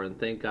itch for, and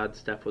thank God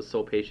Steph was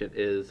so patient,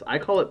 is I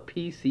call it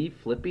PC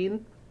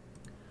flipping.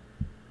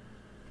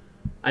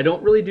 I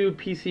don't really do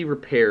PC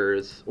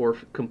repairs or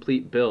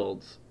complete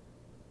builds,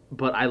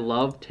 but I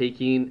love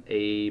taking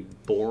a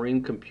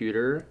boring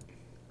computer,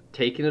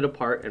 taking it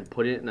apart, and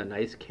putting it in a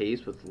nice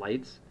case with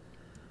lights.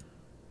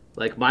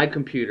 Like my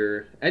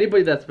computer,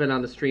 anybody that's been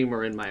on the stream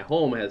or in my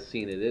home has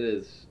seen it.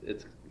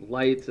 It's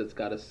lights, it's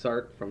got a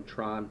Sark from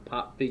Tron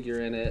pop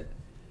figure in it,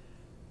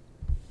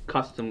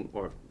 custom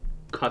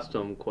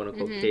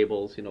quote-unquote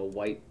cables,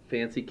 white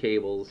fancy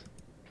cables.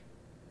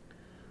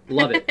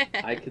 Love it.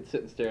 I could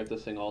sit and stare at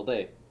this thing all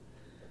day.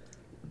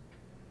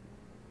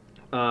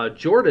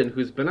 Jordan,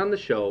 who's been on the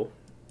show,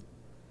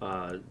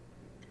 got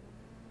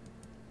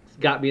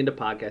me into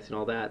podcasting and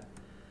all that,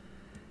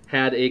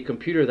 had a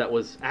computer that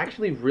was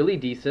actually really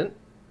decent.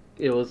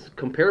 It was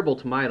comparable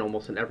to mine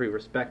almost in every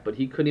respect, but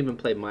he couldn't even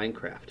play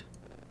Minecraft.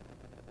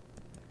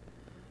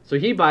 So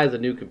he buys a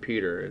new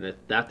computer, and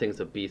that thing's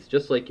a beast,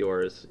 just like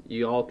yours.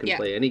 You all can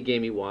play any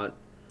game you want,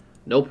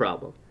 no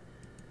problem.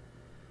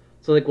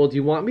 So well, do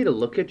you want me to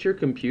look at your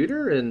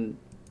computer and,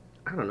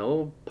 I don't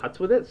know, putz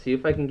with it, see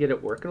if I can get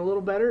it working a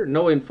little better?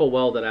 Knowing full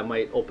well that I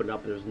might open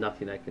up and there's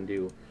nothing I can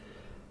do.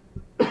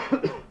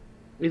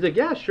 He's like,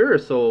 yeah, sure.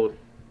 So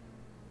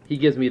he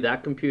gives me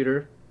that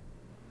computer,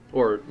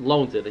 or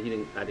loans it.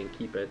 I didn't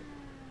keep it.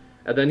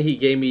 And then he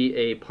gave me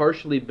a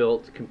partially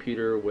built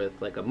computer with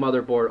like a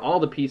motherboard, all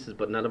the pieces,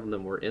 but none of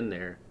them were in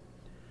there.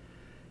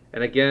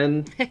 And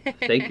again,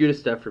 thank you to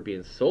Steph for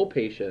being so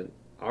patient.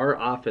 Our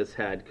office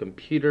had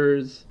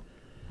computers,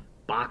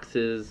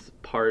 boxes,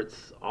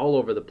 parts all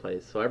over the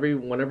place. So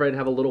whenever I'd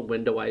have a little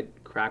window, I'd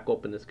crack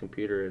open this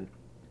computer, and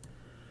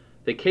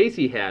the case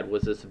he had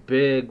was this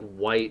big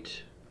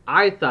white.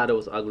 I thought it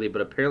was ugly,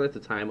 but apparently at the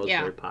time it was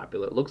very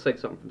popular. It looks like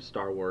something from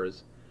Star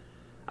Wars.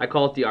 I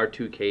call it the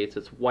R2 case.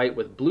 It's white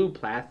with blue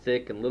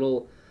plastic and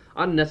little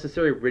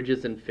unnecessary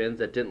ridges and fins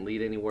that didn't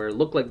lead anywhere. It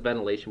looked like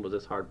ventilation was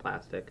this hard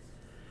plastic.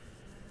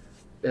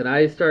 And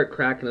I start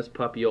cracking this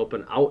puppy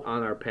open out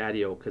on our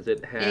patio because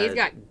it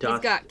had dust, he's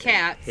got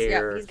cats.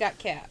 hair. Yeah, he's got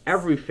cats.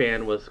 Every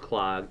fan was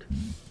clogged.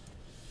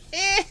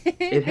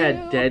 It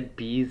had dead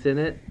bees in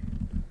it.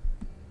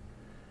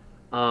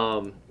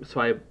 So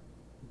I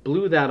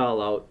blew that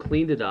all out,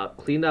 cleaned it up,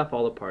 cleaned off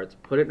all the parts,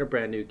 put it in a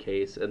brand new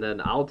case, and then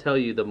I'll tell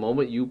you, the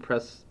moment you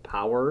press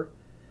power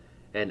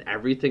and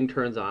everything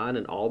turns on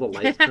and all the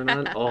lights turn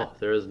on,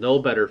 there is no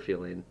better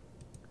feeling.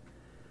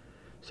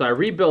 So I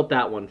rebuilt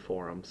that one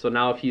for him. So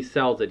now if he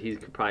sells it, he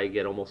could probably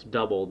get almost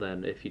double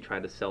than if he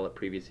tried to sell it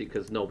previously,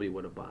 because nobody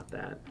would have bought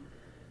that.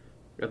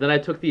 And then I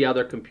took the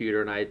other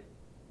computer and I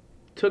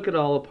took it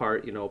all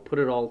apart, put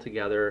it all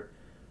together,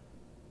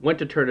 went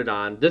to turn it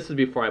on. This is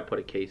before I put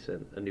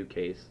a new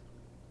case.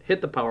 Hit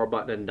the power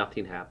button and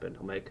nothing happened.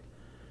 I'm like,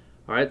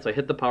 all right, so I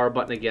hit the power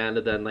button again,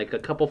 and then like a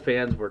couple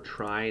fans were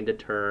trying to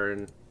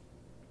turn.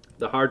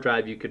 The hard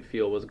drive you could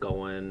feel was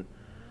going.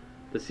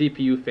 The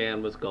CPU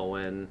fan was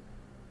going.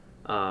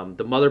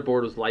 The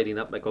motherboard was lighting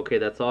up. Like, okay,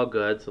 that's all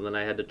good. So then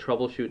I had to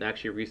troubleshoot and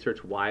actually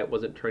research why it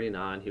wasn't turning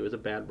on. He was a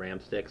bad RAM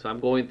stick. So I'm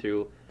going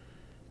through,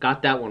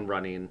 got that one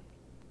running,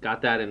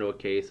 got that into a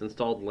case,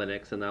 installed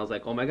Linux, and I was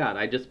like, oh my god,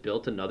 I just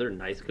built another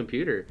nice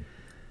computer.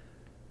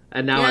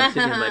 And now I'm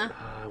sitting like,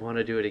 I want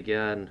to do it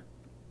again.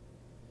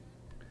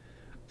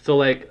 So,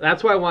 like,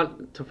 that's why I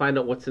want to find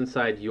out what's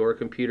inside your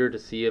computer to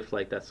see if,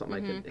 like, that's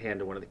something I could hand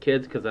to one of the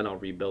kids, because then I'll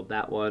rebuild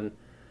that one.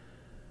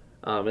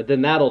 And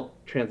then that'll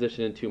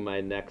transition into my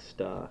next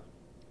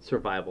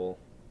survival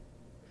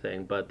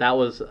thing. But that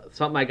was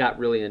something I got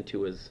really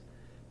into, is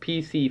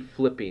PC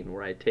flipping,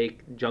 where I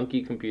take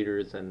junky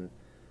computers and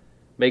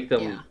make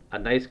them a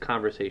nice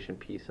conversation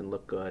piece and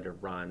look good or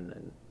run.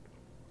 And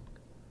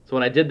so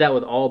when I did that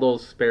with all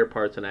those spare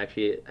parts and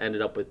actually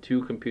ended up with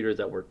two computers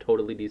that were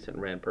totally decent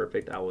and ran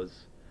perfect, I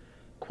was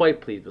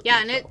quite pleased with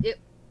myself. And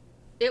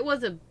it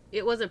was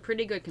a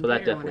pretty good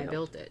computer when I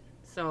built it.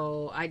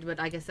 So but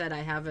like I said,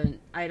 I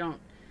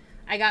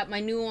got my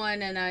new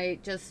one and I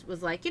just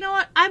was like, you know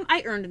what?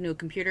 I earned a new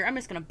computer. I'm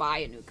just gonna buy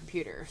a new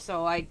computer.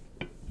 So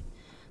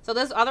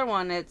this other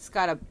one, it's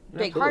got a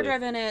big hard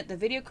drive in it. The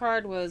video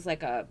card was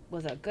a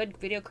good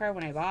video card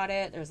when I bought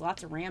it. There's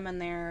lots of RAM in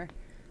there.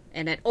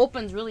 And it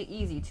opens really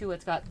easy too.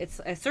 It's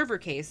a server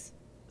case,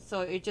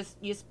 so you just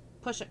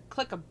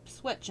click a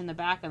switch in the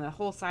back, and the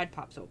whole side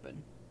pops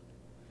open.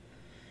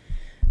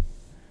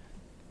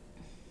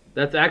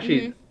 That's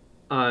actually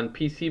on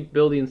PC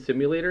Building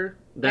Simulator.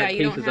 That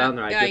case is on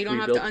there. I just you don't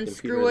have to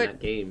unscrew it in that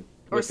game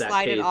or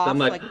slide it off. I'm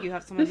like you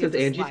have someone who has to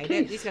Angie's slide case.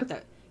 it. You just have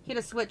to hit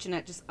a switch, and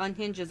it just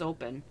unhinges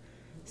open.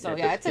 So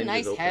it's a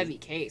nice heavy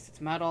case.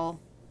 It's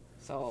metal,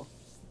 so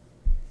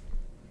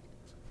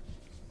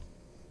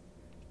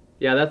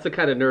Yeah, that's the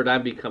kind of nerd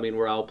I'm becoming,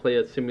 where I'll play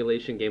a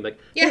simulation game like,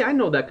 hey, I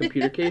know that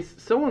computer case.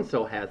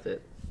 So-and-so has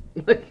it.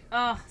 Sorry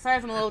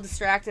if I'm a little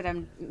distracted.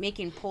 I'm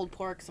making pulled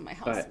pork, so my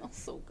house smells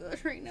so good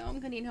right now. I'm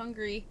getting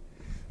hungry.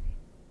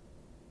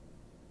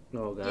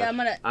 Oh, gosh. Yeah, I'm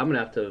gonna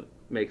have to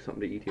make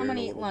something to eat here in a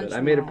eat little lunch bit.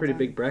 I made a pretty then.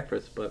 big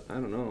breakfast, but I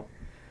don't know.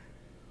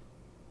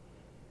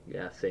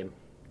 Yeah, same.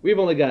 We've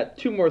only got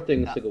 2 more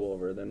things to go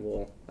over,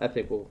 then I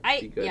think we'll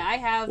be good. Yeah, I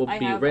have. We'll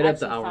be right at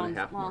the hour and a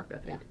half mark, I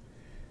think. Yeah.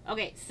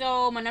 Okay,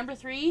 so my number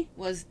 3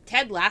 was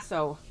Ted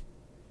Lasso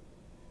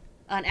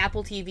on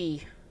Apple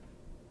TV.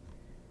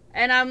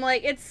 And I'm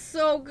like, it's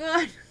so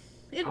good.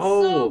 It's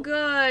so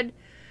good.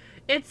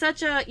 It's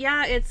such a,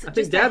 it's I just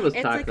think Dad was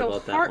it's talking like a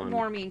about that one.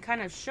 heartwarming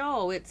kind of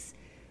show. It's,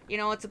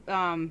 it's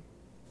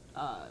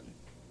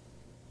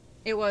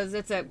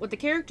what the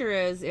character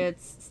is,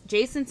 it's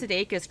Jason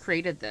Sudeikis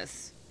created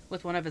this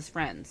with one of his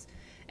friends.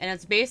 And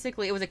it's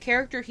basically, it was a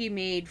character he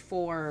made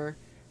for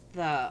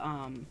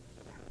the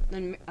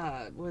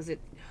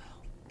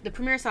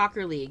Premier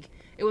Soccer League.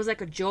 It was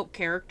like a joke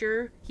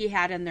character he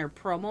had in their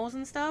promos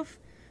and stuff.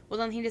 Well,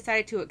 then he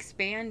decided to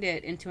expand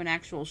it into an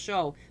actual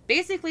show.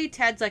 Basically,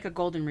 Ted's like a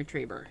golden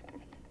retriever.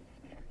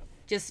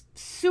 Just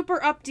super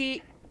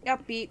upbeat,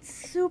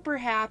 super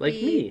happy. Like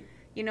me.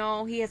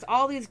 He has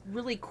all these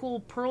really cool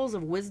pearls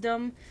of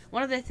wisdom.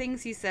 One of the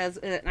things he says,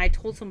 and I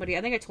told somebody,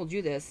 I think I told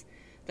you this,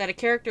 that a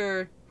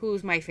character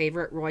who's my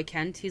favorite, Roy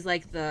Kent, he's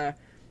like the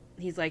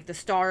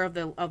star of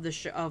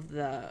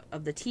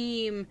the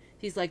team.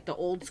 He's like the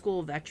old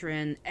school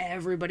veteran.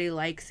 Everybody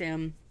likes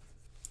him.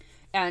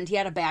 And he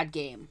had a bad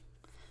game.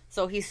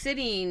 So he's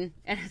sitting,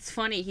 and it's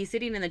funny, he's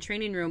sitting in the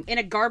training room in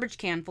a garbage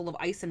can full of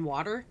ice and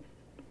water.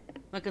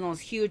 Like in those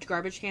huge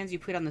garbage cans you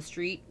put on the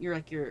street.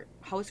 Your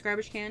house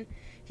garbage can.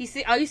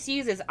 All you see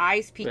is his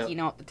eyes peeking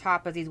out the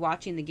top as he's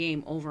watching the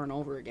game over and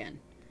over again.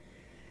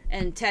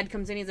 And Ted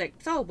comes in, he's like,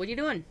 so, what are you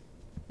doing?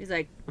 He's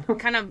like,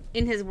 kind of,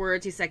 in his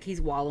words, he's like,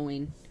 he's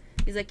wallowing.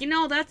 He's like,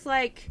 that's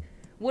like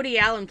Woody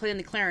Allen playing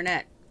the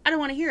clarinet. I don't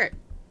want to hear it.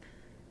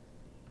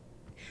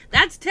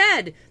 That's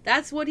Ted.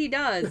 That's what he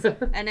does.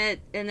 The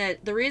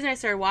reason I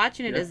started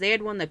watching it is they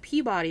had won the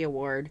Peabody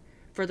Award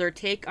for their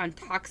take on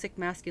toxic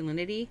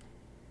masculinity.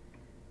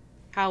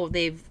 How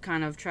they've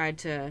kind of tried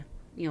to,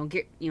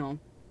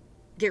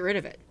 get rid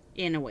of it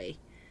in a way,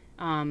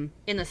 in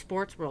the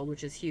sports world,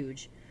 which is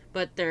huge.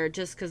 But they're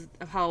just because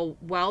of how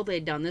well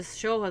they've done. This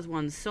show has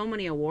won so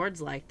many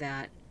awards like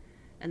that,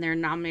 and they're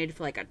nominated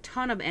for like a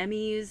ton of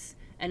Emmys,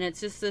 and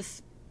it's just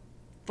this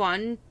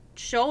fun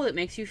show that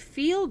makes you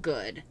feel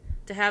good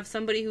to have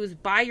somebody who's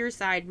by your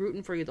side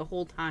rooting for you the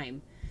whole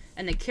time.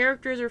 And the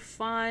characters are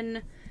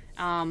fun.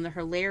 They're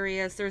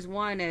hilarious. There's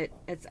one, I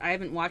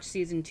haven't watched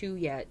season 2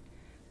 yet,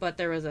 but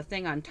there was a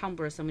thing on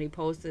Tumblr somebody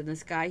posted.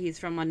 This guy, he's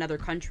from another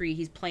country.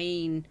 He's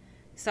playing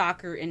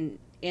soccer in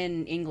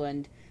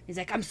England. He's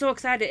like, I'm so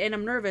excited and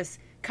I'm nervous.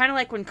 Kind of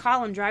like when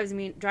Colin drives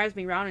me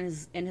around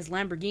in his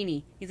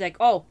Lamborghini. He's like,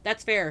 oh,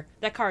 that's fair.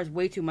 That car is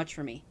way too much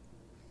for me.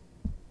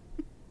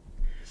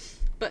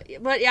 But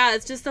yeah,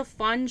 it's just a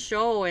fun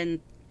show,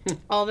 and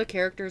all the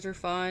characters are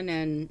fun,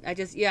 and I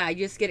just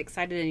get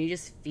excited and you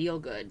just feel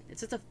good. It's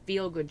just a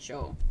feel good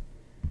show.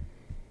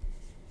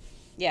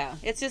 Yeah,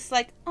 it's just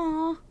like,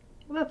 aw.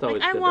 Well, that's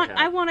always like, good to have.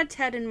 I want a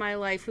Ted in my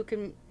life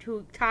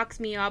who talks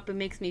me up and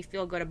makes me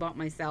feel good about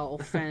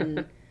myself,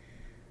 and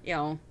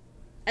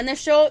and the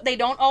show, they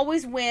don't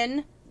always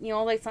win.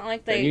 It's not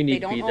like they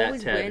don't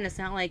always win. It's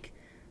not like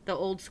the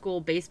old school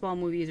baseball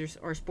movies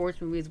or sports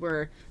movies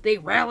where they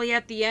rally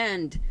at the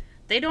end.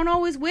 They don't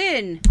always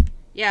win.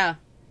 Yeah,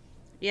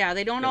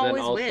 they don't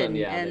always win,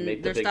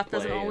 and their stuff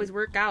doesn't always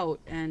work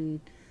out,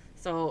 and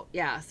so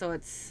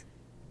it's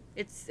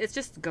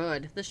just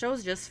good. The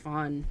show's just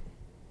fun.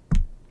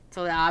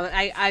 So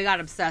I got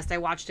obsessed. I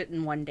watched it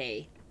in one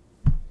day.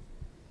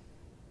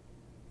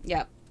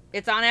 Yep,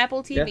 it's on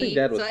Apple TV,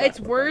 so it's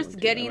worth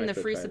getting the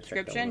free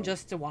subscription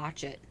just to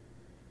watch it.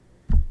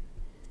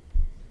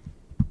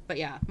 But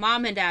yeah,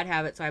 Mom and Dad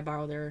have it, so I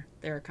borrow their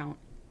account.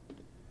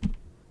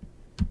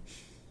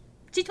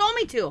 She told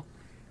me to.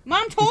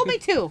 Mom told me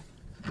to.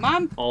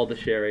 Mom. All the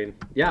sharing.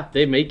 Yeah,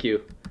 they make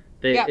you.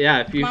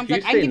 If you Mom's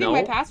like, say I give no,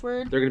 you my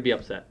password. they're going to be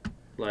upset.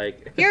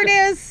 Like, here it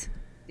is.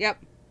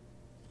 Yep.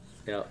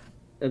 Yeah.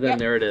 And then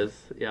there it is.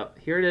 Yeah.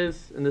 Here it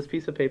is in this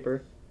piece of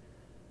paper.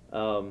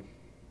 So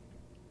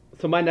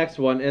my next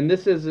one, and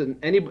this is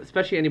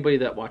especially anybody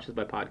that watches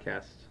my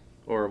podcast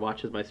or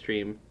watches my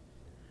stream.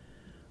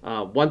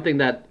 One thing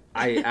that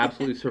I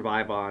absolutely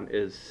survive on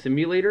is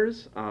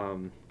simulators.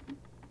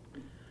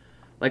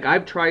 Like,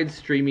 I've tried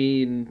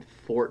streaming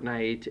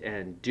Fortnite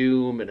and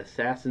Doom and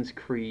Assassin's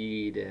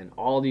Creed and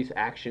all these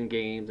action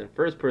games and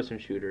first-person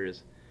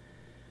shooters.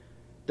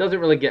 Doesn't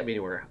really get me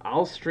anywhere.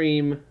 I'll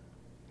stream,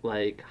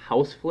 like,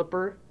 House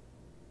Flipper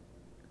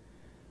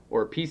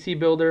or PC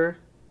Builder,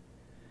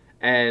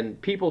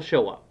 and people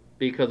show up.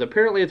 Because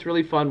apparently it's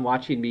really fun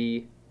watching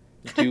me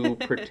do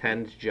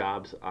pretend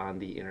jobs on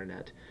the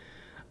internet.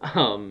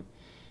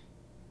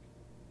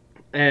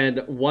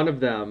 And one of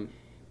them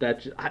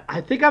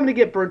I think I'm gonna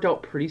get burnt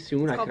out pretty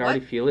soon. I can already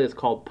what? feel it. It's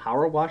called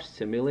Power Wash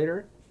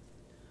Simulator.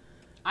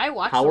 I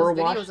watched Power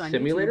those videos Wash on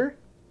Simulator.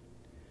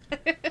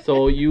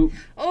 So you.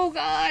 Oh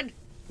God.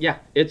 Yeah,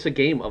 it's a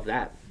game of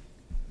that.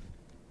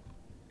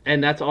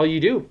 And that's all you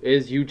do,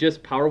 is you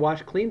just power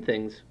wash clean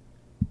things.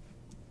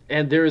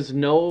 And there's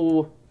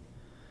no...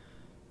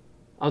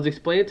 I was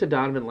explaining to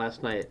Donovan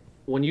last night.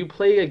 When you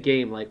play a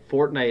game, like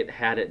Fortnite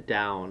had it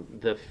down,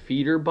 the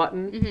feeder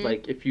button,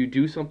 like if you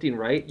do something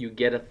right, you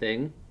get a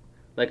thing.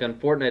 Like on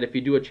Fortnite, if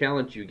you do a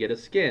challenge, you get a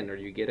skin, or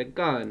you get a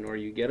gun, or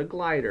you get a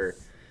glider,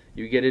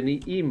 you get an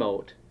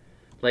emote.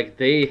 Like,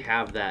 they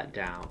have that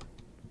down.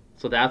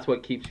 So that's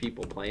what keeps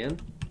people playing.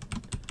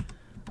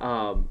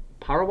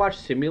 Power Wash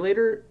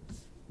Simulator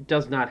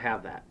does not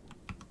have that.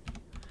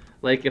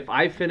 Like, if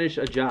I finish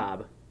a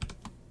job,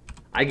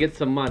 I get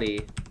some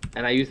money,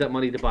 and I use that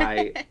money to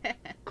buy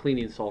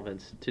cleaning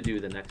solvents to do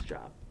the next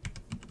job.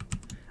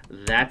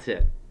 That's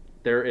it.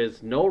 There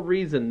is no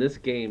reason this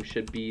game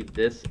should be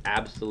this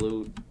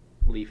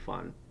absolutely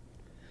fun.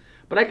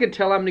 But I can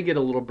tell I'm going to get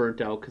a little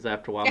burnt out, because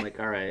after a while I'm like,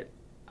 alright,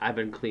 I've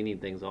been cleaning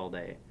things all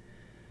day.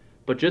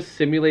 But just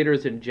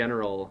simulators in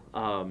general,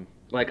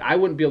 like, I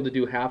wouldn't be able to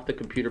do half the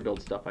computer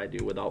build stuff I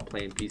do without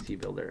playing PC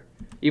Builder.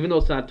 Even though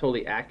it's not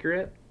totally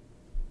accurate.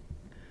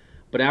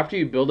 But after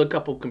you build a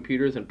couple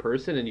computers in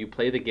person and you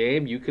play the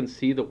game, you can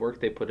see the work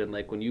they put in.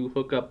 Like, when you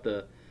hook up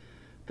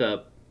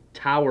the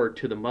tower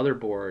to the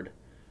motherboard,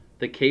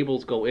 the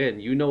cables go in.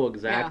 You know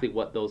exactly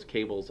what those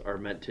cables are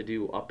meant to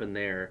do up in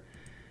there.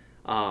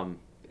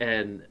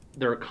 And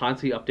they're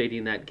constantly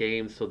updating that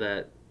game so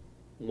that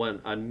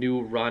when a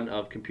new run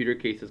of computer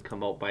cases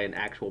come out by an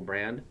actual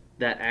brand,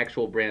 that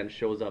actual brand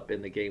shows up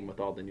in the game with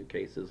all the new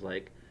cases.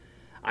 Like,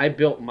 I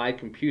built my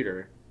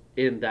computer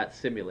in that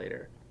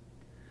simulator.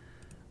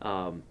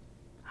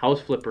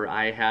 House Flipper,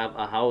 I have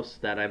a house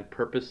that I'm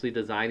purposely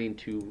designing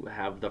to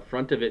have the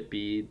front of it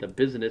be the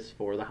business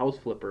for the House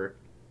Flipper,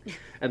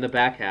 and the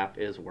back half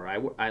is where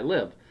I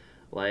live.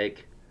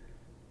 Like,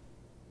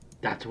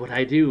 that's what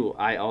I do.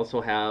 I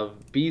also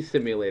have Bee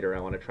Simulator I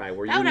want to try,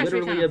 where you're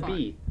literally a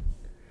bee.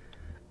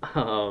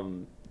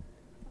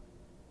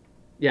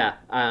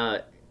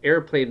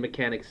 Airplane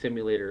Mechanic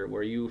Simulator,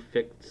 where you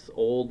fix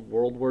old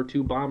World War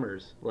II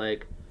bombers.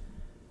 Like,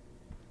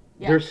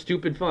 they're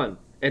stupid fun,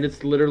 and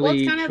it's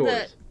literally it's kind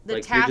chores. of the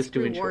like, task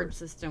reward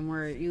system,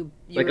 where you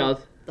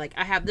like,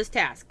 I have this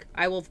task,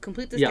 I will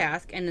complete this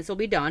task, and this will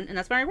be done, and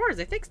that's my reward.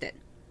 I fixed it.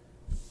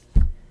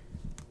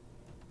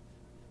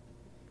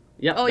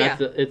 Yeah,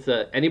 it's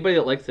anybody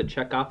that likes to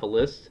check off a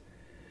list,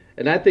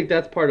 and I think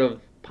that's part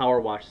of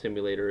Power Wash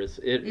Simulator. Is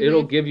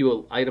it'll give you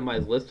an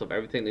itemized list of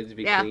everything that needs to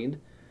be cleaned,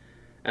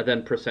 and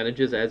then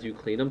percentages as you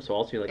clean them. So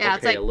also you're like,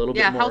 okay, like, a little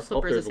bit more. House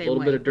Flipper's there's the a same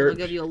little way. bit of dirt. It'll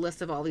give you a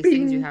list of all these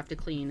things you have to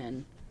clean,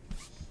 and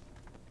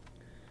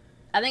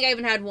I think I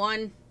even had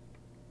one.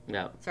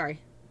 No. Sorry.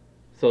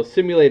 So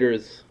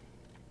simulators.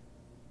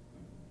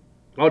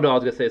 Oh no, I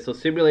was gonna say, so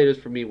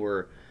simulators for me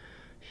were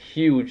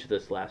huge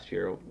this last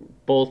year,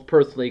 both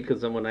personally,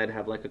 because then when I'd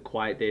have like a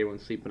quiet day,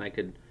 everyone's sleeping, I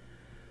could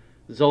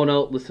zone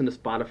out, listen to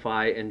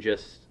Spotify, and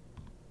just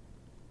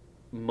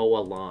mow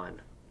a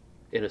lawn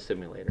in a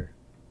simulator.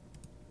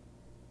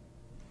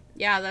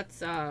 Yeah, that's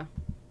there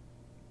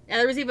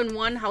was even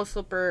one house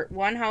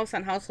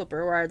on House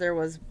Flipper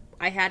where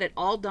I had it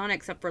all done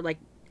except for like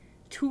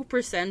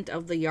 2%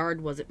 of the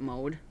yard wasn't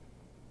mowed.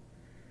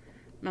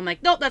 And I'm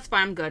like, nope, that's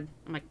fine, I'm good.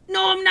 I'm like,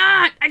 no, I'm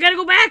not. I gotta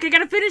go back. I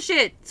gotta finish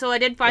it. So I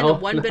did find the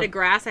one bit of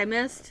grass I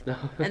missed,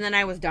 and then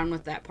I was done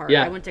with that part.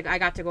 Yeah. I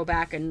got to go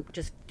back and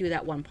just do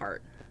that one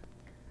part.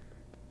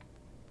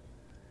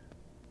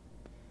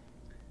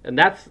 And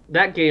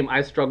that game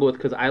I struggle with,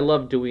 because I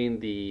love doing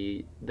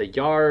the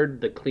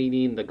yard, the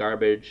cleaning, the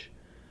garbage,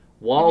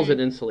 walls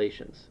and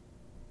insulations,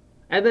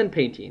 and then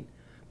painting.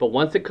 But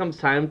once it comes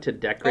time to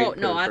decorate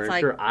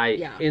furniture,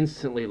 I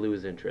instantly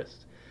lose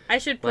interest. I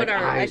should put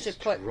my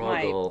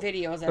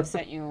videos I've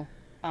sent you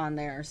on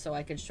there so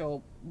I could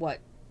show what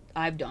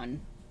I've done.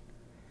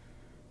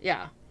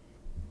 Yeah,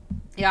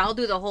 I'll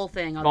do the whole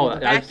thing. I'll do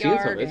the backyard. I've seen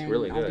some. It's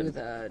really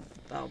good.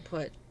 I'll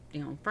put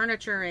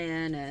furniture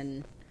in,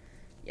 and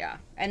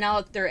and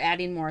now they're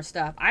adding more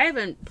stuff. I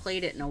haven't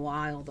played it in a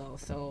while though,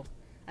 so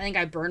I think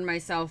I burned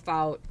myself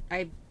out.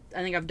 I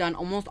think I've done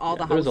almost all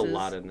the houses. There's a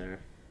lot in there.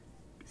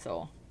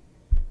 So.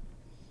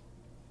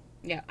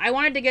 Yeah, I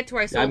wanted to get to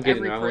where I sold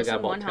every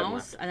person one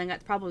house. I think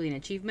that's probably an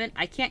achievement.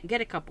 I can't get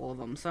a couple of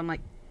them, so I'm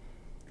like...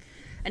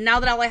 And now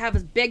that all I have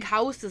is big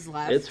houses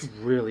left... It's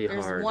really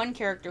hard. There's one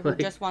character who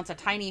just wants a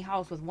tiny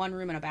house with one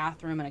room and a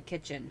bathroom and a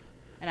kitchen.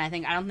 And I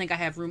don't think I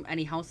have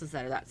any houses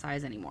that are that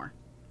size anymore.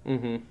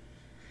 Mm-hmm.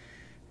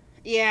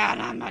 Yeah,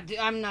 and I'm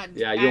not...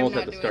 Yeah, you almost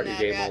have to start your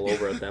game all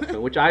over at that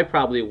point, which I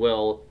probably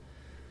will.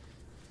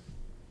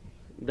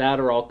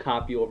 That or I'll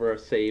copy over a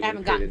save. I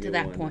haven't gotten to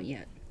that point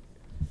yet.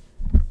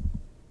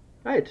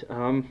 Right.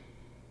 And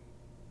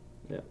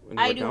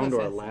we're down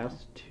to our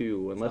last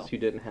two, unless you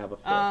didn't have a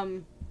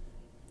fifth.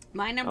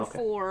 My number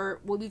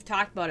 4, well, we've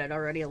talked about it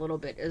already a little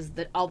bit, is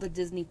all the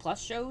Disney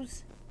Plus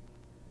shows.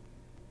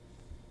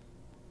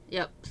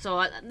 Yep. So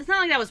it's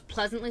not like I was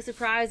pleasantly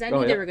surprised. I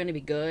knew they were going to be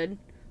good,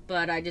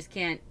 but I just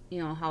can't,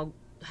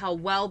 how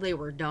well they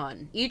were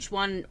done. Each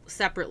one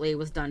separately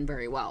was done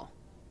very well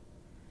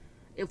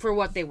for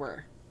what they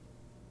were.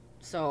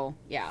 So,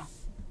 yeah.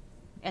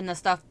 And the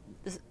stuff...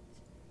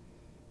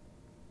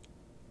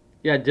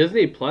 Yeah,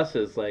 Disney Plus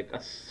is like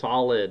a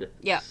solid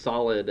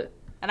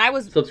and I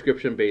was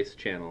subscription-based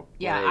channel.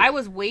 Yeah, like, I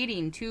was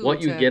waiting too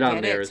what you get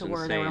on there it is to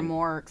where insane. there were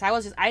more,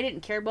 because I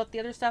didn't care about the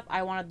other stuff.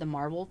 I wanted the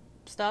Marvel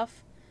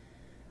stuff.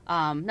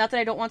 Not that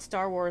I don't want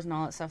Star Wars and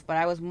all that stuff, but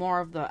I was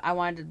more of I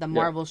wanted the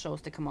Marvel shows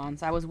to come on.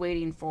 So I was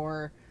waiting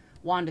for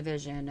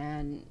WandaVision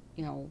and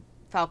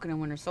Falcon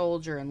and Winter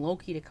Soldier and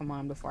Loki to come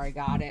on before I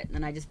got it. And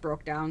then I just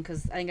broke down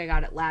because I think I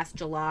got it last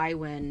July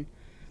when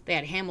they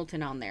had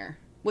Hamilton on there,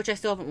 which I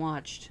still haven't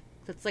watched.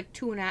 It's like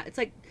 2.5. It's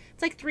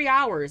like 3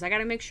 hours. I got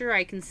to make sure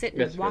I can sit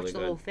and watch the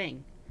whole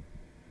thing.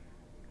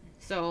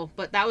 So,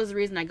 but that was the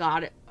reason I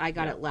got it. I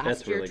got it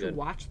last year to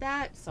watch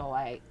that. So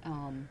I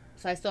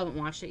still haven't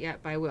watched it yet,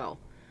 but I will.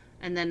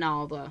 And then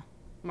all the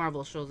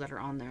Marvel shows that are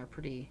on there are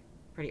pretty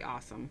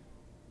awesome.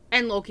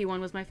 And Loki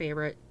one was my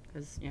favorite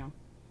because Yeah.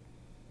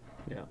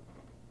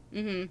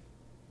 Mhm.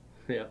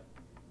 Yeah.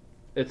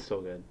 It's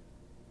so good.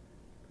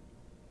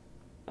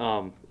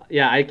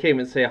 Yeah, I can't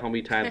even say how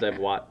many times I've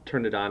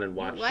turned it on and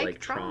watched like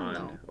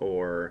Tron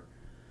or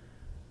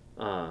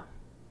I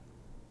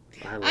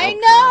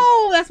know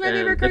Tron. that's my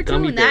favorite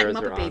cartoon. That and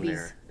Muppet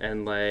Babies. There.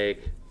 And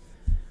like,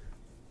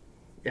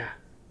 yeah,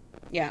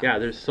 yeah.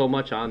 There's so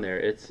much on there.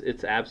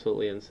 It's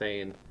absolutely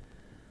insane.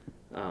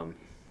 So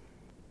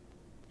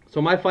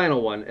my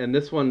final one, and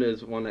this one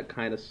is one that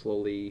kind of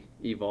slowly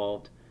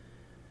evolved,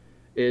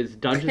 is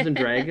Dungeons and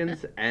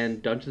Dragons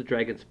and Dungeons and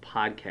Dragons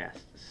podcast.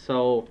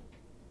 So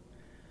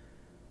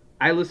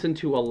I listen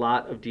to a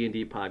lot of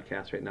D&D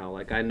podcasts right now.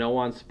 Like, I know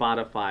on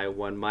Spotify,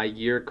 when my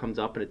year comes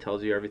up and it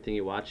tells you everything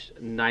you watch,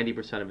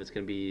 90% of it's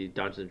going to be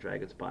Dungeons and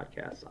Dragons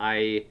podcasts.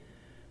 I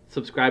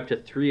subscribe to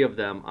 3 of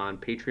them on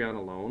Patreon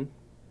alone.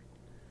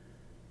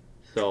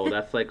 So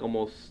that's like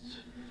almost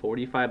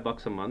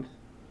 $45 a month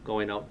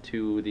going out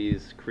to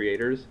these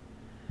creators.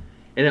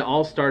 And it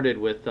all started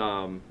with,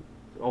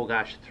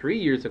 3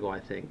 years ago, I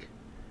think.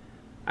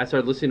 I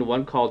started listening to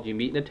one called You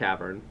Meet in a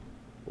Tavern,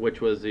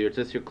 which was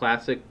just your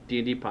classic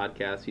D&D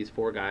podcast. These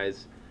 4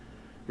 guys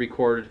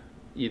record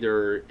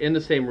either in the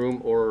same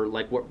room or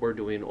like what we're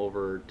doing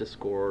over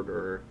Discord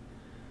or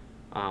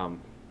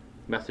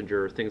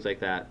Messenger, things like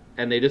that.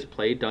 And they just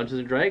play Dungeons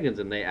and Dragons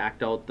and they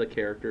act out the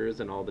characters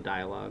and all the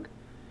dialogue.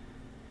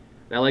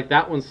 And I like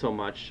that one so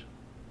much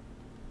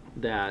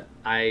that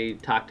I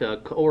talked to a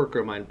coworker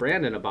of mine,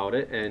 Brandon, about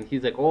it, and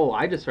he's like,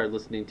 I just started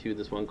listening to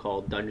this one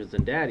called Dungeons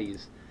and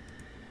Daddies,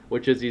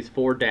 which is these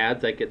 4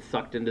 dads that get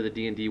sucked into the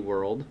D&D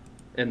world,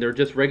 and they're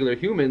just regular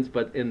humans,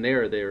 but in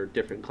there they're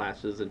different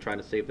classes and trying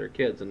to save their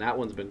kids, and that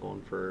one's been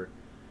going for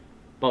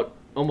about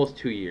almost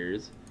 2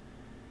 years.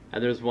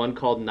 And there's one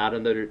called Not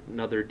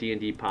Another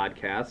D&D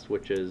Podcast,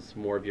 which is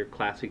more of your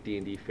classic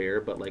D&D fare,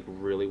 but like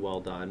really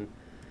well done.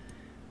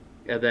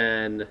 And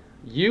then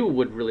you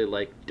would really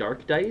like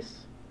Dark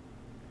Dice,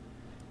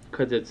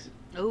 because it's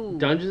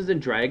Dungeons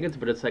and Dragons,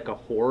 but it's like a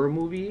horror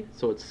movie,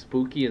 so it's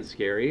spooky and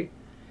scary.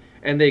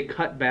 And they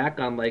cut back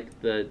on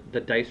like the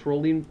dice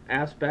rolling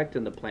aspect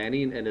and the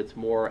planning, and it's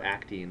more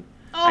acting.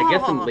 I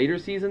guess in later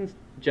seasons,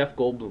 Jeff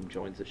Goldblum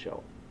joins the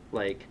show.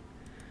 Like,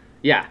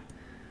 yeah.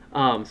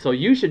 So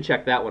you should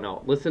check that one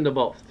out. Listen to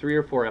about 3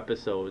 or 4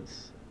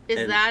 episodes.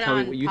 Is that tell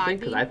on me what you think,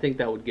 because Podbean? I think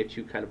that would get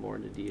you kind of more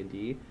into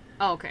D&D.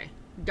 Oh, okay.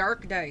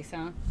 Dark Dice,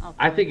 huh?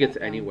 I think it's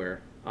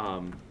anywhere.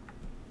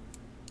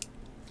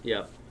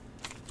 Yep.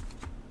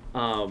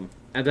 And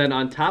then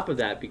on top of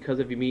that, because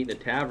of You Meet in a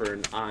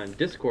Tavern, on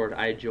Discord,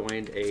 I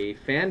joined a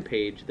fan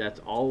page that's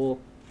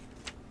all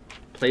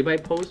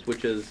play-by-post,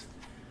 which is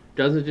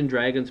Dungeons and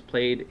Dragons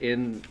played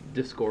in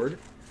Discord.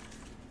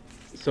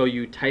 So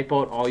you type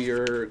out all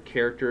your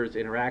characters'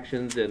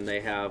 interactions, and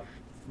they have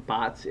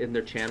bots in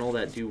their channel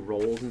that do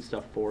rolls and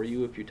stuff for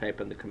you if you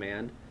type in the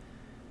command.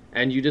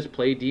 And you just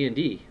play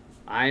D&D.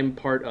 I'm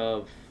part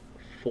of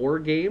 4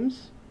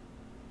 games.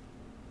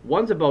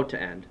 One's about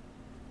to end.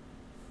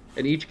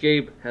 And each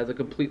game has a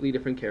completely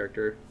different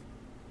character.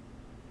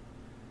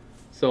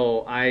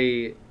 So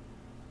I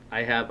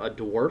have a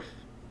dwarf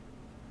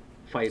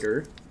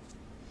fighter.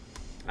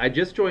 I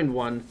just joined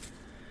one.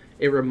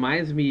 It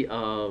reminds me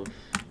of...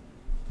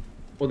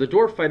 Well, the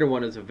dwarf fighter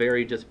one is a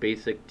very just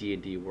basic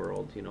D&D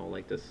world.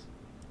 Like this...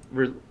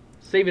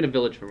 saving a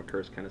village from a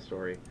curse kind of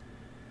story.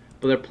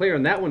 But the player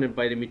in that one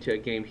invited me to a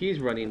game he's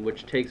running,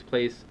 which takes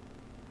place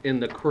in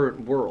the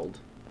current world.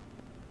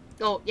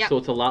 Oh, yeah. So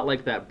it's a lot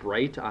like that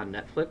Bright on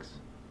Netflix.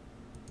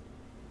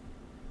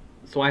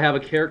 So I have a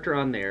character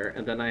on there,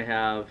 and then I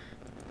have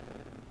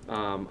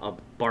a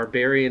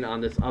barbarian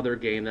on this other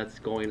game that's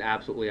going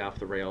absolutely off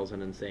the rails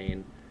and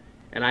insane.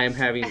 And I am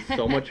having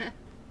so much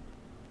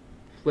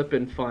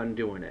flippin' fun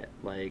doing it.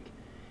 Like,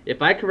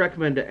 if I could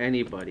recommend to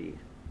anybody,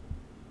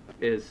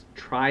 is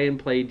try and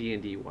play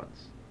D&D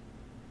once.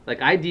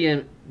 Like, I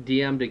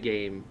DM'd a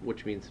game,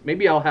 which means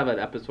maybe I'll have an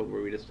episode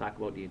where we just talk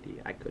about D&D.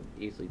 I could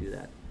easily do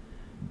that.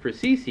 For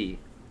Cece,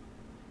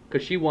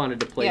 because she wanted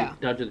to play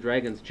Dungeons &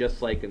 Dragons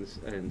just like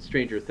in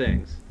Stranger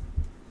Things.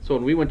 So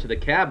when we went to the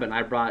cabin,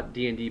 I brought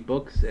D&D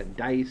books and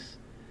dice,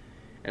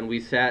 and we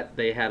sat,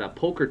 they had a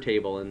poker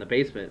table in the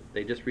basement.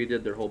 They just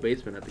redid their whole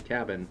basement at the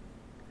cabin.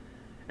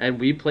 And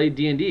we played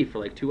D&D for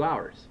like 2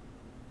 hours.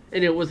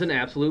 And it was an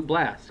absolute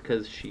blast,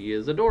 because she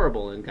is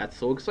adorable and got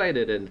so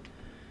excited, and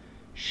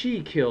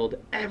she killed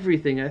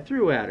everything I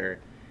threw at her.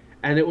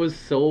 And it was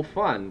so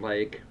fun.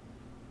 Like,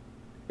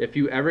 if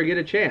you ever get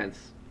a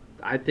chance,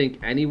 I think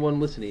anyone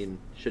listening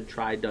should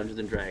try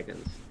Dungeons &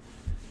 Dragons.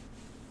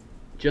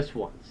 Just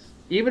once.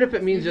 Even if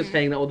it means just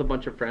hanging out with a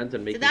bunch of friends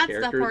and making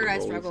characters. That's the part I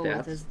and struggle stats,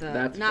 with, is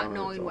the not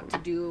knowing what to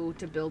do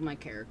to build my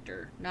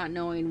character. Not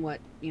knowing what,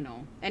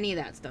 any of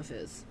that stuff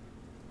is.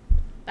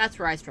 That's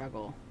where I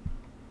struggle.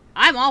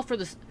 I'm all for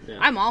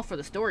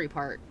the story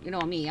part. You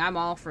know me. I'm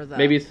all for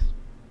the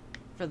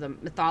for the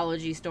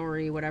mythology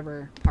story,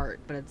 whatever part.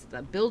 But it's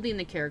the building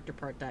the character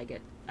part that I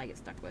get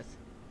stuck with.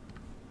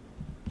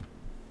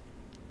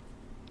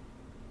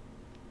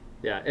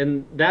 Yeah,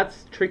 and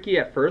that's tricky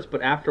at first,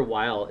 but after a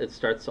while, it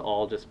starts to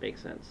all just make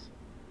sense.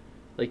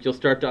 Like, you'll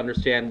start to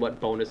understand what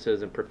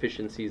bonuses and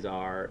proficiencies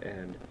are,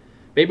 and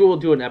maybe we'll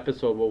do an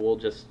episode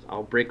where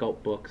I'll break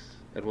out books,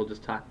 and we'll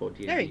just talk about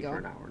D&D for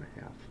an hour and a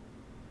half.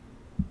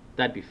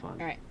 That'd be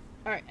fun. All right,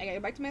 I gotta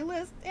get back to my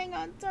list. Hang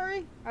on,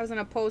 sorry. I was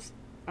gonna post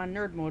on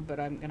Nerdmode, but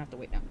I'm gonna have to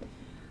wait now.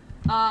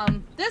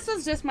 This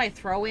was just my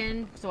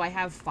throw-in, so I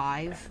have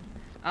 5.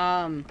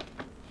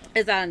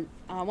 Is on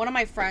one of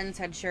my friends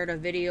had shared a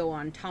video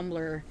on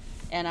Tumblr,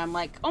 and I'm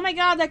like, oh my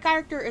god, that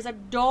character is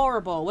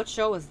adorable. What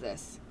show is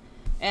this?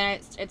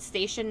 And it's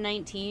Station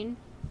 19.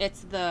 It's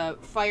the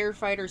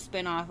firefighter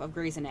spinoff of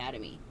Grey's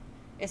Anatomy.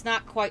 It's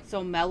not quite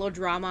so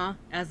melodrama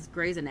as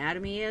Grey's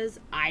Anatomy is,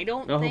 I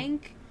don't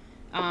think.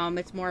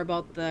 It's more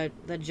about the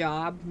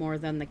job more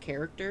than the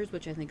characters,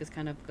 which I think is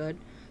kind of good.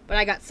 But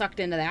I got sucked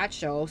into that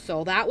show,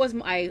 so that was in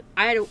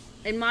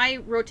my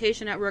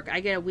rotation at work, I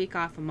get a week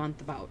off a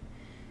month about.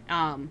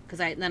 Because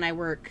I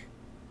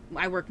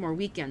work more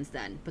weekends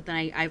then, but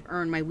then I've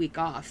earned my week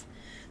off.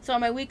 So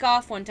on my week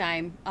off one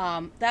time,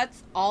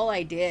 that's all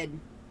I did.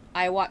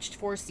 I watched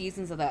 4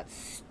 seasons of that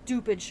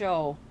stupid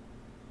show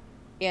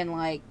in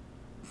like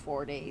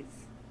 4 days.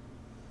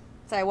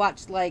 So I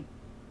watched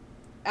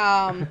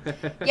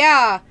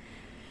yeah.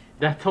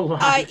 That's a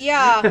lot.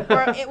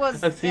 Yeah, it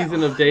was a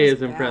season of day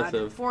is bad.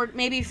 impressive. For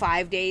maybe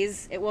 5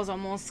 days, it was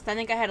almost. I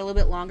think I had a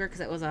little bit longer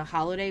because it was a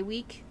holiday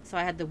week. So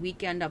I had the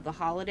weekend of the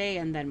holiday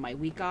and then my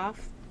week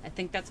off. I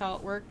think that's how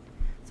it worked.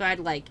 So I had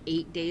like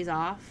 8 days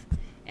off,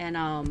 and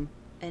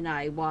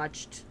I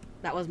watched.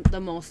 That was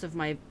the most of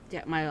my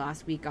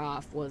last week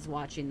off was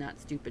watching that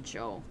stupid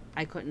show.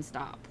 I couldn't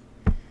stop.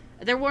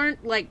 There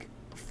weren't like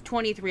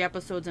 23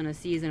 episodes in a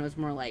season. It was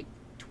more like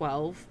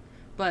 12,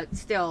 but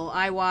still,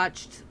 I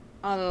watched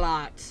a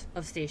lot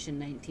of Station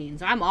 19,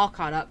 so I'm all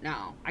caught up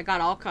now. I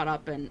got all caught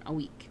up in a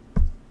week.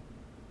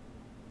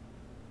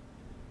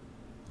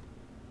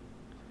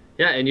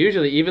 Yeah, and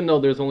usually, even though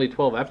there's only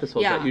 12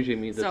 episodes, that usually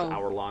means it's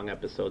hour-long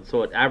episodes,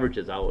 so it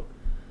averages out.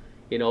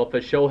 If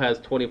a show has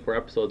 24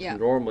 episodes,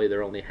 normally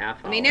they're only half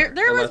hour. I mean,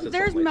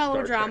 there's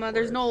melodrama.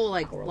 There's no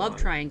love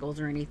triangles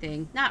or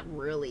anything. Not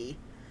really.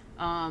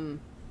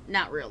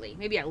 Not really.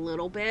 Maybe a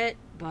little bit,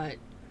 but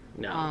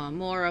no.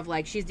 More of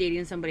like she's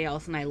dating somebody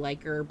else and I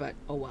like her, but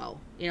oh well.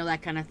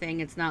 That kind of thing.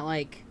 It's not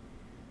like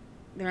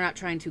they're not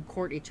trying to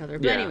court each other.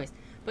 But anyways.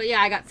 But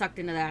yeah, I got sucked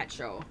into that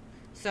show.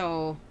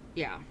 So,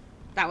 yeah.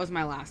 That was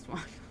my last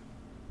one.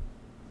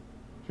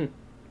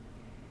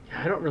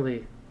 I don't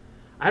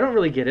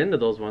really get into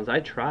those ones. I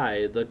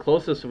try. The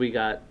closest we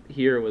got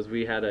here was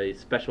we had a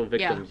special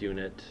victims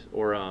unit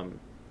or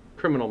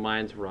Criminal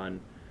Minds run,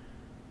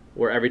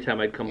 where every time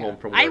I'd come home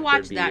from work, I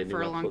watched that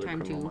for a long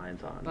time too.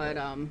 But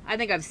I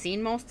think I've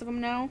seen most of them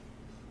now.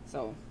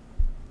 So,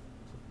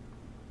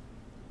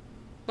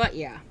 but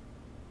yeah,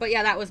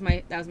 that was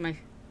my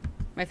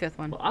 5th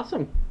one. Well,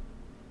 awesome.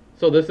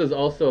 So this is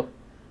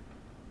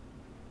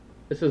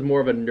more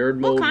of a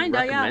Nerdmode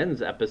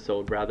recommends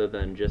episode rather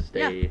than just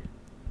a.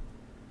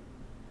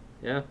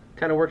 Yeah,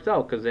 kind of worked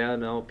out because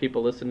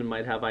people listening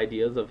might have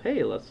ideas of,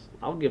 hey,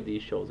 I'll give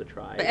these shows a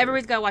try. But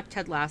everybody's got to watch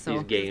Ted Lasso.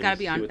 These games, it's got to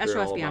be on. That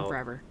show has to be on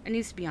forever. It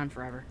needs to be on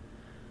forever.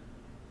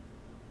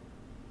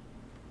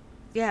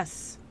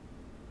 Yes.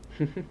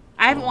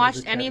 I haven't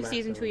watched any of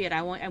season 2 yet.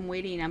 I'm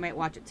waiting. I might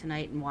watch it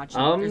tonight and watch it.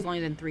 There's only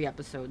been 3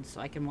 episodes,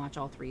 so I can watch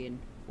all 3 in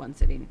one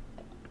sitting.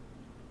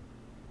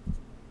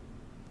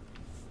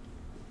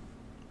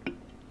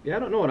 Yeah, I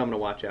don't know what I'm going to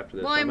watch after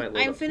this. Well,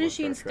 I'm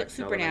finishing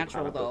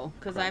Supernatural, though,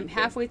 because I'm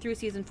halfway through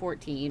season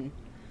 14.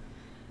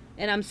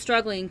 And I'm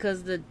struggling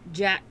because the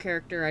Jack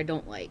character I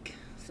don't like.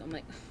 So I'm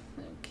like,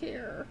 I don't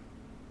care.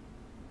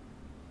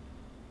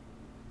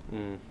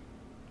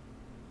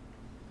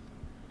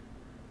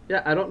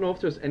 Yeah, I don't know if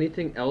there's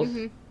anything else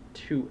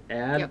to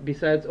add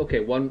besides,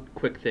 one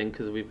quick thing,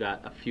 because we've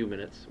got a few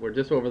minutes. We're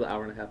just over the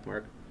hour and a half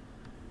mark.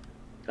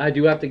 I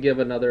do have to give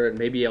another, and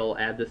maybe I'll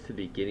add this to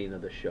the beginning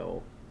of the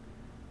show.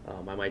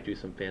 I might do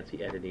some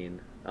fancy editing.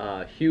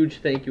 Huge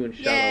thank you and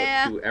shout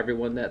out to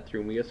everyone that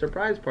threw me a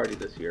surprise party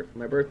this year for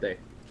my birthday.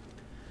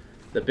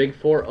 The Big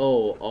 4-0,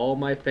 all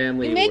my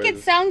family you make was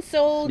it sound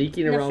so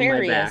sneaking nefarious.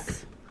 around my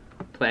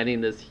back,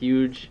 planning this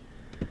huge...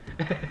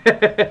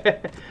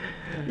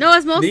 No,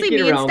 it's mostly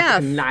me and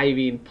Steph.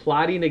 Conniving,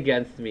 plotting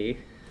against me.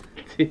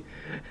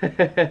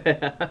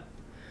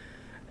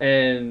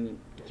 And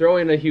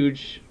throwing a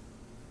huge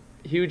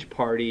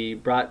party,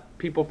 brought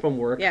people from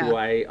work who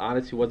I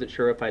honestly wasn't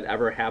sure if I'd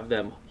ever have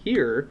them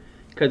here,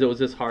 because it was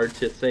just hard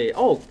to say,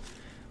 oh,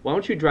 why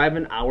don't you drive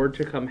an hour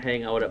to come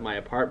hang out at my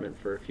apartment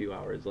for a few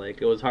hours?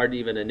 Like, it was hard to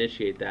even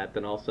initiate that.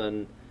 Then all of a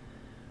sudden,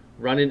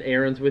 running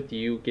errands with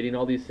you, getting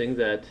all these things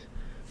that,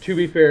 to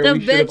be fair, the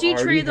we should have veggie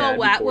already tree, though, had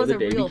that before was the a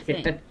day real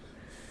began. thing.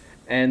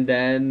 And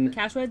then...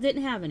 Cashway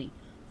didn't have any.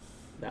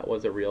 That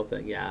was a real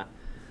thing, yeah.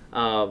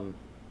 But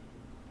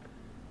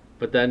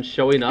then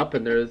showing up,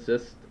 and there's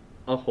just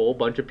a whole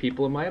bunch of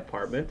people in my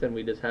apartment, and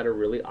we just had a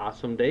really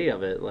awesome day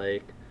of it,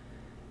 like...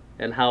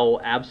 And how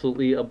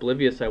absolutely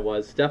oblivious I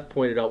was. Steph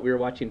pointed out, we were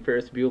watching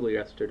Ferris Bueller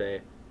yesterday.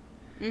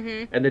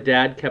 Mm-hmm. And the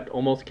dad kept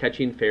almost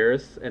catching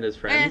Ferris and his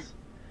friends.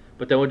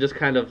 But then would just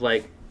kind of,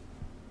 like,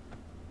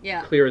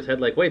 clear his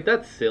head, like, wait,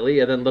 that's silly.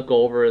 And then look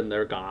over and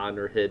they're gone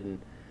or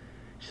hidden.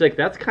 She's like,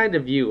 that's kind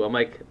of you. I'm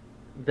like,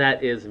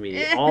 that is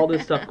me. All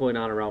this stuff going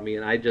on around me,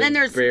 and I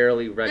just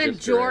barely register.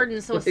 And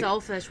Jordan's so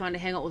selfish, wanting to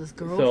hang out with his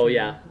girlfriend. So,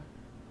 yeah.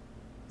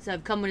 So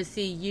I'm coming to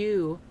see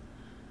you.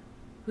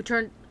 Who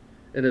turned...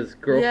 And his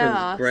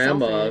girlfriend's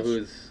grandma,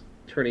 who's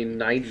turning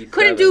 97.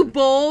 Couldn't do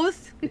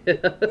both.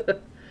 And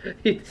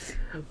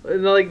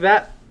like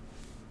that.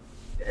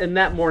 And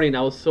that morning,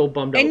 I was so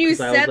bummed out. And you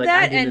said like,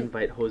 that, I didn't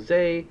invite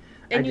Jose.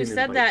 And you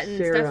said that, and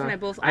Sarah, Steph and I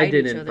both I eyed each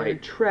didn't other.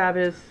 invite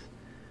Travis.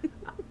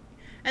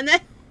 And then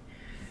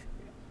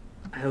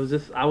I was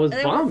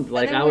bummed.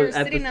 Like I was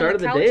at the start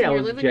of the day, I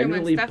was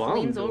genuinely bummed.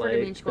 Leans over to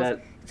me and she goes,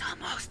 "It's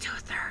almost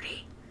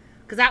 2:30,"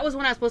 because that was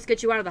when I was supposed to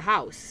get you out of the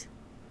house.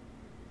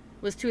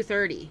 Was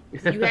 2:30.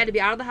 So you had to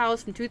be out of the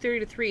house from 2:30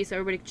 to 3 so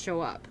everybody could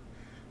show up.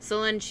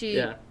 So then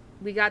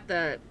we got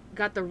the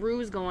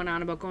ruse going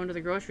on about going to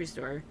the grocery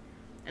store.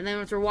 And then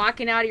as we're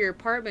walking out of your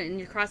apartment and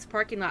you cross the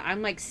parking lot,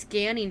 I'm like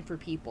scanning for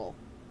people.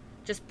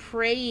 Just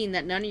praying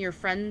that none of your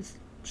friends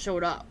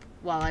showed up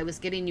while I was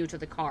getting you to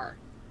the car.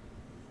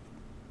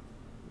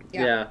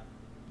 Yeah.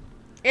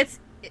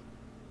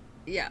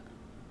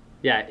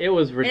 Yeah, it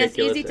was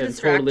ridiculous and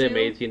totally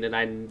amazing, and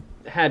I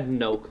had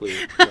no clue.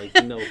 Like,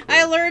 no clue.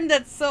 I learned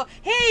that,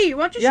 hey,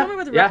 why don't you show me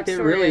where the record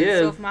store really is.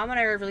 So if Mom and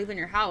I are ever leaving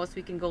your house,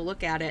 we can go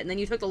look at it. And then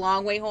you took the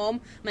long way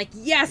home. I'm like,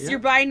 yes, you're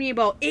buying me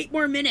about 8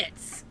 more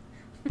minutes.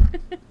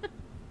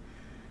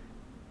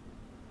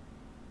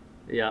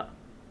 Yeah,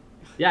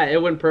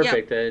 it went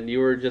perfect, and you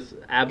were just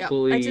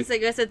absolutely I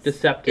guess it's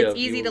deceptive. It's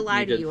easy to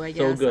lie to you, I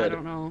guess. I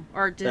don't know.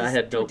 Or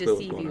just to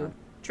deceive you.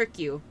 Trick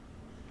you.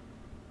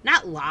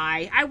 Not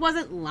lie. I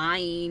wasn't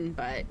lying,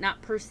 but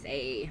not per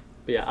se.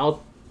 But yeah,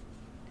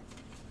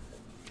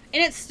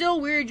 And it's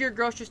still weird your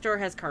grocery store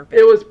has carpet.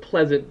 It was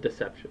pleasant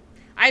deception.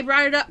 I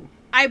brought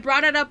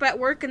it up at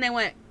work, and they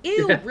went,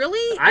 ew,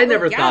 really? I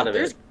never thought of it.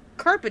 There's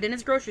carpet in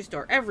his grocery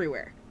store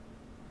everywhere.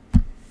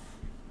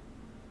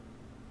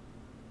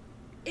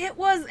 It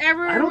was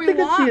everywhere. I don't think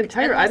it's the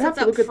entire. I'd have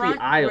to look at the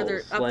aisles,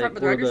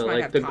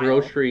 the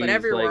groceries. But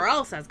everywhere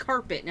else has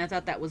carpet, and I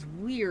thought that was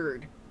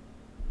weird.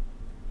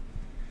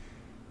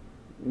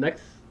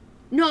 Next.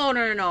 No.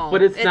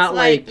 But it's not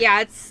like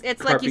it's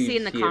like you see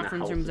in the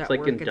conference rooms at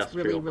work. It's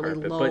really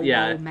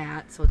low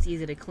mat, so it's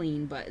easy to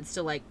clean. But it's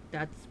still like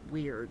that's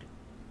weird.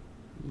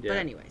 Yeah. But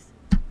anyways,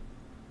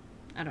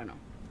 I don't know.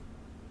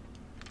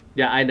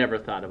 Yeah, I never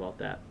thought about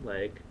that.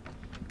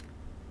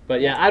 But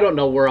yeah, I don't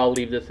know where I'll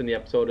leave this in the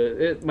episode.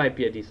 It might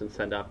be a decent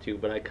send-off too,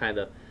 but I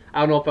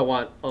don't know if I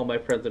want all my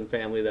friends and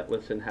family that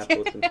have to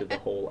listen to the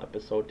whole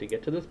episode to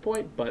get to this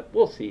point, but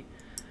we'll see.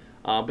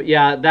 But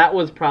yeah, that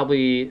was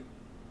probably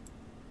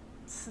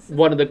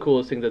one of the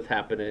coolest things that's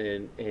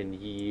happened in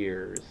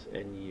years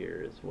and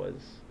years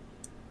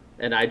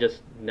and I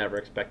just never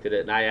expected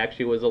it. And I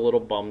actually was a little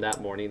bummed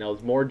that morning. I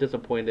was more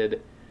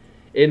disappointed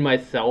in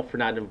myself for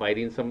not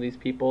inviting some of these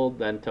people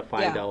than to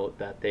find out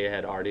that they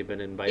had already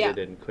been invited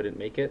and couldn't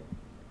make it.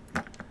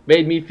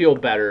 Made me feel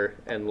better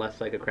and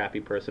less like a crappy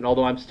person.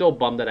 Although I'm still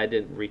bummed that I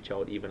didn't reach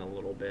out even a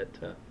little bit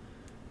to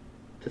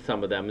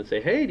some of them and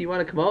say, hey, do you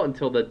want to come out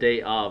until the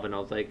day of? And I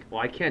was like,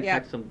 well, I can't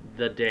text them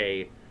the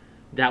day.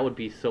 That would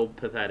be so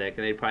pathetic.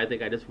 And they'd probably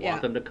think I just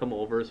want them to come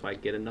over so I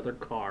get another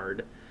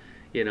card,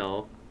 And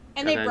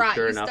they then brought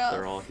sure you enough, stuff.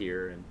 they're all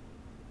here. And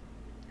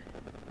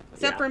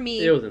except for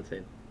me. It was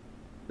insane.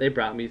 They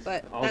brought me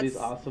all these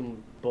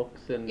awesome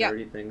books and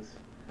nerdy things.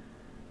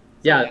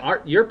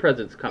 So, your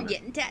present's coming. We're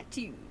getting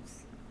tattoos.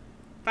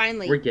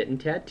 Finally. We're getting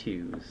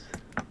tattoos.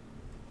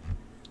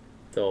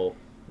 So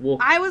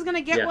I was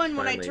gonna get one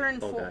when I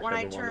turned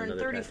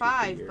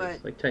 35,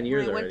 but like 10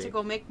 years when I went to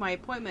go make my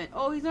appointment,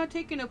 he's not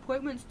taking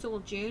appointments till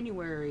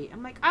January.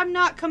 I'm like, I'm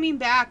not coming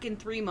back in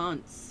 3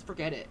 months.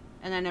 Forget it.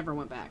 And I never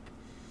went back.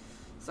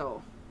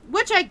 So,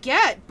 which I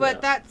get,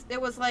 but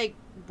it was like,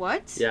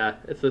 what? Yeah,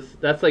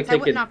 that's like taking... I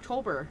went in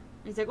October.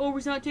 He's like, oh,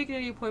 we're not taking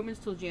any appointments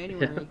till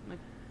January. Yeah. Like,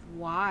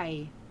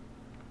 why?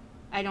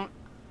 I don't...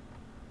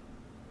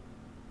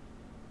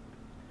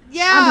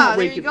 Yeah,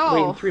 there you go.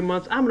 Waiting 3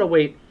 months. I'm gonna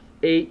wait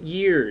 8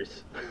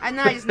 years. And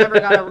then I just never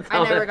got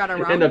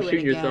around end up to it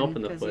shooting again. yourself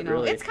in the foot,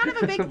 really. It's kind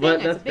of a big thing.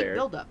 It's a big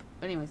build-up.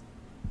 Anyways.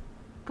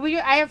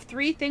 I have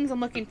 3 things I'm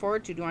looking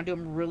forward to. Do you want to do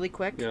them really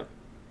quick? Yeah.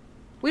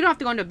 We don't have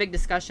to go into a big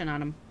discussion on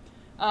them.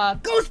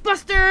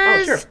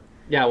 Ghostbusters! Oh, sure.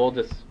 Yeah, we'll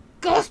just...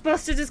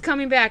 Ghostbusters is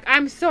coming back.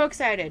 I'm so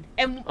excited.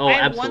 And I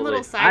have one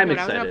little side note.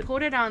 I was going to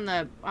put it on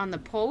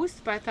the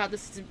post, but I thought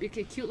this is a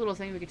cute little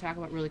thing we could talk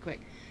about really quick.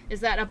 Is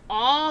that of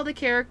all the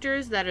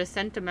characters that are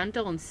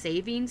sentimental and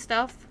saving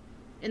stuff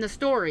in the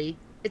story,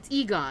 it's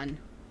Egon.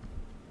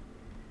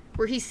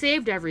 Where he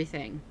saved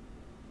everything.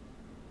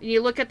 And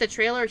you look at the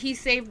trailer, he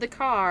saved the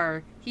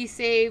car. He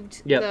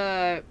saved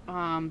the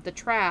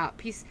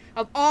trap.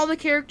 Of all the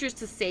characters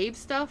to save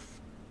stuff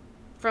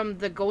from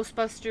the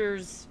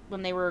Ghostbusters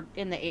when they were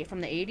from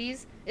the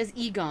 80s, is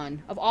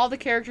Egon. Of all the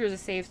characters to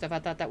save stuff, I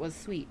thought that was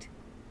sweet.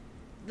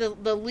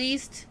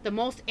 The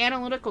most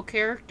analytical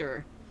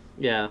character.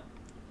 Yeah.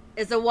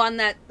 Is the one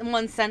is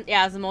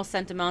the most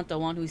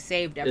sentimental one who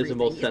saved everything. Is the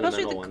most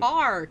especially the one.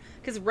 car,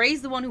 because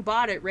Ray's the one who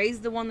bought it.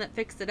 Ray's the one that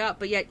fixed it up,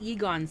 but yet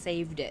Egon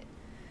saved it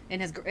in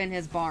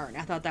his barn.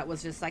 I thought that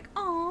was just like,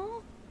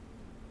 oh.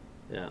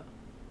 Yeah.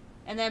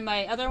 And then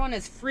my other one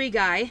is Free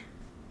Guy.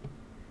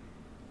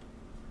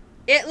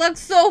 It looks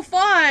so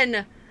fun.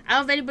 I don't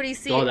know if anybody's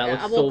seen it.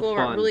 I will go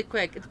over it really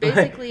quick. It's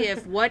basically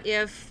what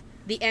if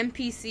the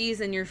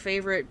NPCs in your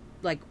favorite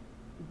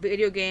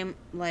video game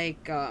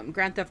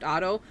Grand Theft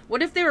Auto,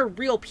 what if they were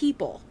real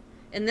people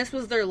and this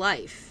was their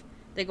life?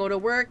 They go to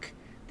work,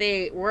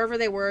 wherever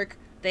they work,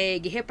 they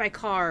get hit by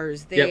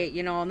cars,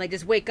 and they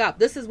just wake up.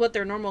 This is what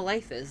their normal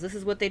life is. This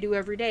is what they do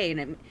every day.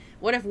 And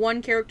what if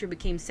one character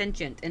became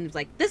sentient and it's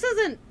like, this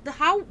isn't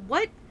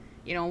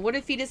what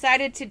if he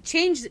decided to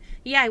change?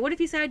 Yeah, what if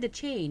he decided to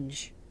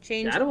change?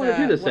 I don't want to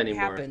do this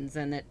anymore. What happens,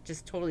 and it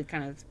just totally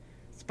kind of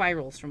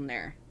spirals from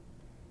there.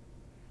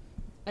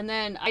 And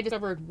then I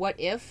discovered What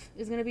If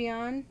is going to be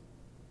on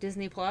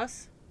Disney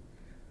Plus.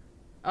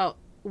 Oh,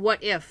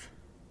 What If?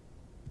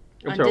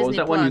 I'm sorry, what was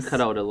that one you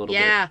cut out a little bit?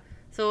 Yeah,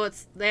 so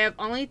they have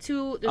only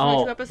 2. There's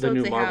only 2 episodes. The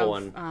new they Marvel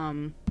have,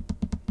 one.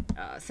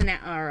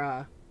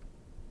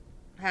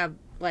 Have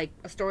like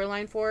a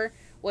storyline for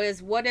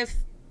was what if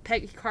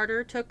Peggy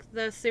Carter took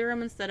the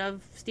serum instead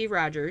of Steve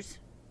Rogers?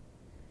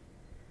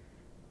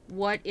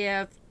 What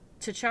if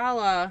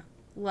T'Challa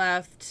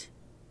left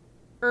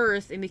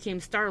Earth and became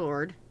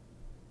Star-Lord?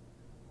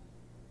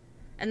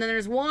 And then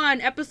there's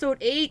episode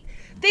 8,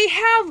 they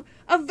have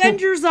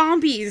Avenger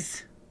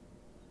zombies.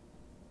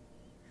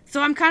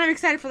 So I'm kind of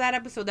excited for that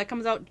episode. That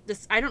comes out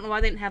I don't know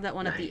why they didn't have that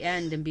one at the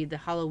end and be the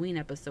Halloween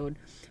episode.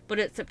 But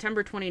it's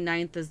September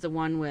 29th is the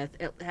one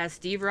it has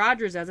Steve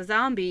Rogers as a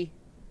zombie.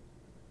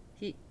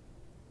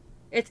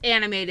 It's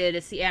animated.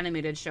 It's the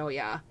animated show,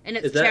 yeah. And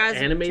it's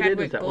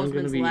Chadwick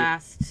Boseman's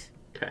last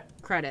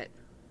credit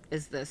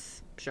is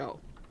this show.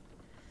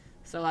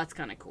 So that's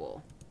kind of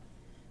cool.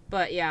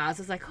 But yeah, it's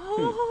just like,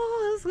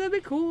 this is going to be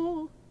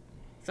cool.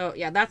 So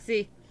yeah,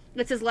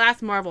 it's his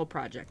last Marvel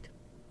project.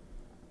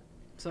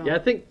 So I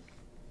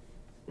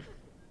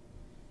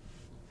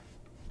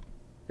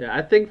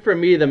think for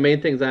me, the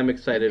main things I'm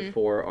excited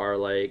for are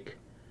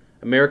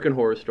American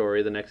Horror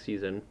Story, the next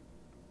season.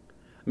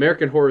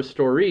 American Horror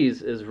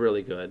Stories is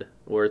really good,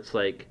 where it's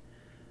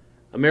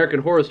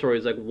American Horror Story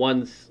is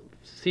one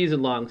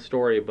season-long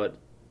story, but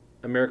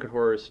American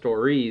Horror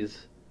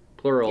Stories,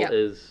 plural,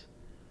 is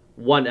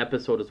one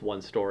episode is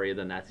one story,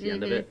 then that's the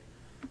end of it.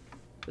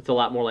 It's a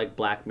lot more like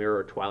Black Mirror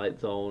or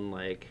Twilight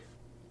Zone.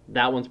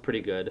 That one's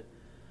pretty good.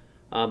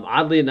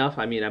 Oddly enough,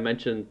 I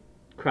mentioned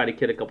Karate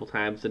Kid a couple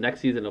times. The next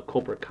season of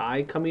Cobra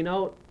Kai coming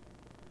out.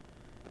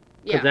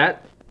 Because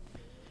that,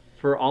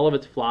 for all of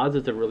its flaws,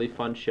 is a really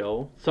fun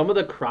show. Some of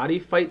the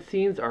karate fight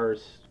scenes are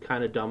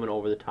kind of dumb and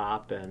over the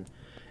top, and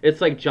it's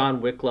like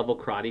John Wick level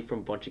karate from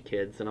a bunch of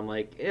kids, and I'm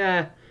like,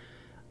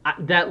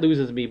 that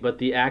loses me. But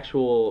the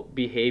actual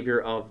behavior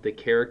of the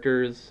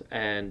characters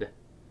and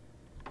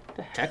what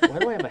the heck? Why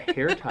do I have a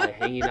hair tie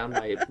hanging on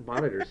my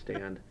monitor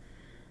stand?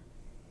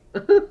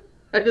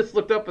 I just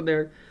looked up in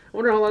there. I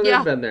wonder how long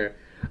it's been there.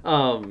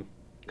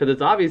 Because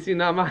it's obviously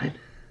not mine.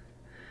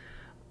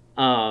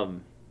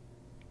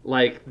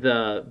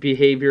 The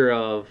behavior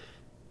of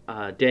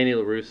Danny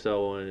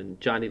LaRusso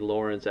and Johnny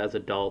Lawrence as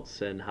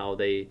adults, and how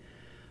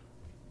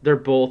they're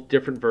both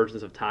different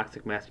versions of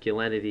toxic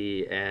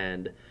masculinity,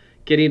 and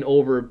getting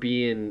over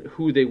being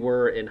who they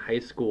were in high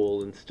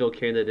school and still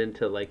carrying it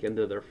into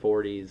their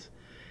 40s.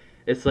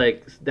 It's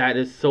that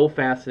is so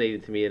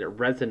fascinating to me, and it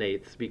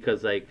resonates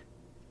because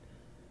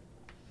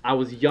I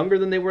was younger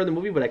than they were in the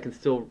movie, but I can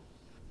still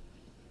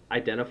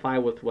identify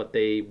with what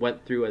they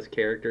went through as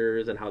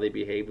characters and how they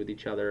behave with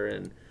each other,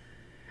 and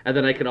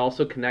then I can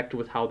also connect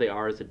with how they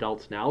are as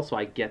adults now, so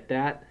I get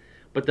that.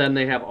 But then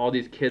they have all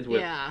these kids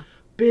with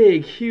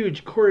big,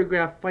 huge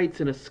choreographed fights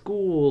in a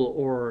school,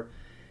 or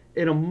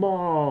in a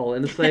mall,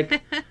 and it's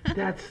like,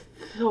 that's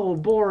so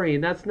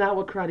boring. That's not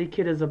what Karate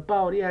Kid is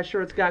about. Yeah,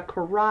 sure, it's got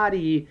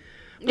karate,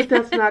 but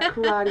that's not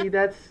karate.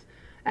 That's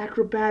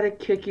acrobatic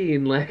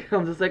kicking. Like,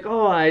 I'm just like,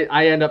 oh,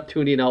 I end up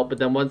tuning out. But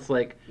then once,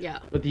 like,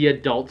 with the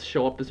adults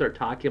show up and start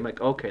talking, I'm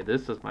like, okay,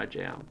 this is my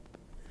jam.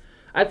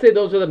 I'd say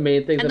those are the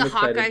main things I'm excited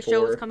for. And the Hawkeye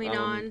show is coming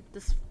on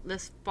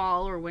this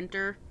fall or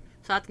winter,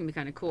 so that's going to be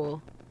kind of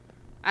cool.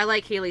 I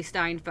like Haley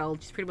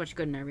Steinfeld. She's pretty much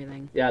good in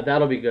everything. Yeah,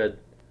 that'll be good.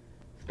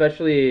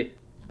 Especially,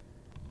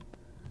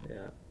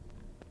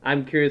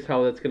 I'm curious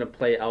how that's going to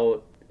play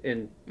out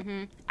in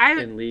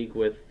league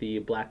with the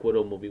Black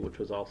Widow movie, which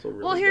was also really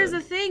good. Well, here's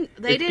the thing.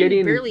 They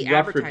didn't barely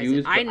advertise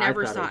it. I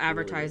never saw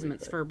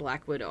advertisements for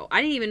Black Widow.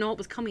 I didn't even know it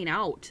was coming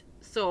out.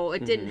 So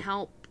it didn't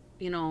help,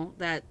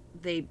 that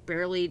they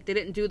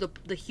didn't do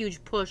the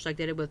huge push like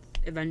they did with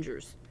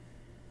Avengers.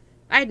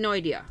 I had no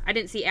idea. I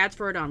didn't see ads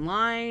for it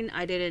online.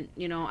 I didn't,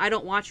 I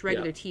don't watch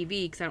regular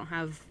TV because I don't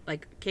have,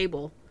 like,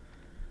 cable.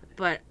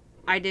 But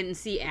I didn't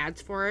see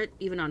ads for it,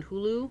 even on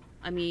Hulu.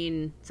 I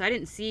mean, so I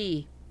didn't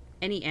see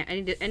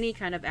any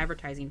kind of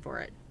advertising for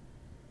it.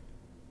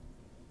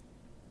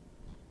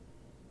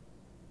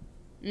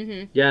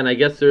 Mm-hmm. Yeah, and I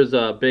guess there's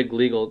a big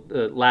legal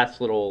last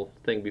little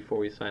thing before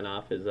we sign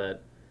off is that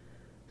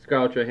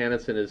Scarlett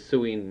Johansson is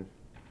suing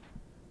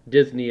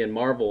Disney and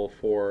Marvel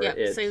for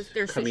it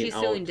coming she's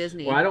out. Suing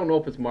Disney. Well, I don't know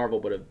if it's Marvel,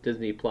 but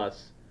Disney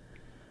Plus,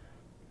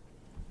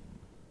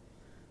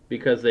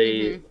 because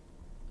they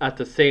at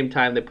the same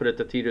time they put it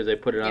to theaters, they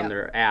put it on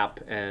their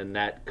app, and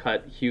that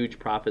cut huge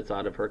profits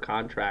out of her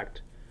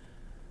contract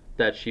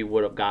that she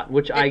would have gotten,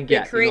 which I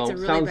get. It creates a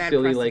really sounds bad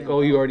silly, like,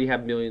 precedent, you already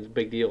have millions,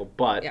 big deal,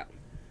 but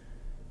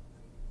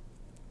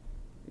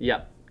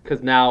yeah,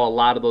 because now a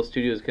lot of those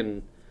studios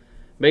can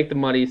make the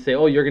money, say,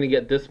 oh, you're going to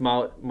get this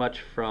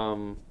much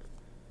from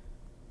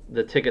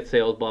the ticket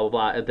sales, blah, blah,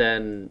 blah, and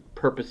then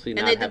purposely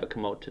not have it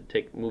come out to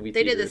take movie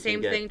theaters. They did the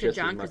same thing to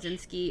John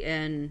Krasinski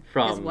and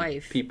his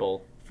wife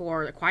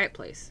for The Quiet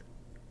Place.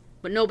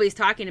 But nobody's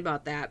talking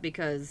about that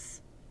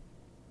because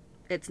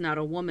it's not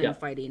a woman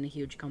fighting a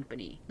huge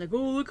company. Like, oh,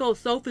 look how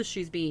selfish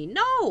she's being.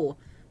 No!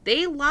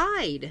 They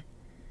lied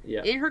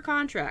in her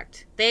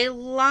contract. They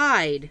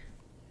lied.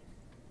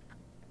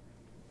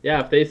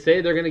 Yeah, if they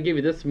say they're going to give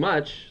you this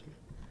much...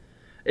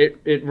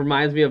 It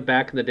reminds me of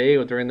back in the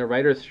day during the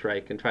writer's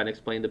strike and trying to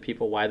explain to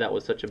people why that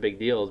was such a big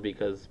deal is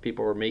because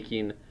people were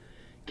making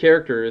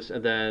characters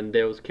and then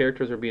those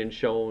characters were being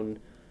shown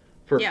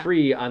for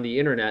free on the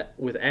internet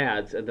with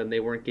ads and then they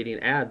weren't getting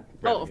ad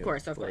revenue. Oh, of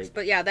course.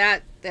 But yeah,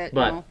 that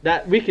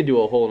that we could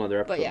do a whole other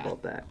episode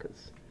about that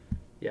because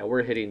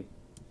we're hitting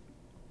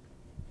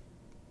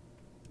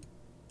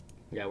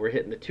the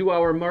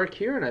 2-hour mark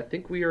here and I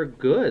think we are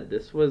good.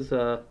 This was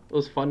it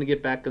was fun to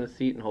get back in the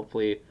seat and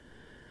hopefully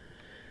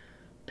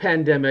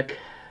pandemic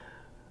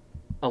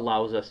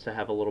allows us to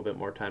have a little bit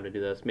more time to do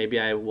this. Maybe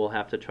I will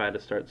have to try to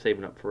start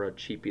saving up for a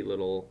cheapy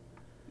little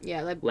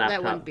laptop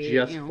that wouldn't be,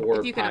 just for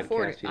if you can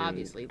afford it, podcasting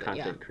obviously, and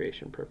content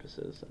creation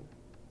purposes.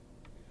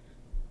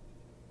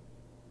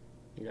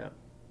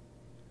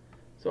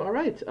 So all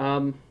right.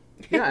 I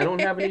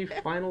don't have any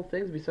final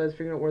things besides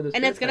figuring out where this.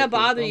 And it's gonna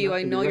bother you.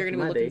 I know you're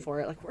gonna be looking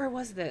for it. Like, where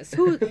was this?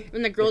 Who?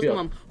 When the girls come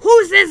home,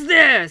 whose is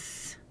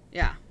this?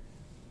 Yeah.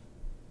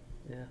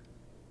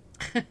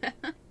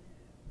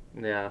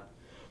 Yeah.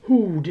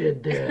 Who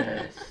did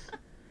this?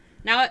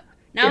 Now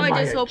I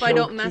just hope I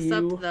don't mess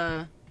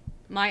up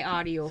my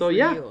audio for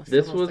you.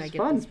 This was fun.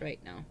 Get this right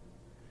now.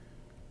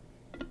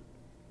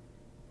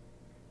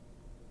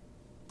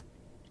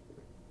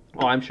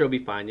 Oh, I'm sure it'll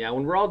be fine. Yeah,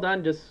 when we're all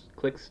done, just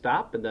click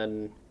stop and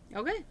then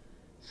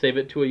save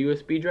it to a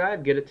USB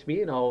drive, get it to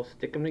me, and I'll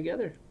stick them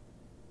together.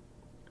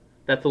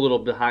 That's a little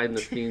behind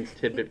the scenes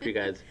tidbit for you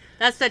guys.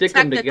 That's the stick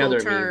technical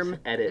term.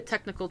 Edit. The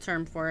technical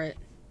term for it.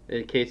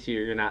 In case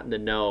you're not in the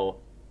know,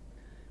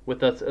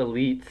 with us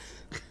elites,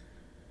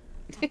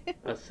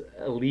 us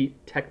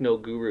elite techno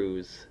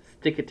gurus,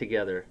 stick it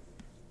together,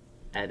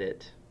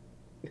 edit.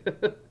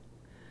 All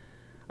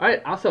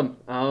right, awesome.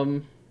 I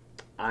am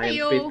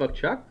Spacebuck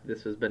Chuck.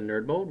 This has been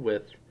Nerdmode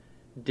with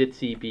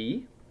Ditzy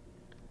B.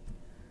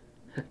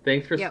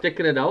 Thanks for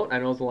sticking it out. I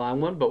know it's a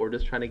long one, but we're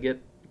just trying to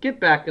get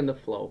back in the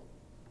flow.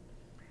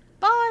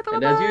 Bye.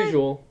 And as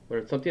usual,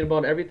 learn something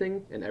about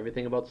everything and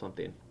everything about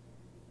something.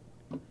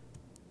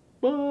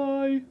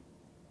 Bye.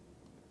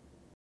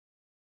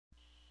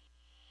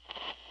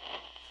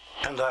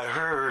 And I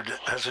heard,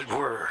 as it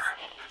were,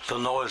 the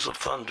noise of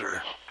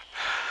thunder.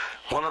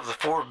 One of the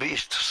four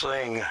beasts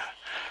saying,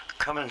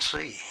 "Come and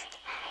see."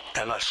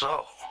 And I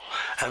saw,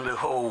 and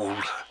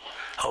behold,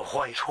 a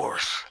white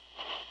horse.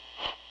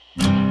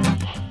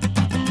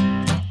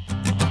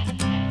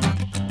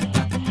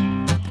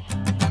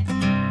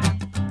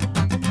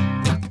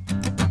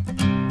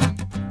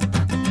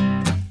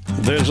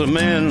 There's a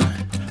man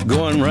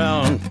going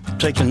round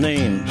taking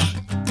names,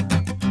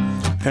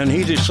 and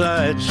he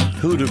decides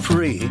who to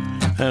free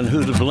and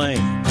who to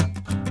blame.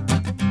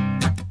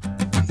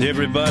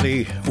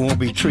 Everybody won't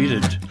be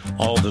treated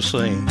all the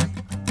same.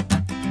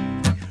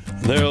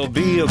 There'll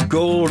be a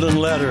golden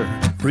ladder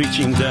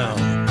reaching down,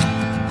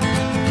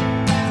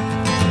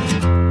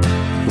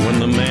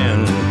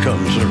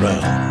 comes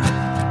around.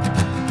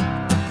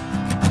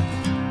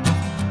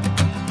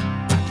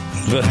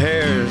 The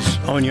hairs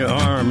on your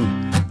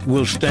arm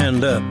will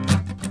stand up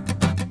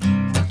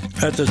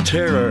at the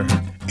terror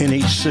in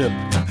each sip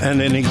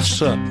and in each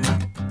sup.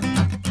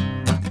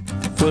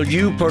 Will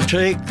you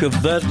partake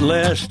of that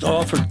last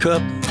offered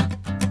cup,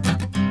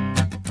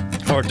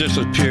 or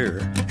disappear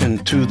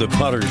into the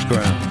potter's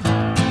ground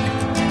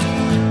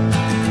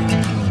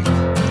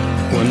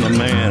when the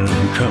man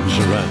comes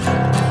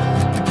around?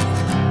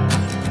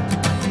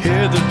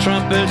 Hear the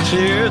trumpets,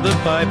 hear the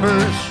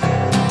pipers,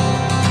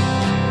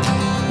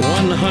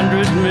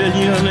 100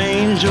 million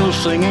angels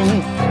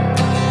singing.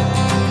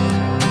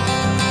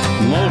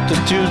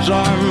 Multitudes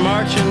are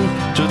marching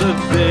to the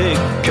big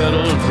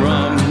kettle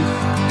drum.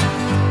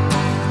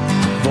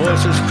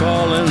 Voices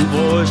calling,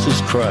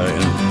 voices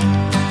crying.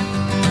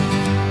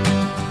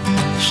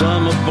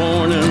 Some are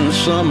born and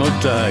some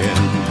are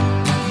dying.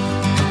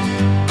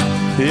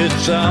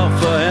 It's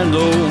Alpha and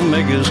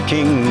Omega's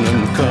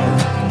kingdom come.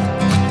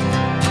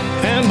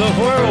 And the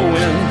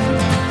whirlwind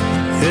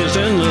is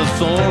in the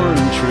thorn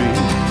tree.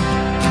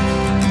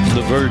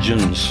 The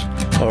virgins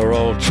are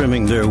all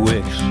trimming their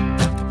wicks.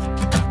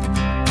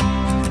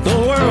 The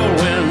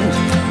whirlwind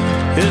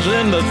is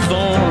in the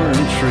thorn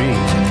tree.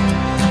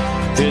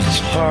 It's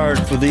hard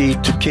for thee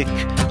to kick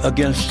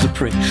against the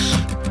pricks.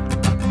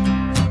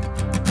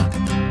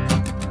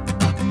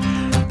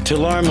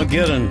 Till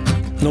Armageddon,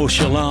 no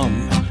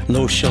shalom,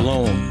 no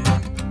shalom.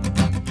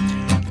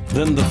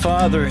 Then the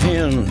father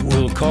hen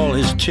will call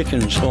his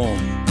chickens home.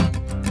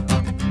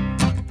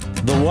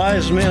 The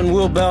wise men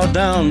will bow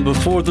down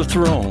before the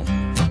throne,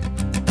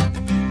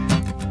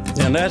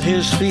 and at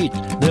his feet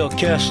they'll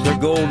cast their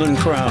golden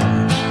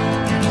crowns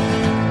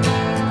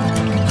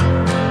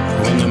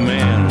when the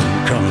man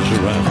comes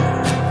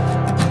around.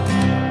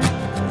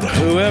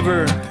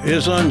 Whoever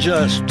is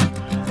unjust,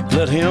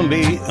 let him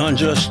be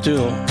unjust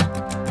still.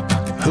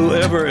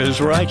 Whoever is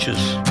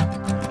righteous,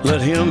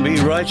 let him be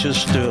righteous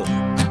still.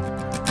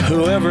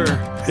 Whoever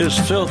is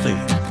filthy,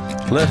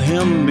 let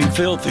him be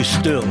filthy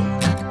still.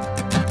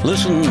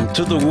 Listen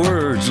to the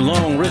words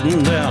long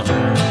written down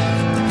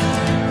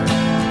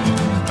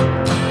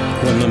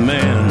when the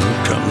man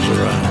comes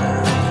around.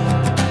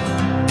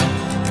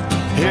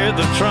 Hear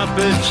the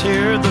trumpets,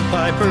 hear the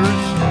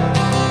pipers,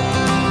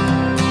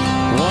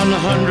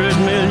 100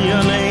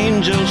 million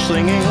angels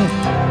singing.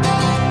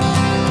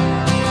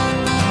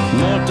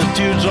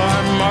 Multitudes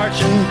are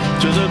marching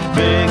to the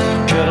big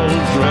kettle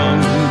drum.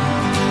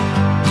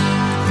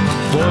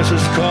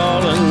 Voices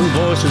calling,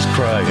 voices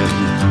crying.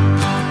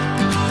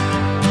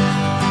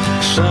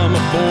 Some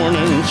are born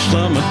and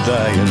some are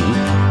dying.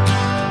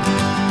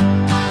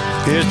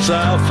 It's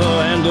Alpha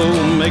and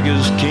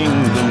Omega's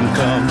kingdom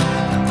come.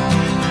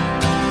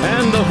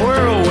 And the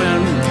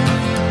whirlwind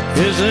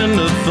is in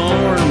the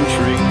thorn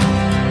tree.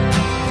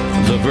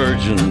 The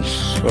virgins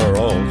are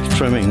all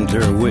trimming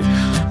their wicks.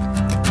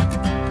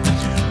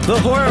 The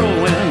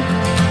whirlwind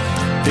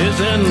is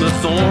in the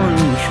thorn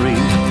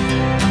tree.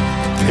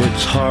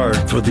 It's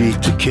hard for thee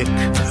to kick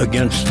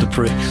against the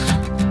pricks.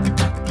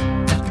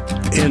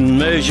 In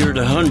measured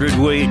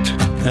 100-weight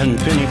and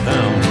penny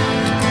pound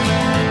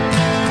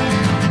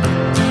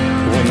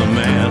when the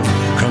man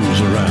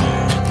comes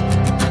around.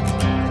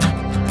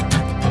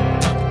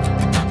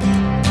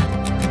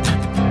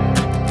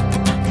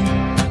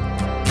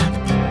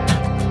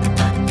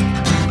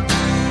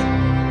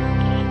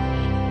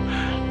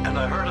 And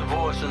I heard a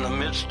voice in the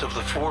midst of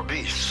the four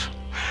beasts,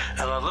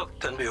 and I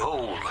looked, and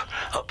behold,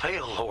 a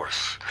pale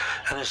horse,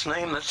 and his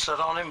name that sat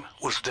on him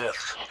was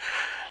Death,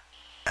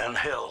 and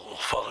hell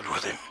followed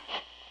with him.